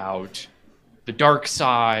forth about the dark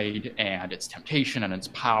side and its temptation and its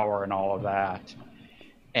power and all of that.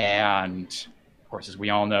 And of course, as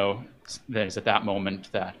we all know, that is at that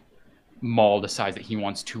moment that Maul decides that he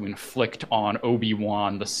wants to inflict on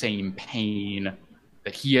Obi-Wan the same pain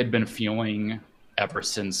that he had been feeling ever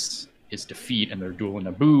since his defeat in their duel in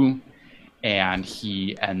Naboo. And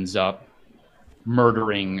he ends up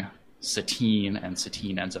murdering Satine, and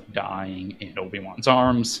Satine ends up dying in Obi-Wan's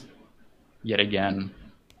arms. Yet again,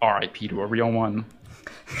 R.I.P. to a real one.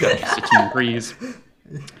 Satine agrees.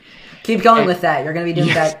 Keep going with that. You're gonna be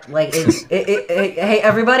doing that. Like, hey,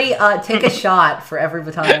 everybody, take a shot for every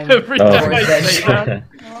time. Every time I say that.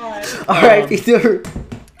 All right, Peter.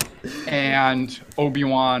 And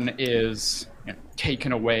Obi-Wan is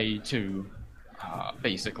taken away to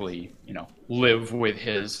basically, live with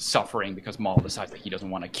his suffering, because Maul decides that he doesn't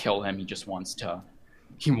want to kill him. He just wants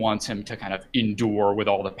him to kind of endure with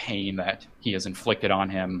all the pain that he has inflicted on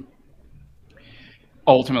him.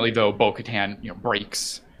 Ultimately, though, Bo-Katan,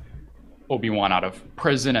 breaks Obi-Wan out of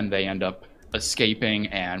prison, and they end up escaping,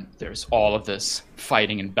 and there's all of this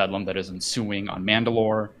fighting and bedlam that is ensuing on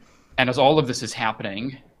Mandalore. And as all of this is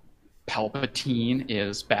happening, Palpatine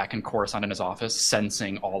is back in Coruscant in his office,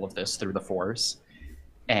 sensing all of this through the Force,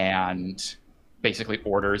 and basically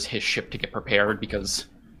orders his ship to get prepared, because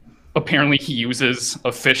apparently he uses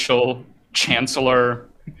official Chancellor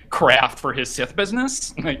craft for his Sith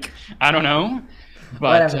business. Like, I don't know.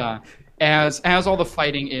 But as all the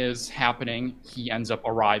fighting is happening, he ends up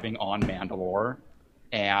arriving on Mandalore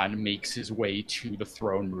and makes his way to the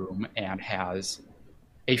throne room and has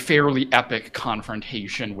a fairly epic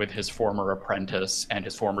confrontation with his former apprentice and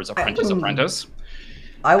his former apprentice.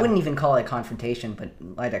 I wouldn't even call it a confrontation, but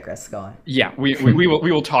I digress. Go on. Yeah, we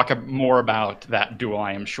will talk more about that duel,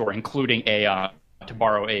 I am sure, including to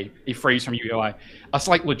borrow a phrase from UEI, a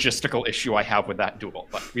slight logistical issue I have with that duel,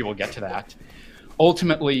 but we will get to that.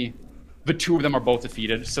 Ultimately, the two of them are both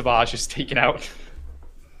defeated. Savage is taken out.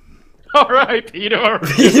 All right, Peter.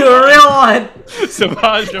 You're a real one.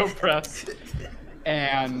 Savage oppressed.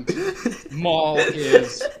 And Maul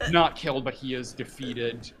is not killed, but he is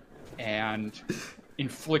defeated and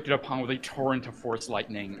inflicted upon with a torrent of Force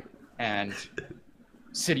lightning. And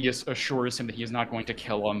Sidious assures him that he is not going to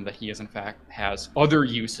kill him, that he is in fact has other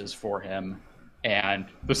uses for him. And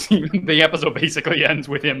the episode basically ends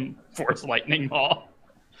with him Force lightning Maul.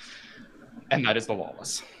 And that is the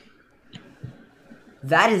Lawless.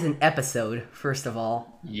 That is an episode, first of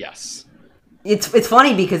all. Yes. It's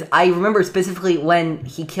funny because I remember specifically when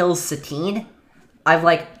he kills Satine.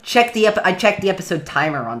 I've checked the episode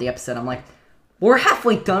timer on the episode. I'm like, we're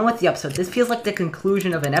halfway done with the episode. This feels like the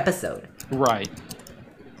conclusion of an episode. Right.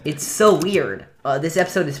 It's so weird. This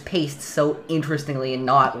episode is paced so interestingly and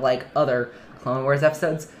not like other Clone Wars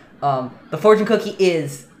episodes. The fortune cookie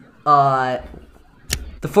is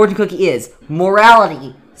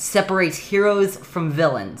morality separates heroes from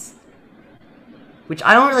villains. Which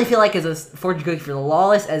I don't really feel like is a fortune cookie for the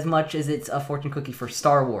Lawless as much as it's a fortune cookie for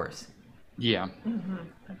Star Wars. Yeah.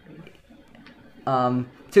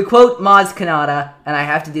 To quote Maz Kanata, and I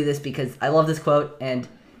have to do this because I love this quote, and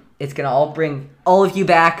it's going to all bring all of you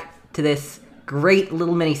back to this great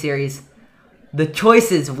little miniseries. The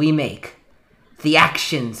choices we make, the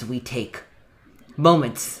actions we take,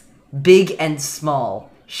 moments, big and small,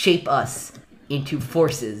 shape us into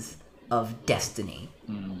forces of destiny.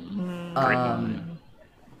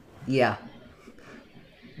 Yeah.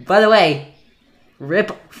 By the way,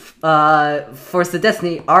 rip Force of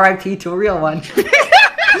Destiny, RIP to a real one.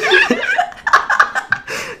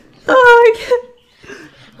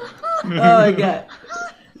 Oh my god.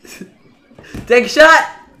 Take a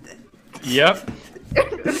shot! Yep.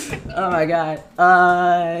 Oh my god.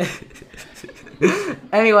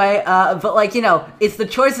 Anyway, but it's the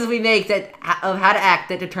choices we make of how to act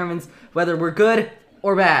that determines whether we're good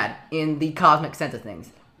or bad in the cosmic sense of things.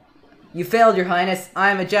 You failed, Your Highness.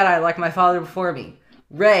 I am a Jedi like my father before me.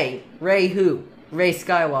 Rey who? Rey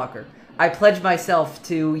Skywalker. I pledge myself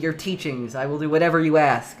to your teachings. I will do whatever you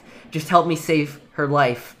ask. Just help me save her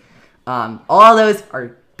life. All those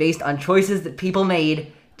are based on choices that people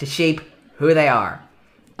made to shape who they are.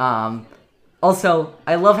 Also,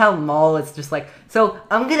 I love how Maul is just like, so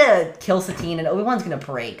I'm gonna kill Satine and Obi-Wan's gonna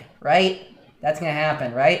break, right? That's gonna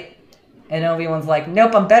happen, right? And Obi-Wan's like,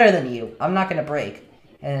 nope, I'm better than you. I'm not gonna break.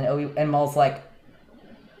 And Maul's like,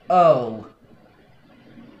 oh.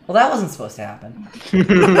 Well, that wasn't supposed to happen.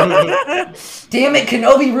 Damn it,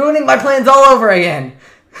 Kenobi ruining my plans all over again.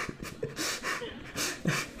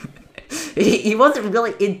 He wasn't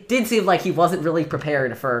really, it did seem like he wasn't really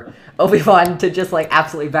prepared for Obi-Wan to just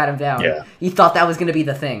absolutely bat him down. Yeah. He thought that was going to be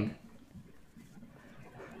the thing.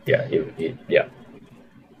 Yeah, he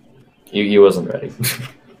wasn't ready.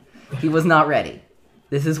 He was not ready.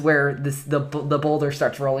 This is where the boulder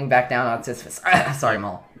starts rolling back down on Sisyphus. Sorry,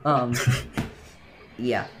 Maul.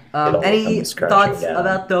 Yeah. Any thoughts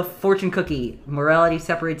about the fortune cookie? Morality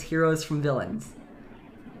separates heroes from villains.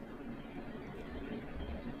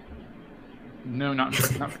 No, not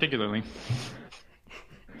particularly.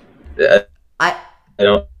 I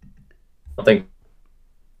don't think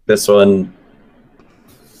this one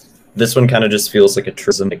kind of just feels like a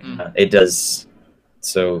truism. It does,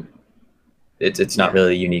 so it's not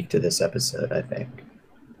really unique to this episode, I think.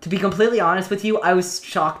 To be completely honest with you, I was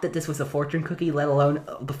shocked that this was a fortune cookie, let alone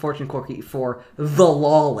the fortune cookie for the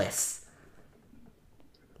Lawless.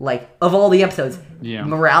 Of all the episodes, yeah.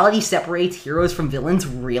 Morality separates heroes from villains?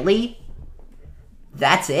 Really?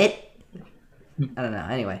 That's it? I don't know.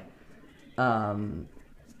 Anyway.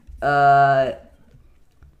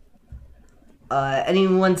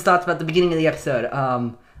 Anyone's thoughts about the beginning of the episode?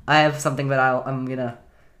 I have something, but I'm gonna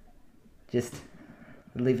just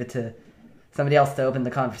leave it to somebody else to open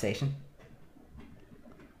the conversation.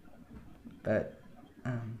 But,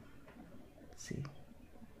 let's see.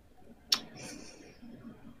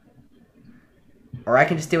 Or I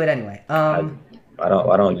can just do it anyway. Why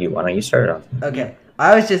don't you start it off? Okay.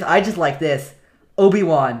 I just like this.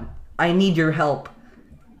 Obi-Wan, I need your help.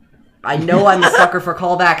 I know I'm a sucker for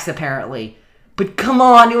callbacks, apparently. But come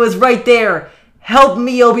on, it was right there. Help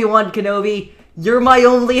me, Obi-Wan Kenobi. You're my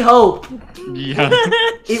only hope. Yeah.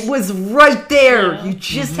 It was right there. You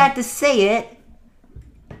just had to say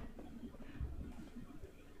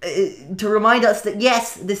it. To remind us that,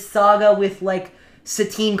 yes, this saga with,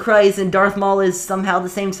 Satine Kryze and Darth Maul is somehow the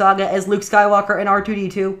same saga as Luke Skywalker and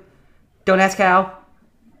R2-D2. Don't ask how.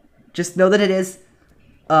 Just know that it is.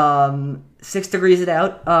 6 degrees it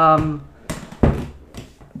out.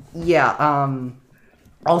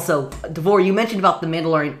 Also, Devore, you mentioned about the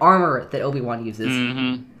Mandalorian armor that Obi-Wan uses.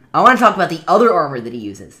 Mm-hmm. I want to talk about the other armor that he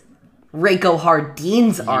uses. Rako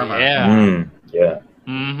Hardeen's armor. Yeah. Yeah.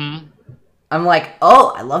 Mm-hmm. I'm like,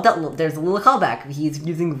 oh, I love that. There's a little callback. He's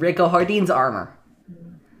using Rako Hardeen's armor.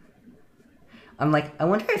 I'm like, I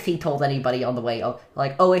wonder if he told anybody on the way. Oh,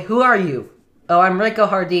 like, oh wait, who are you? Oh, I'm Rako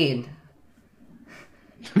Hardeen.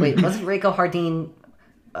 Wait, wasn't Rako Hardeen?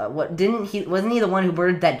 Wasn't he the one who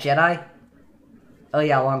murdered that Jedi? Oh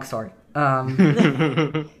yeah, long story.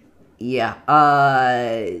 Yeah.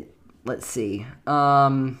 Let's see.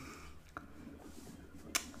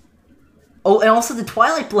 Oh, and also the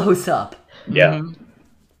Twilight blows up. Yeah. Mm-hmm.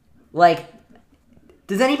 Like,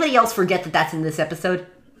 does anybody else forget that that's in this episode?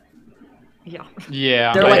 Yeah.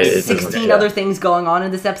 Yeah. There are like Yeah, it is, 16 yeah. other things going on in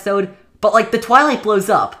this episode, but like the Twilight blows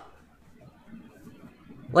up.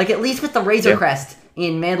 Like at least with the Razor Yeah. Crest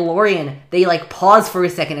in Mandalorian, they like pause for a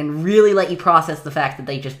second and really let you process the fact that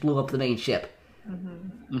they just blew up the main ship.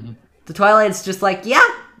 Mhm. The Twilight's just like, yeah,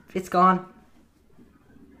 it's gone.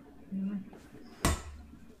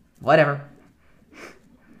 Whatever.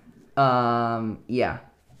 Yeah.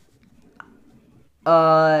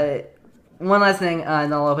 One last thing,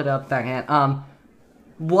 and I'll open it up backhand.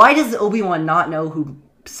 Why does Obi-Wan not know who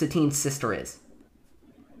Satine's sister is?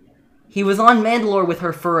 He was on Mandalore with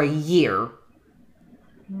her for a year.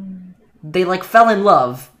 They, like, fell in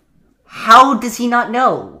love. How does he not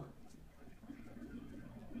know?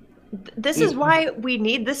 This is why we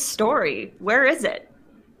need this story. Where is it?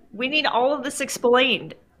 We need all of this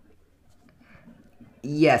explained.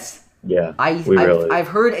 Yes. Yeah. I've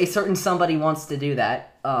heard a certain somebody wants to do that.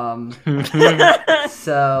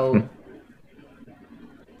 So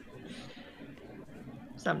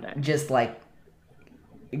Someday. just like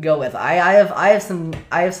go with. I have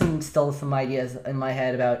some still some ideas in my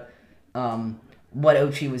head about what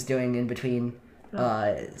Ochi was doing in between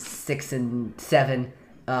 6 and 7.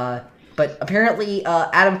 But apparently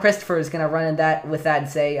Adam Christopher is gonna run in that with that and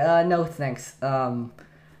say no thanks.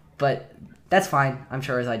 But that's fine. I'm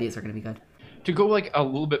sure his ideas are gonna be good. To go like a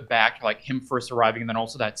little bit back to like him first arriving, and then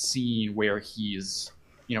also that scene where he's,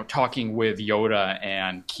 you know, talking with Yoda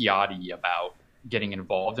and Kiadi about getting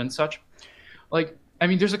involved and such. Like, I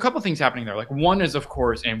mean, there's a couple things happening there. Like, one is, of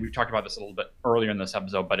course, and we've talked about this a little bit earlier in this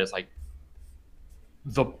episode, but it's like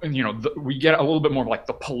we get a little bit more of like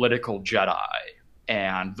the political Jedi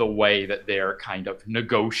and the way that they're kind of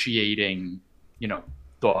negotiating, you know,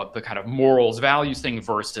 the kind of morals, values thing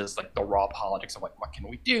versus like the raw politics of like, what can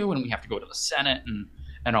we do? And we have to go to the Senate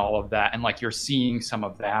and all of that. And like, you're seeing some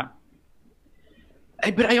of that.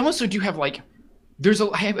 But I also do have like,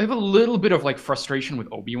 I have a little bit of like frustration with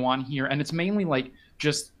Obi-Wan here. And it's mainly like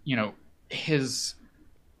just, you know,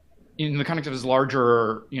 in the context of his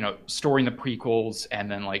larger, you know, story in the prequels,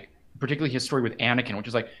 and then like particularly his story with Anakin, which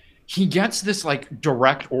is like, he gets this like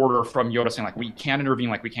direct order from Yoda saying like, we can't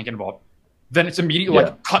intervene, like we can't get involved. Then it's immediately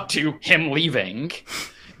like cut to him leaving,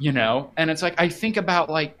 you know? And it's like, I think about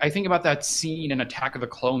that scene in Attack of the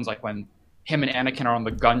Clones, like when him and Anakin are on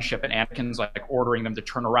the gunship and Anakin's like ordering them to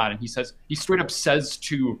turn around. And he straight up says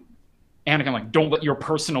to Anakin, like, don't let your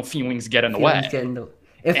personal feelings get in the way.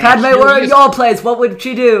 If Padme were in your place, what would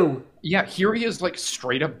she do? Yeah, here he is like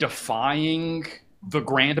straight up defying the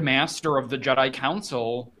Grand Master of the Jedi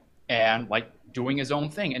Council and like doing his own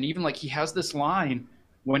thing. And even like he has this line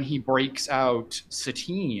when he breaks out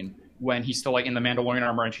Satine, when he's still like in the Mandalorian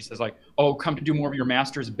armor, and she says like, "Oh, come to do more of your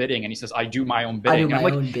master's bidding," and he says, "I do my own bidding." I do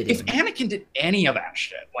my own bidding. If Anakin did any of that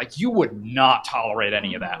shit, like you would not tolerate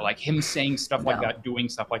any of that, like him saying stuff like that, doing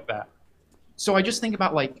stuff like that. So I just think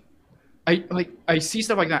about like, I see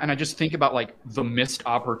stuff like that, and I just think about like the missed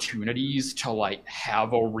opportunities to like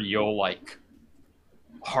have a real like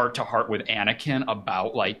heart to heart with Anakin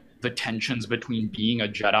about like the tensions between being a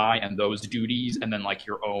Jedi and those duties, and then like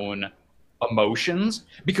your own emotions,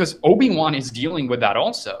 because Obi-Wan is dealing with that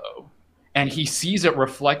also, and he sees it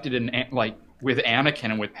reflected in like with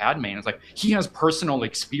Anakin and with Padme, and it's like he has personal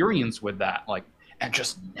experience with that, like, and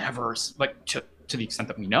just never like to the extent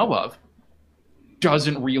that we know of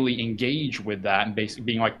doesn't really engage with that, and basically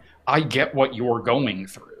being like, I get what you're going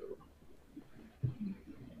through.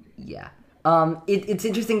 Yeah. It's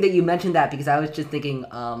interesting that you mentioned that, because I was just thinking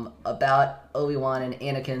about Obi-Wan and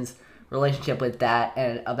Anakin's relationship with that,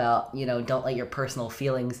 and about, you know, don't let your personal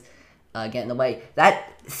feelings get in the way. That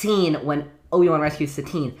scene when Obi-Wan rescues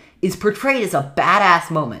Satine is portrayed as a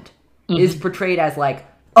badass moment. Is portrayed as like,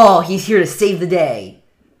 oh, he's here to save the day.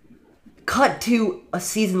 Cut to a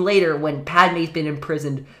season later when Padme's been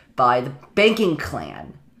imprisoned by the banking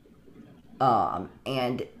clan. And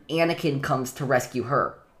Anakin comes to rescue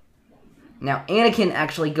her. Now, Anakin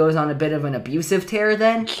actually goes on a bit of an abusive tear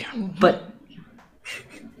then, but...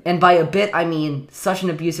 And by a bit, I mean such an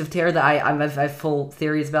abusive tear that I have full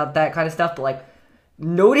theories about that kind of stuff, but, like,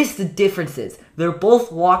 notice the differences. They're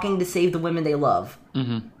both walking to save the women they love.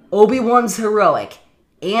 Mm-hmm. Obi-Wan's heroic.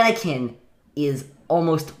 Anakin is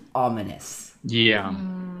almost ominous. Yeah.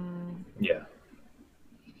 Yeah.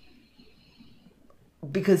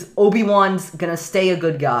 Because Obi-Wan's gonna stay a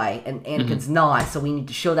good guy, and Anakin's not, so we need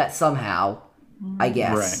to show that somehow, I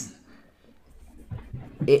guess. Right.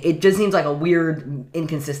 It just seems like a weird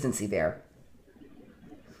inconsistency there.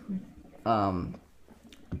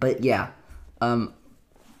 But yeah. You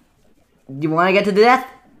want to get to the death?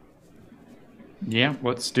 Yeah,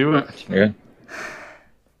 let's do it. Yeah.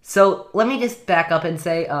 So, let me just back up and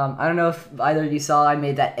say, I don't know if either of you saw, I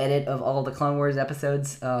made that edit of all the Clone Wars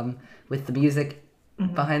episodes with the music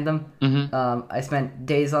behind them. I spent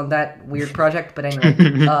days on that weird project, but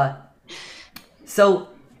anyway. So,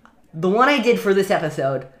 the one I did for this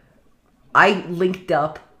episode, I linked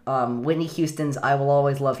up Whitney Houston's I Will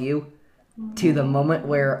Always Love You to the moment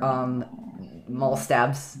where Maul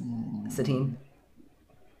stabs Satine.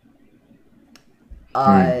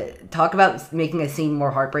 Talk about making a scene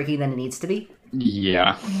more heartbreaking than it needs to be.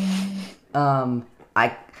 Yeah.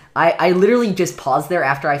 I literally just paused there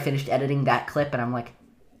after I finished editing that clip, and I'm like,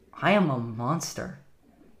 I am a monster.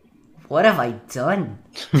 What have I done?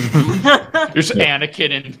 There's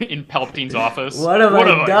Anakin in Palpatine's office. What have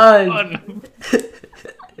I done?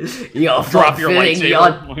 You're Drop your fulfilling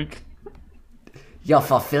lightsaber. You're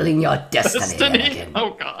fulfilling your destiny, Destiny. Anakin. Oh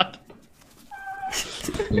god.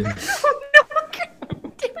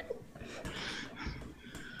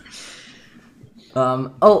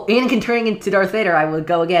 Anakin turning into Darth Vader, I would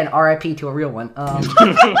go again, RIP to a real one.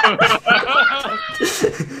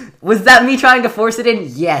 Was that me trying to force it in?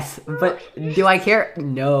 Yes. But do I care?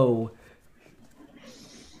 No.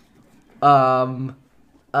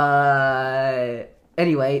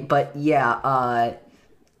 Anyway, but yeah,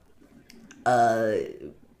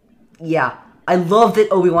 yeah. I love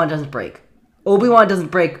that Obi-Wan doesn't break. Obi-Wan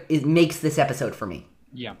doesn't break, it makes this episode for me.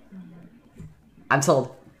 Yeah. I'm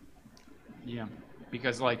sold. Yeah.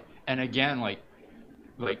 Because like, and again, like,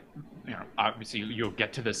 you know, obviously you'll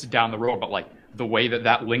get to this down the road, but like the way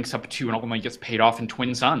that links up to and ultimately gets paid off in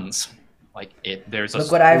Twin Sons, like there's a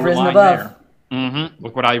Look what I've risen storyline above. there.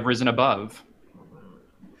 Look what I've risen above.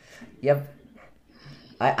 Yep.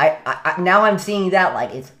 I now I'm seeing that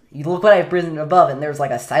like it's you look what I've risen above, and there's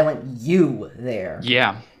like a silent U there.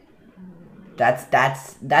 Yeah. That's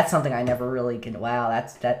something I never really can. Wow,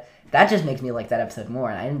 that just makes me like that episode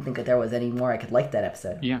more, and I didn't think that there was any more I could like that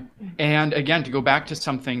episode. Yeah. And again, to go back to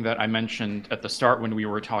something that I mentioned at the start when we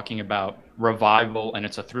were talking about revival, and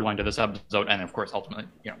it's a through line to this episode, and of course, ultimately,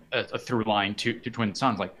 you know, a through line to Twin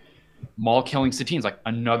Sons, like Maul killing Satine's like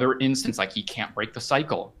another instance, like he can't break the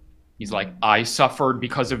cycle. He's like, I suffered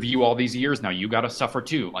because of you all these years, now you gotta suffer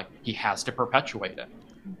too. Like, he has to perpetuate it.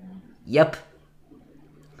 Yep.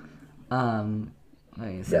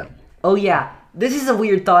 Yeah. Oh yeah, this is a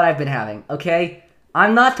weird thought I've been having. Okay,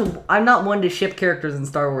 I'm not one to ship characters in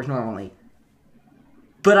Star Wars normally,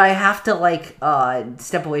 but I have to like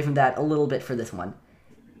step away from that a little bit for this one.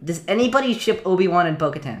 Does anybody ship Obi-Wan and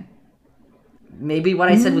Bo-Katan? Maybe what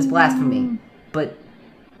I said was blasphemy, but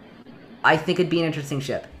I think it'd be an interesting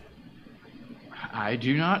ship.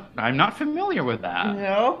 I'm not familiar with that.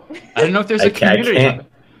 No. I don't know if there's a community.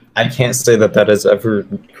 I can't say that has ever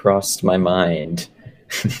crossed my mind.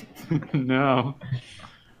 No.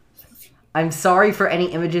 I'm sorry for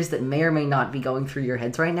any images that may or may not be going through your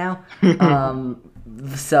heads right now.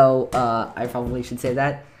 So I probably should say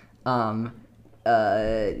that.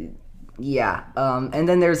 Yeah. And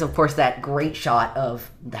then there's of course that great shot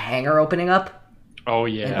of the hangar opening up. Oh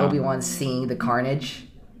yeah. And Obi-Wan seeing the carnage.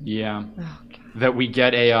 Yeah. Oh, God. That we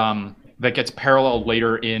get that gets paralleled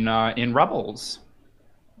later in Rebels.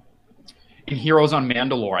 In Heroes on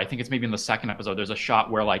Mandalore, I think it's maybe in the second episode, there's a shot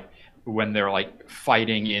where like when they're like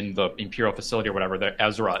fighting in the Imperial facility or whatever,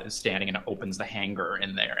 Ezra is standing and it opens the hangar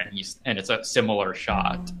in there, and it's a similar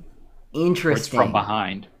shot. Interesting. It's from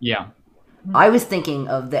behind. Yeah. I was thinking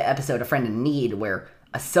of the episode A Friend in Need where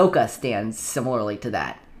Ahsoka stands similarly to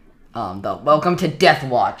that. The Welcome to Death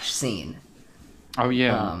Watch scene. Oh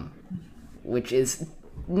yeah. Which is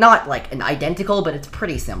not like an identical, but it's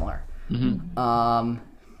pretty similar. Mm-hmm.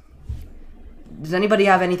 Does anybody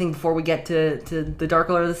have anything before we get to the Dark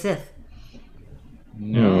Lord of the Sith?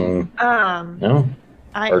 No. Um. No.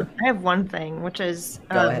 I have one thing, which is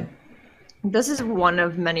Go ahead. this is one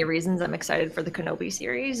of many reasons I'm excited for the Kenobi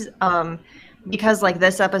series. Because like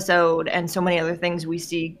this episode and so many other things we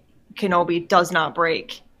see, Kenobi does not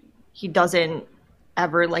break. He doesn't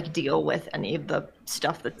ever like deal with any of the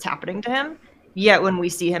stuff that's happening to him. Yet when we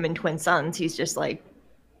see him in Twin Suns, he's just like,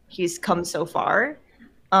 he's come so far.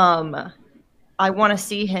 I want to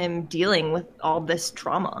see him dealing with all this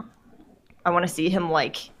trauma. I want to see him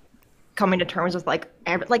like coming to terms with like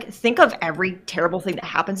think of every terrible thing that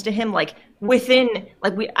happens to him like within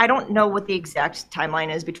like I don't know what the exact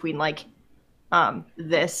timeline is between like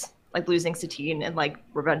this like losing Satine and like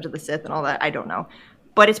Revenge of the Sith and all that. I don't know,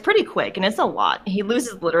 but it's pretty quick and it's a lot. He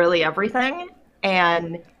loses literally everything,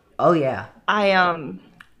 and Oh yeah.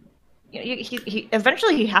 he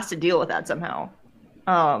eventually he has to deal with that somehow.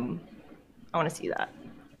 I want to see that.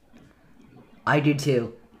 I do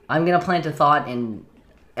too. I'm gonna plant a thought in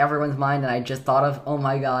everyone's mind that I just thought of. Oh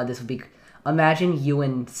my god, this would be... Imagine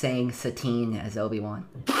Ewan saying Satine as Obi-Wan.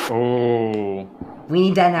 Oh. We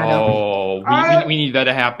need that now, don't Oh, we need that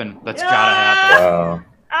to happen. That's gotta happen. Wow.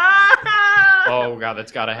 Ah! Oh god,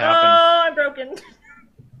 that's gotta Oh, happen. I'm broken.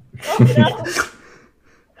 Oh no.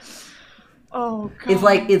 Oh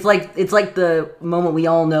god. It's like the moment we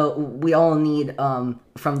all need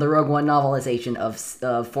from the Rogue One novelization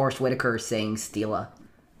of Forrest Whitaker saying Stila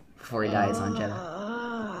before he dies on Jeddah.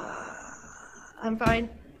 I'm fine.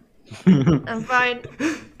 I'm fine.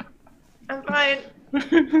 I'm fine.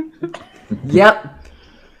 Yep.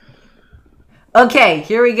 Okay,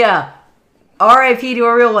 here we go. R.I.P. to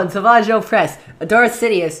a real one, Savage Opress, Darth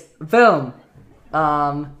Sidious, boom.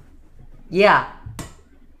 Yeah.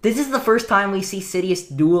 This is the first time we see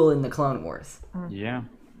Sidious duel in the Clone Wars. Yeah.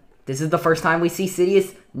 This is the first time we see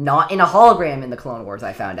Sidious not in a hologram in the Clone Wars,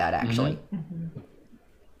 I found out, actually. Mm-hmm.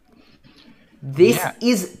 This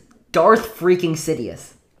is Darth freaking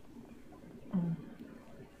Sidious.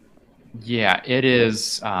 Yeah, it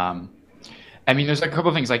is. I mean, there's a couple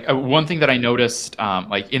of things. Like one thing that I noticed,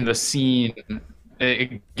 like in the scene,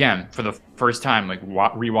 again for the first time, like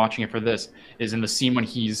rewatching it for this, is in the scene when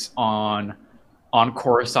he's on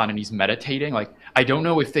Coruscant and he's meditating. Like, I don't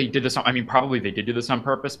know if they did this. I mean, probably they did do this on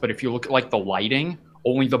purpose. But if you look at like the lighting,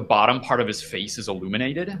 only the bottom part of his face is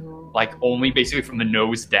illuminated. Like only basically from the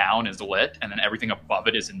nose down is lit, and then everything above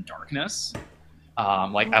it is in darkness.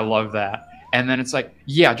 Like I love that. And then it's like,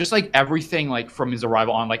 yeah, just like everything like from his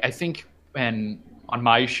arrival on, like I think when on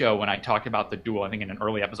my show when I talked about the duel, I think in an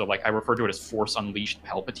early episode, like I referred to it as Force Unleashed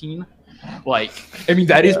Palpatine. Like, I mean,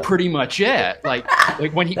 that is pretty much it. Like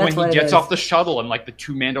when he gets off the shuttle and like the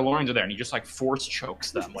two Mandalorians are there and he just like force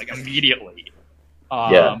chokes them like immediately.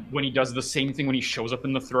 When he does the same thing when he shows up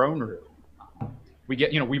in the throne room. We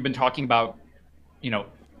get, we've been talking about,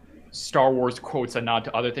 Star Wars quotes and nod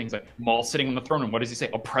to other things like Maul sitting on the throne room. What does he say?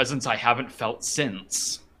 A presence I haven't felt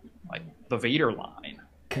since. Like the Vader line.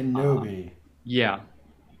 Kenobi. Yeah.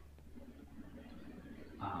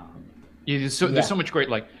 There's so much great,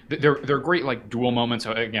 like they're great like dual moments.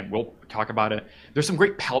 So again, we'll talk about it. There's some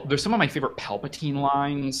great there's some of my favorite Palpatine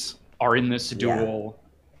lines are in this duel.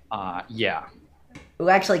 Yeah. Ooh,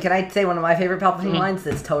 actually, can I say one of my favorite Palpatine lines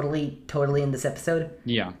that's totally in this episode?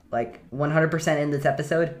 Yeah. Like 100% in this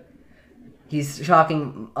episode. He's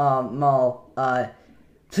shocking Maul.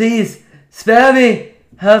 Please, spare me!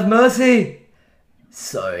 Have mercy!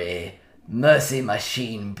 Sorry, mercy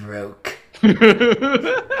machine broke.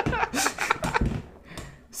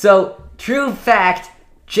 So, true fact,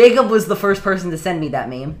 Jacob was the first person to send me that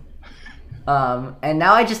meme. And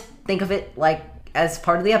now I just think of it like as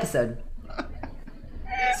part of the episode.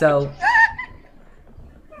 So...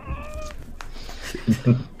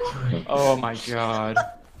 Oh my god.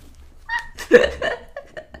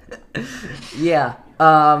 Yeah.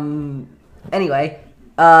 Anyway.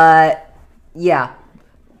 Yeah.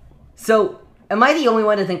 So, am I the only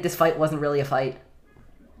one to think this fight wasn't really a fight?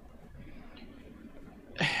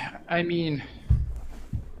 I mean,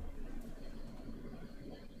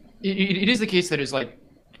 it is the case that is like,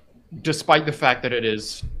 despite the fact that it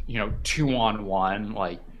is, 2-on-1,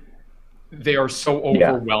 like, they are so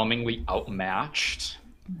overwhelmingly outmatched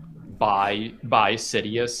by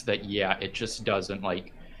Sidious that it just doesn't,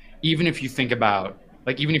 like, even if you think about,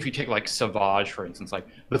 like, even if you take like Savage for instance, like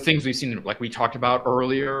the things we've seen, like we talked about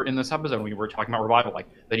earlier in this episode when we were talking about Revival, like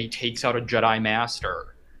that he takes out a Jedi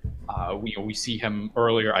Master. We see him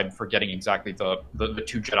earlier. I'm forgetting exactly the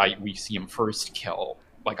two Jedi we see him first kill,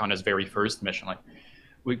 like on his very first mission. Like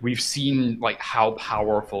we've seen like how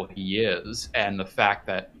powerful he is, and the fact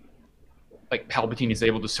that like Palpatine is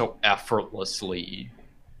able to so effortlessly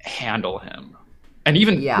handle him, and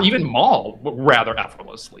even Maul rather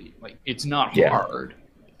effortlessly. Like it's not hard.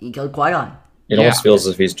 He killed Qui-Gon. It almost feels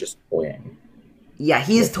as if he's just toying. Yeah,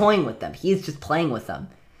 he is toying with them. He is just playing with them.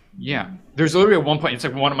 Yeah, there's literally at one point, it's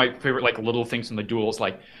like one of my favorite like little things in the duels,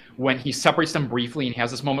 like when he separates them briefly and he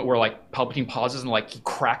has this moment where like Palpatine pauses and like he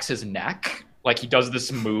cracks his neck, like he does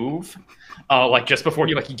this move, like just before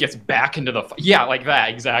he gets back into the yeah, like that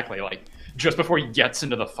exactly, like just before he gets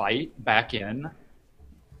into the fight back in.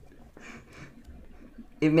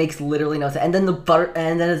 It makes literally no sense. And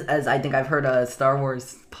then as I think I've heard a Star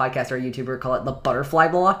Wars podcaster or YouTuber call it the butterfly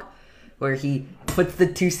block, where he puts the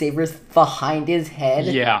two sabers behind his head.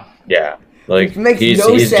 Yeah. Yeah. Like, It makes he's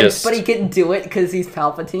sense, just, but he can do it because he's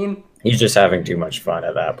Palpatine. he's just having too much fun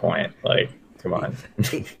at that point. Like, come on.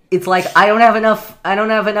 It's like I don't have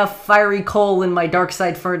enough fiery coal in my dark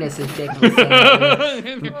side furnace, as Jake was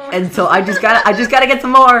saying. And so I just gotta get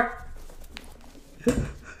some more.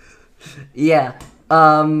 Yeah.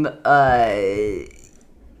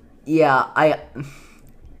 Yeah,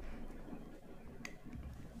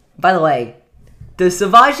 By the way, does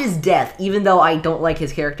Savage's death, even though I don't like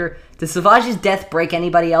his character, does Savage's death break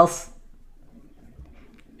anybody else?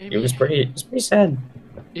 It was pretty sad.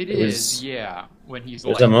 It It is, was- yeah. When he's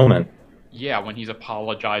There's like, a moment. yeah, when he's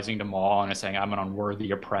apologizing to Maul and is saying, I'm an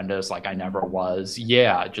unworthy apprentice, like I never was.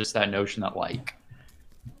 Yeah, just that notion that, like,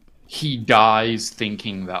 he dies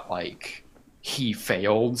thinking that, like, he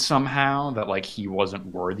failed somehow, that, like, he wasn't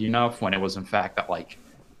worthy enough, when it was, in fact, that, like,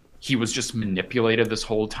 he was just manipulated this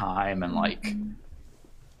whole time and, like,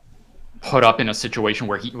 put up in a situation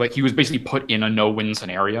where he was basically put in a no-win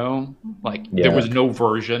scenario. Like, Yeah. there was no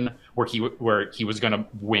version where he was going to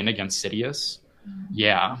win against Sidious.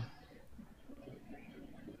 Yeah.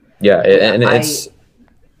 Yeah, and I- it's Go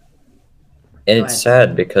it's ahead.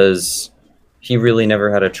 sad because he really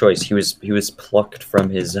never had a choice. He was plucked from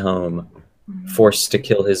his home, forced to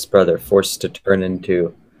kill his brother, forced to turn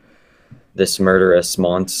into this murderous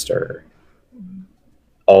monster,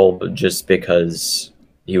 all just because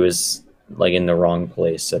he was like in the wrong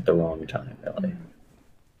place at the wrong time. Really.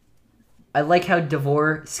 I like how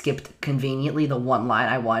Devore skipped conveniently the one line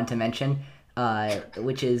I wanted to mention,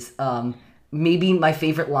 which is maybe my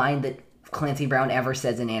favorite line that Clancy Brown ever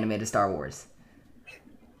says in animated Star Wars.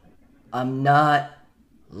 I'm not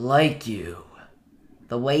like you.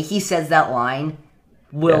 The way he says that line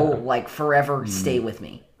will, Yeah. like, forever stay with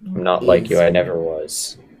me. I'm not like you. I never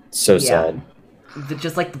was. So sad.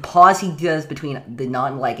 Just, like, the pause he does between the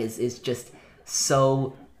not and like is just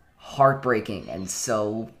so heartbreaking and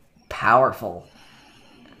so powerful.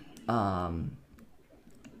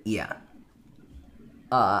 Yeah.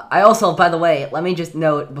 I also, by the way, let me just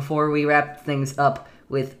note before we wrap things up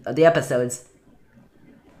with the episodes,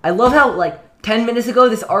 I love how, like, 10 minutes ago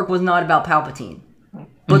this arc was not about Palpatine.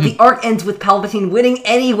 But the arc ends with Palpatine winning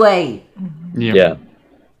anyway! Yeah.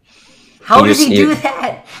 How He does just- he do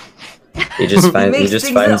that? He just He finds. He makes just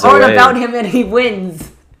things that finds a aren't way. about him and he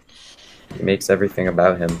wins! He makes everything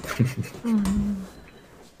about him.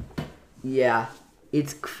 Yeah,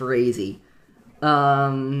 it's crazy.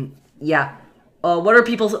 Yeah. What are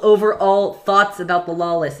people's overall thoughts about the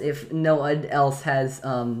Lawless? If no one else has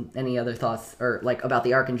any other thoughts, or like about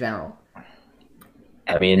the arc in general.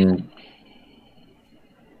 I mean,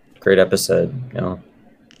 great episode. You know,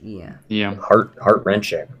 Yeah, Yeah. heart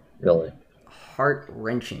wrenching. Really. heart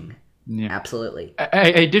wrenching. Yeah. Absolutely.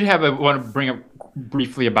 I did want to bring up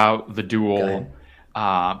briefly about the Go duel,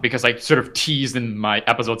 ahead. because I sort of teased in my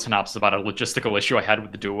episode synopsis about a logistical issue I had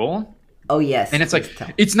with the duel. Oh yes. And it's like, please tell.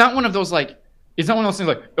 it's not one of those things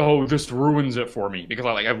like, oh, this ruins it for me, because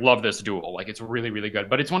I love this duel. Like, it's really, really good.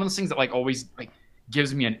 But it's one of those things that like always like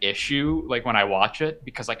gives me an issue like when I watch it,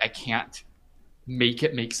 because like I can't make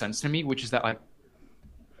it make sense to me, which is that like,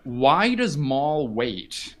 why does Maul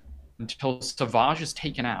wait until Savage is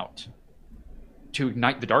taken out to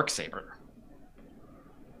ignite the Darksaber?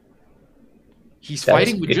 He's That was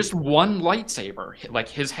fighting with good. just one lightsaber, like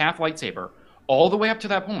his half lightsaber, all the way up to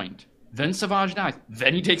that point. Then Savage dies.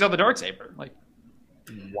 Then he takes out the Darksaber. Like,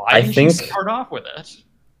 why I didn't you think- start off with it?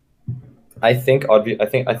 I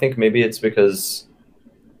think maybe it's because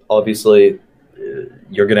obviously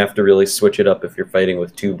you're gonna have to really switch it up if you're fighting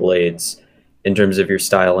with two blades in terms of your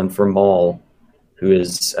style. And for Maul, who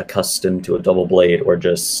is accustomed to a double blade or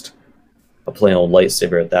just a plain old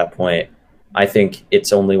lightsaber at that point, I think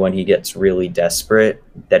it's only when he gets really desperate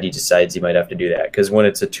that he decides he might have to do that. Because when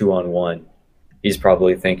it's a 2-on-1, he's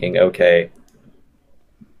probably thinking, okay,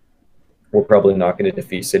 we're probably not going to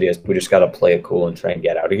defeat Sidious. We just got to play it cool and try and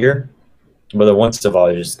get out of here. But then once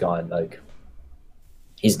Savage is gone, like,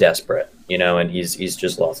 he's desperate, you know, and he's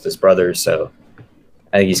just lost his brother, so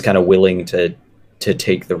I think he's kind of willing to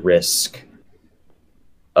take the risk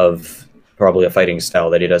of probably a fighting style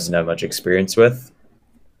that he doesn't have much experience with,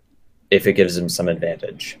 if it gives him some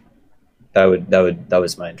advantage. That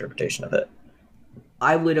was my interpretation of it.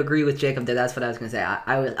 I would agree with Jacob that that's what I was going to say.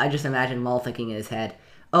 I just imagine Maul thinking in his head,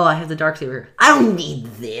 oh, I have the Darksaber. I don't need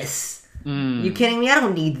this. You kidding me? I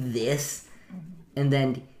don't need this. And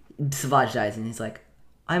then Savage dies, and he's like,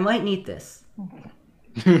 I might need this.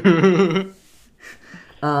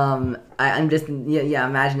 I'm just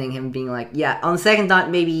imagining him being like, yeah, on the second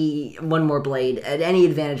thought, maybe one more blade at any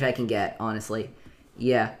advantage I can get, honestly.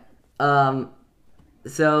 Yeah.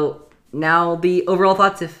 So now the overall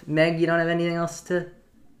thoughts. If Meg, you don't have anything else to.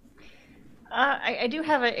 I do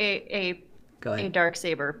have a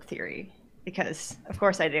Darksaber theory, because of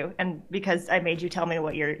course I do, and because I made you tell me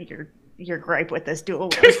what your gripe with this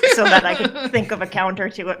duel was, so that I could think of a counter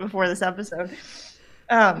to it before this episode.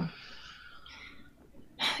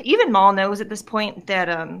 Even Maul knows at this point that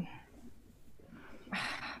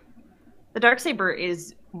the Darksaber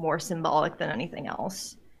is more symbolic than anything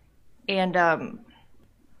else, and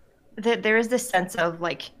that there is this sense of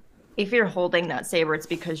like, if you're holding that saber, it's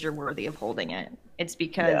because you're worthy of holding it. It's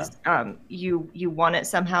because you won it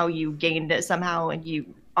somehow, you gained it somehow, and you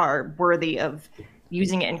are worthy of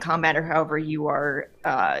using it in combat, or however you are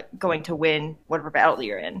going to win whatever battle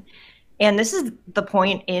you're in. And this is the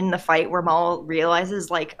point in the fight where Maul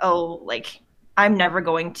realizes, like, oh, like, I'm never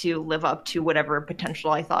going to live up to whatever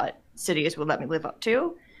potential I thought Sidious would let me live up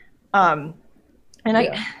to. The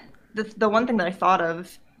one thing that I thought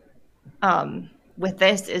of with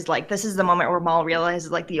this is, like, this is the moment where Maul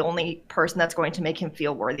realizes, like, the only person that's going to make him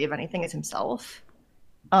feel worthy of anything is himself.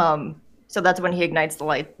 So that's when he ignites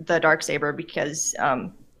the Darksaber, because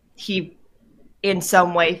he, in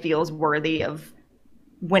some way, feels worthy of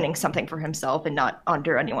winning something for himself and not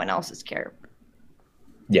under anyone else's care.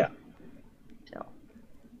 Yeah. So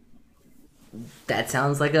that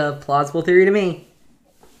sounds like a plausible theory to me.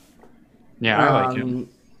 Yeah, I like it.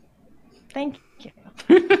 Thank you.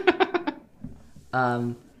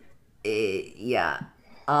 Yeah.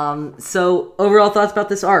 So overall thoughts about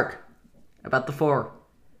this arc, about the 4.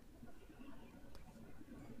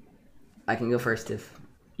 I can go first if.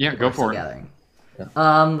 Yeah, go for it. Gathering.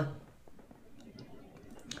 Yeah.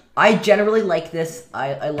 I generally like this.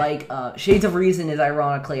 I like Shades of Reason is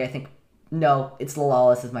ironically, I think, no, it's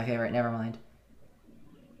Lawless is my favorite. Never mind.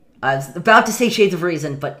 I was about to say Shades of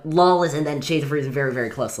Reason, but Lawless and then Shades of Reason very, very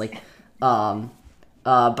closely. But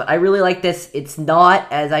I really like this. It's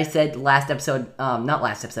not, as I said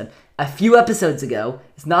a few episodes ago.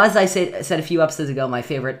 It's not, as I said a few episodes ago, my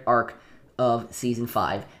favorite arc of season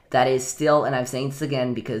 5. That is still, and I'm saying this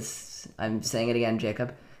again because I'm saying it again,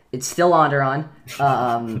 Jacob. It's still Onderon.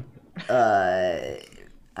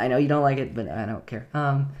 I know you don't like it, but I don't care.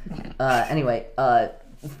 Anyway,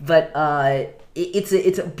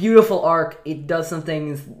 it's a beautiful arc. It does some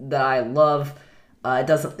things that I love. It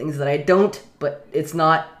does some things that I don't, but it's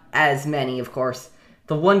not as many, of course.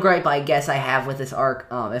 The one gripe I guess I have with this arc,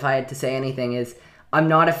 if I had to say anything, is I'm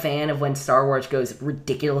not a fan of when Star Wars goes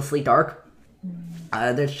ridiculously dark.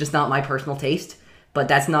 That's just not my personal taste. But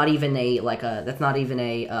that's not even a gripe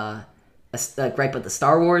with the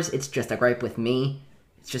Star Wars. It's just a gripe with me.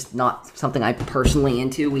 It's just not something I'm personally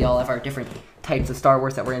into. We all have our different types of Star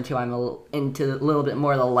Wars that we're into. I'm into a little bit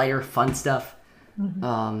more of the lighter, fun stuff.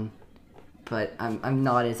 Mm-hmm. But I'm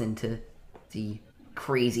not as into the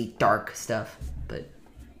crazy dark stuff. But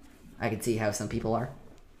I can see how some people are.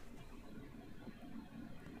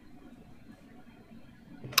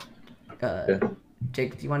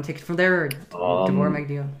 Jake, do you want to take it from there, or Devore, Meg,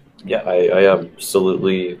 do you? Yeah, I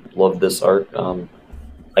absolutely love this arc.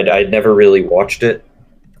 I'd never really watched it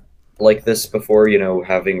like this before,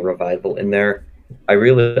 having Revival in there. I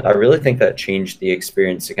really think that changed the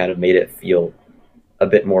experience. It kind of made it feel a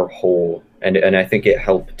bit more whole, and I think it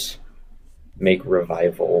helped make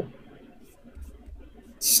Revival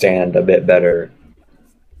stand a bit better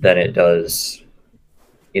than it does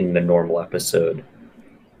in the normal episode.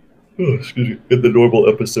 Oh, excuse me. In the normal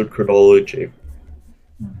episode chronology.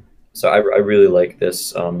 So I really like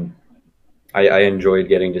this. I enjoyed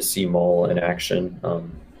getting to see Maul in action.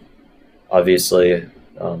 Obviously, it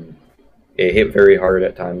hit very hard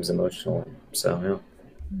at times emotionally. So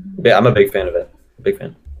yeah, I'm a big fan of it. Big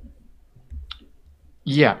fan.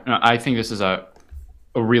 Yeah, I think this is a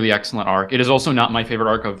really excellent arc. It is also not my favorite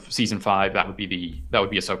arc of season 5. That would be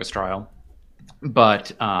Ahsoka's trial.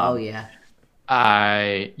 But oh yeah.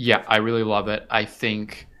 I really love it. I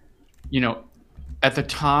think, at the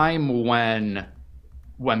time when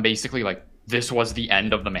basically like this was the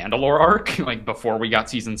end of the Mandalore arc, like before we got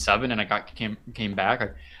season 7 and I came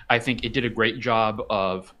back, I think it did a great job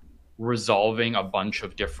of resolving a bunch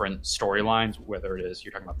of different storylines, whether it is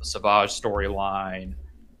you're talking about the Savage storyline,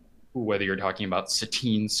 whether you're talking about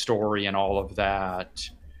Satine's story and all of that,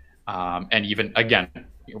 and even, again,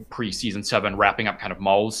 pre-season 7, wrapping up kind of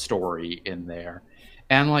Maul's story in there.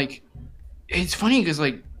 And, like, it's funny because,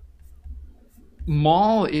 like,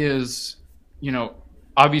 Maul is,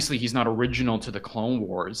 obviously he's not original to the Clone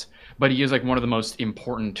Wars, but he is, like, one of the most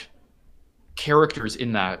important characters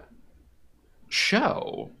in that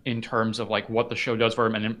show in terms of, like, what the show does for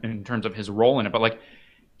him and in terms of his role in it. But, like,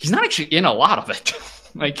 he's not actually in a lot of it.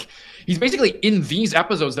 Like, he's basically in these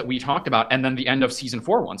episodes that we talked about and then the end of season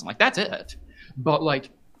 4 ones. I'm like, that's it. But, like,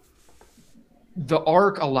 the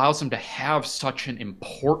arc allows him to have such an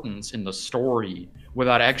importance in the story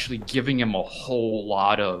without actually giving him a whole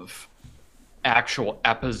lot of actual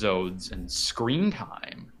episodes and screen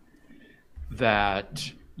time that,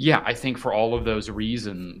 yeah, I think for all of those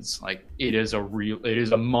reasons, like, it is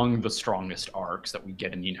among the strongest arcs that we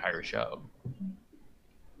get in the entire show.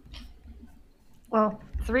 Well,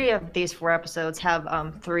 3 of these 4 episodes have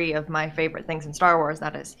 3 of my favorite things in Star Wars.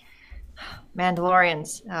 That is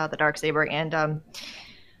Mandalorians, the Darksaber, and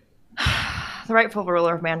the rightful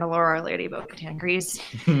ruler of Mandalore, Our Lady Bo-Katan Grease.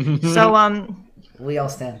 So, We all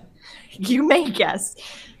stand. you may guess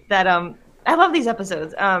that I love these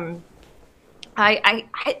episodes. I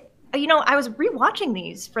was rewatching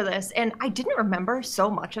these for this, and I didn't remember so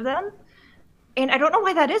much of them, and I don't know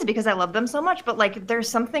why that is because I love them so much. But, like, there's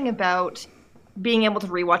something about being able to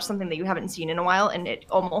rewatch something that you haven't seen in a while, and it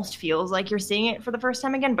almost feels like you're seeing it for the first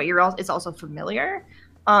time again, but it's also familiar.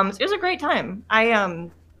 So it was a great time. I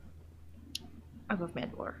love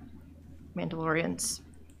Mandalorians,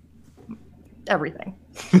 everything.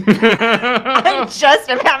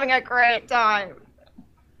 I'm having a great time.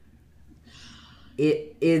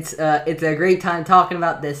 It's a great time talking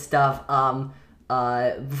about this stuff.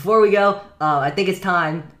 Before we go, I think it's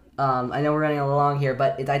time. I know we're running a little long here,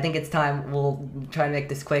 but I think it's time. We'll try to make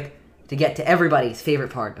this quick to get to everybody's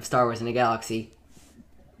favorite part of Star Wars in the Galaxy.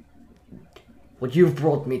 What you've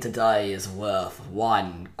brought me today is worth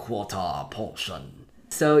 1/4 portion.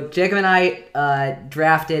 So Jacob and I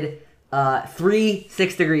drafted 3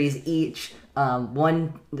 6 degrees each,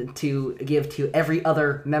 one to give to every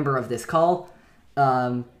other member of this call.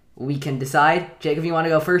 We can decide. Jacob, you want to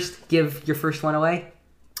go first? Give your first one away.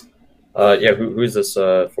 Yeah, who's this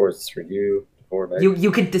for? Is this for you? For Meg?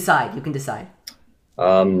 You can decide. You can decide.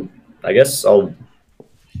 I guess I'll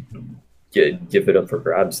give it up for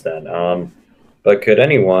grabs then. But could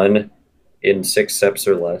anyone in 6 steps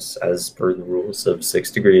or less, as per the rules of 6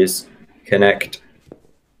 degrees, connect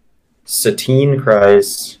Satine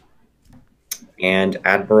Kryze and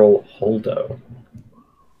Admiral Holdo?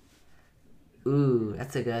 Ooh,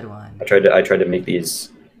 that's a good one. I tried to make these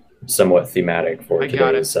somewhat thematic for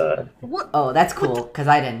today's. What? Oh, that's cool because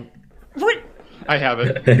I didn't. What? I have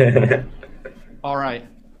it. All right.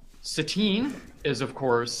 Satine is, of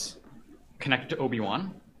course, connected to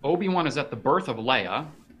Obi-Wan. Obi-Wan is at the birth of Leia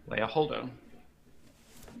Holdo.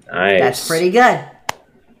 Nice. That's pretty good.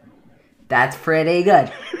 That's pretty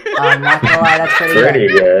good. I'm not gonna lie, that's pretty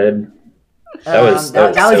good. That was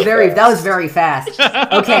very fast.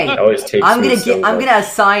 Okay, I'm gonna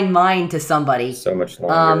assign mine to somebody. So much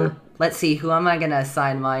longer. Let's see, who am I gonna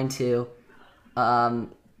assign mine to? I'm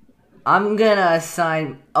gonna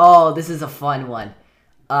assign. Oh, this is a fun one.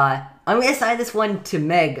 I'm gonna assign this one to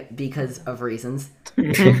Meg because of reasons.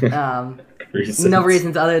 No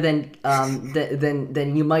reasons other than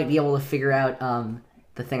then you might be able to figure out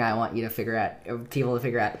the thing I want you to figure out, or people to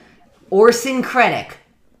figure out. Orson Krennic.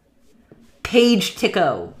 Paige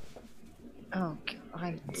Tico. Oh,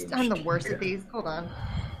 God. I'm the worst at these. Hold on.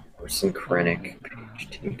 Orson Krennic. Paige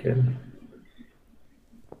Tico.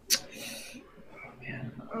 Oh,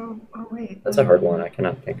 man. Oh, wait. That's a hard one. I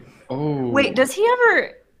cannot think. Oh. Wait, does he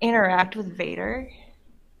ever interact with Vader?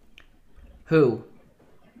 Who?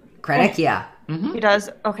 Krennic? Yeah. Mm-hmm. He does?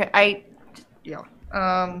 Okay, yeah.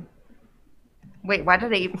 Wait, why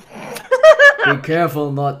did I even... Be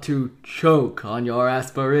careful not to choke on your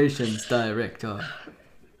aspirations, director.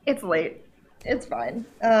 It's late. It's fine.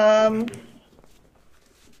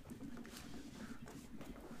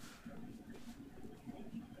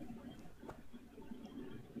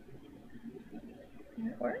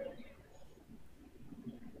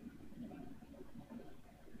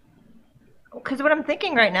 Because what I'm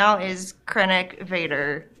thinking right now is Krennic,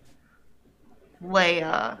 Vader,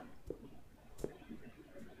 Leia,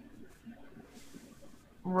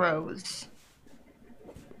 Rose,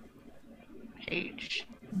 Paige.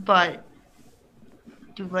 But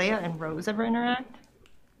do Leia and Rose ever interact?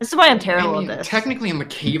 This is why I'm I terrible mean, at this. technically in the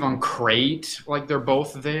cave on Crate, like they're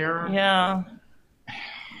both there. Yeah.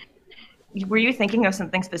 Were you thinking of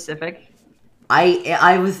something specific? So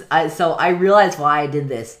I realized why I did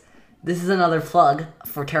this. This is another plug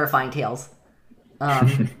for Terrifying Tales.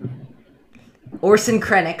 Orson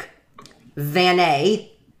Krennic, Van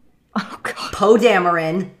A, Oh god. Poe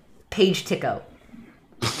Dameron, Paige Tico.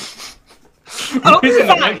 Oh, He's in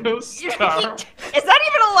a fine. Lego star. Is that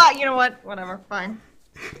even a lot? You know what? Whatever. Fine.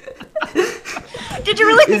 Did you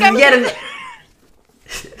really think I was Yet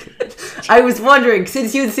I was wondering,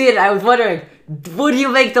 since you'd seen it, I was wondering, would you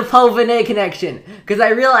make the Poe Van A connection? Because I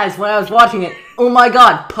realized when I was watching it, oh my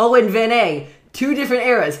god, Poe and Van A, 2 different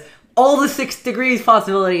eras. All the 6 degrees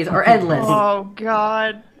possibilities are endless. Oh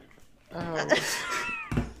god.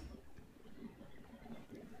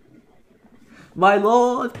 My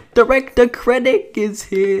lord, Director Krennic is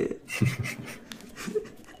here.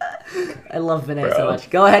 I love Van A so much.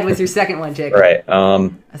 Go ahead with your second one, Jake. All right.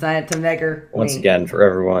 Assign it to Meg or Once me. again,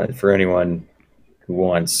 for anyone who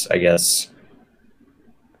wants, I guess,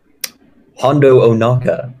 Hondo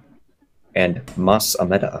Onaka and Mas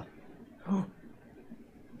Ameda.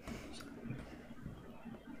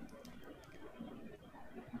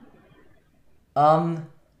 I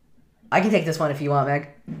can take this one if you want, Meg.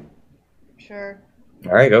 Sure.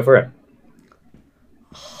 All right, go for it.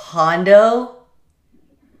 Hondo,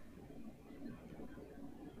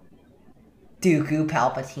 Dooku,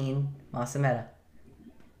 Palpatine, Masameda.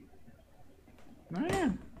 Oh, yeah.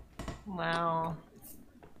 Wow.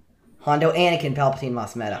 Hondo, Anakin, Palpatine,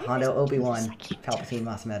 Masameda. Hondo, Obi-Wan, Palpatine,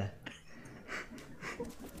 Masameda.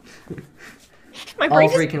 My All brain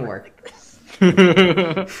 3 is can work.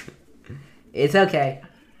 It's okay.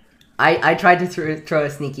 I tried to throw a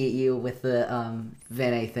sneaky at you with the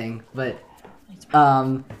Van A thing, but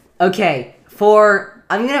okay.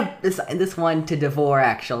 I'm gonna assign this one to Devore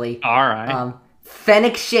actually. All right.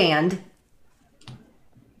 Fennec Shand,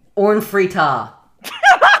 Orn Frita.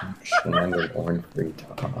 Shand Orn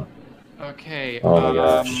Frita. Okay. Oh my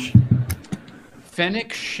gosh.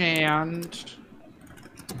 Fennec Shand.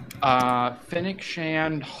 Fennec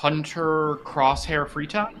Shand, Hunter, Crosshair,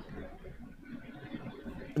 Frita.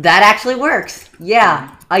 That actually works.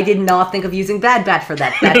 Yeah, I did not think of using Bad Batch for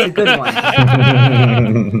that. That's a good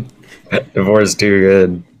one. Devore's too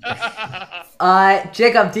good.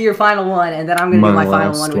 Jacob, do your final one, and then I'm gonna do my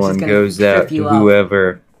final one, which is gonna goes trip out to you up.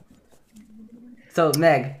 whoever. So,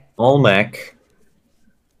 Meg. Olmec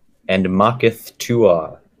and Makith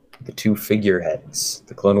Tua, the 2 figureheads,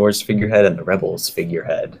 the Clone Wars figurehead and the Rebels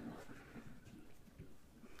figurehead.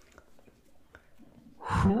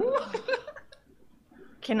 Who?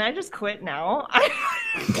 Can I just quit now?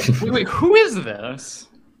 Wait, who is this?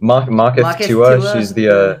 Makith Tua,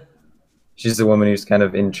 she's the woman who's kind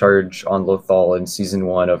of in charge on Lothal in season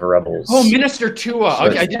 1 of Rebels. Oh, Minister Tua. So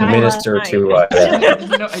Okay, I it's didn't, Minister Right. Tua. I Yeah.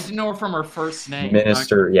 didn't know her from her first name.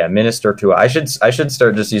 Minister Tua. I should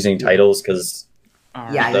start just using titles because All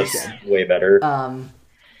right. Yeah, you that's should. way better. All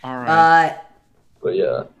right. But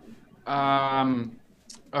yeah.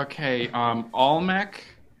 Okay. Olmec,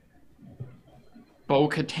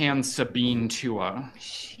 Bo-Katan, Sabine, Tua.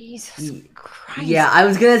 Jesus Christ. Yeah,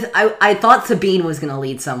 I thought Sabine was gonna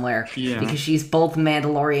lead somewhere. Yeah. Because she's both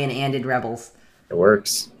Mandalorian and in Rebels. It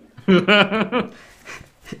works.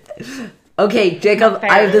 Okay, Jacob, Not fair.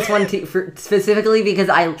 I have this one specifically because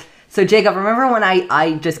So, Jacob, remember when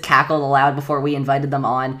I just cackled aloud before we invited them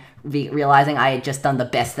on, realizing I had just done the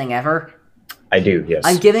best thing ever? I do, yes.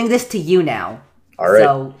 I'm giving this to you now. All right.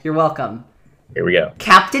 So, you're welcome. Here we go.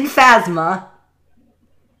 Captain Phasma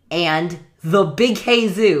and the Big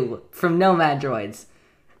Jesus from Nomad Droids.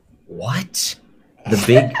 What? The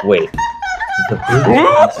big wait. The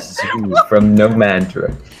big zoo from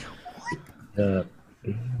Nomandra.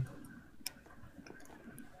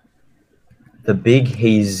 The big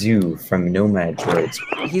Jesus from Nomad Droids.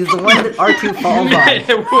 He's the one that R2 falls on.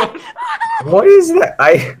 What is that?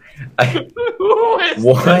 Who is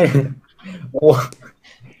What?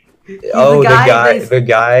 Oh, the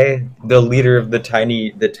guy the leader of the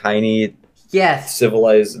tiny Yes,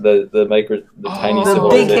 civilized, the tiny the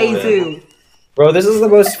civilization. Big Jesus. Bro, this is the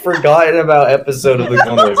most forgotten about episode of the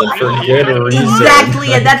Clone Wars, and for good reason.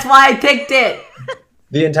 Exactly, and that's why I picked it.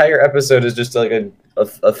 The entire episode is just like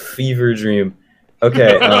a fever dream.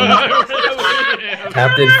 Okay,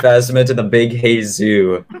 Captain Phasma to the Big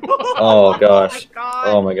Jesus. Oh gosh.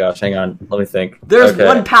 Oh my gosh, hang on. Let me think. There's Okay.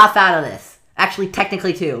 one path out of this. Actually,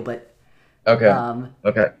 technically two, but Okay.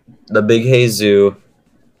 Okay. The Big Jesus.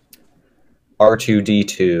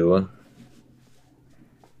 R2D2.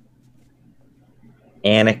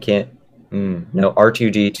 Anakin. No,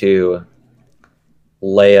 R2D2.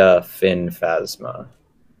 Leia, Finn, Phasma.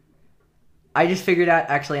 I just figured out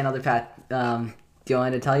actually another path. Do you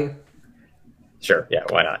want me to tell you? Sure, yeah,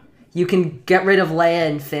 why not? You can get rid of Leia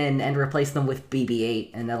and Finn and replace them with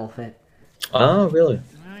BB-8, and that'll fit. Oh, really?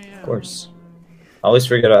 Oh, yeah. Of course. I always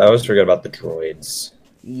forget about the droids.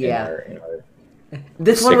 Yeah. In our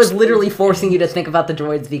This one was 60. literally forcing you to think about the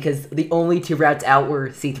droids because the only two routes out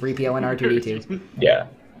were C-3PO and R2-D2. Yeah.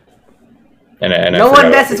 And I No forgot one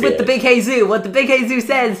about messes with the BB-8. Big Jesus. What the Big Jesus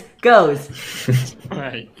says goes.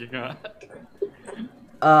 Right, you got.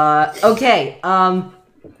 Okay.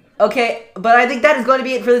 Okay, but I think that is going to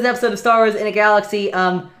be it for this episode of Star Wars in a Galaxy.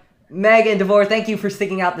 Meg and Devore, thank you for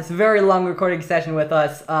sticking out this very long recording session with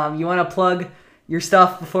us. You want to plug your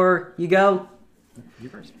stuff before you go? You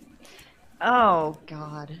first. Oh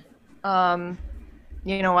God.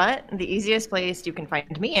 You know what? The easiest place you can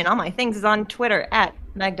find me and all my things is on Twitter at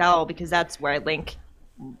MegDowell because that's where I link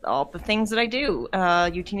all the things that I do.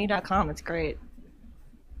 Utini.com. It's great.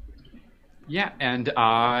 Yeah, and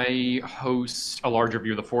I host a large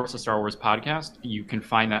review of the Force, a Star Wars podcast. You can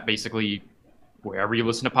find that basically wherever you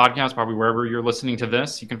listen to podcasts, probably wherever you're listening to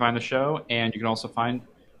this, you can find the show. And you can also find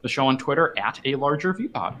the show on Twitter at a large review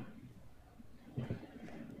pod.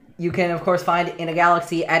 You can, of course, find In a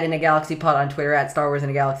Galaxy at In a Galaxy Pod on Twitter, at Star Wars In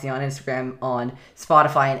a Galaxy on Instagram, on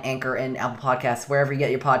Spotify and Anchor and Apple Podcasts, wherever you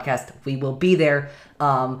get your podcast, we will be there.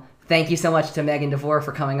 Thank you so much to Megan DeVore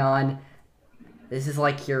for coming on. This is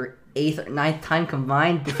like your 8th or 9th time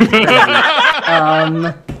combined. This is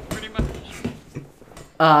crazy. Pretty much.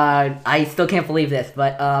 I still can't believe this,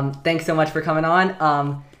 but thanks so much for coming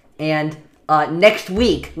on. And next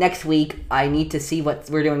week, I need to see what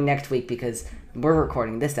we're doing next week because we're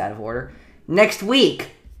recording this out of order. Next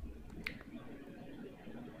week,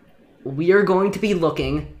 we are going to be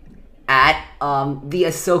looking at the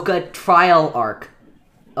Ahsoka trial arc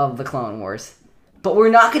of the Clone Wars. But we're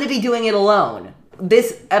not going to be doing it alone.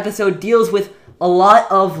 This episode deals with a lot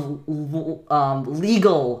of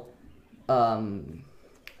legal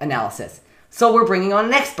analysis. So we're bringing on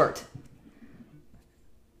an expert.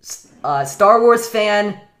 Star Wars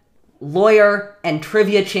fan, lawyer, and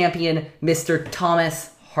trivia champion, Mr.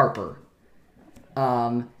 Thomas Harper.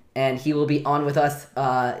 And he will be on with us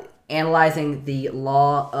analyzing the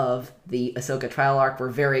law of the Ahsoka trial arc. We're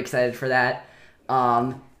very excited for that.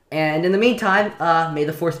 And in the meantime, may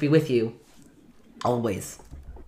the Force be with you always.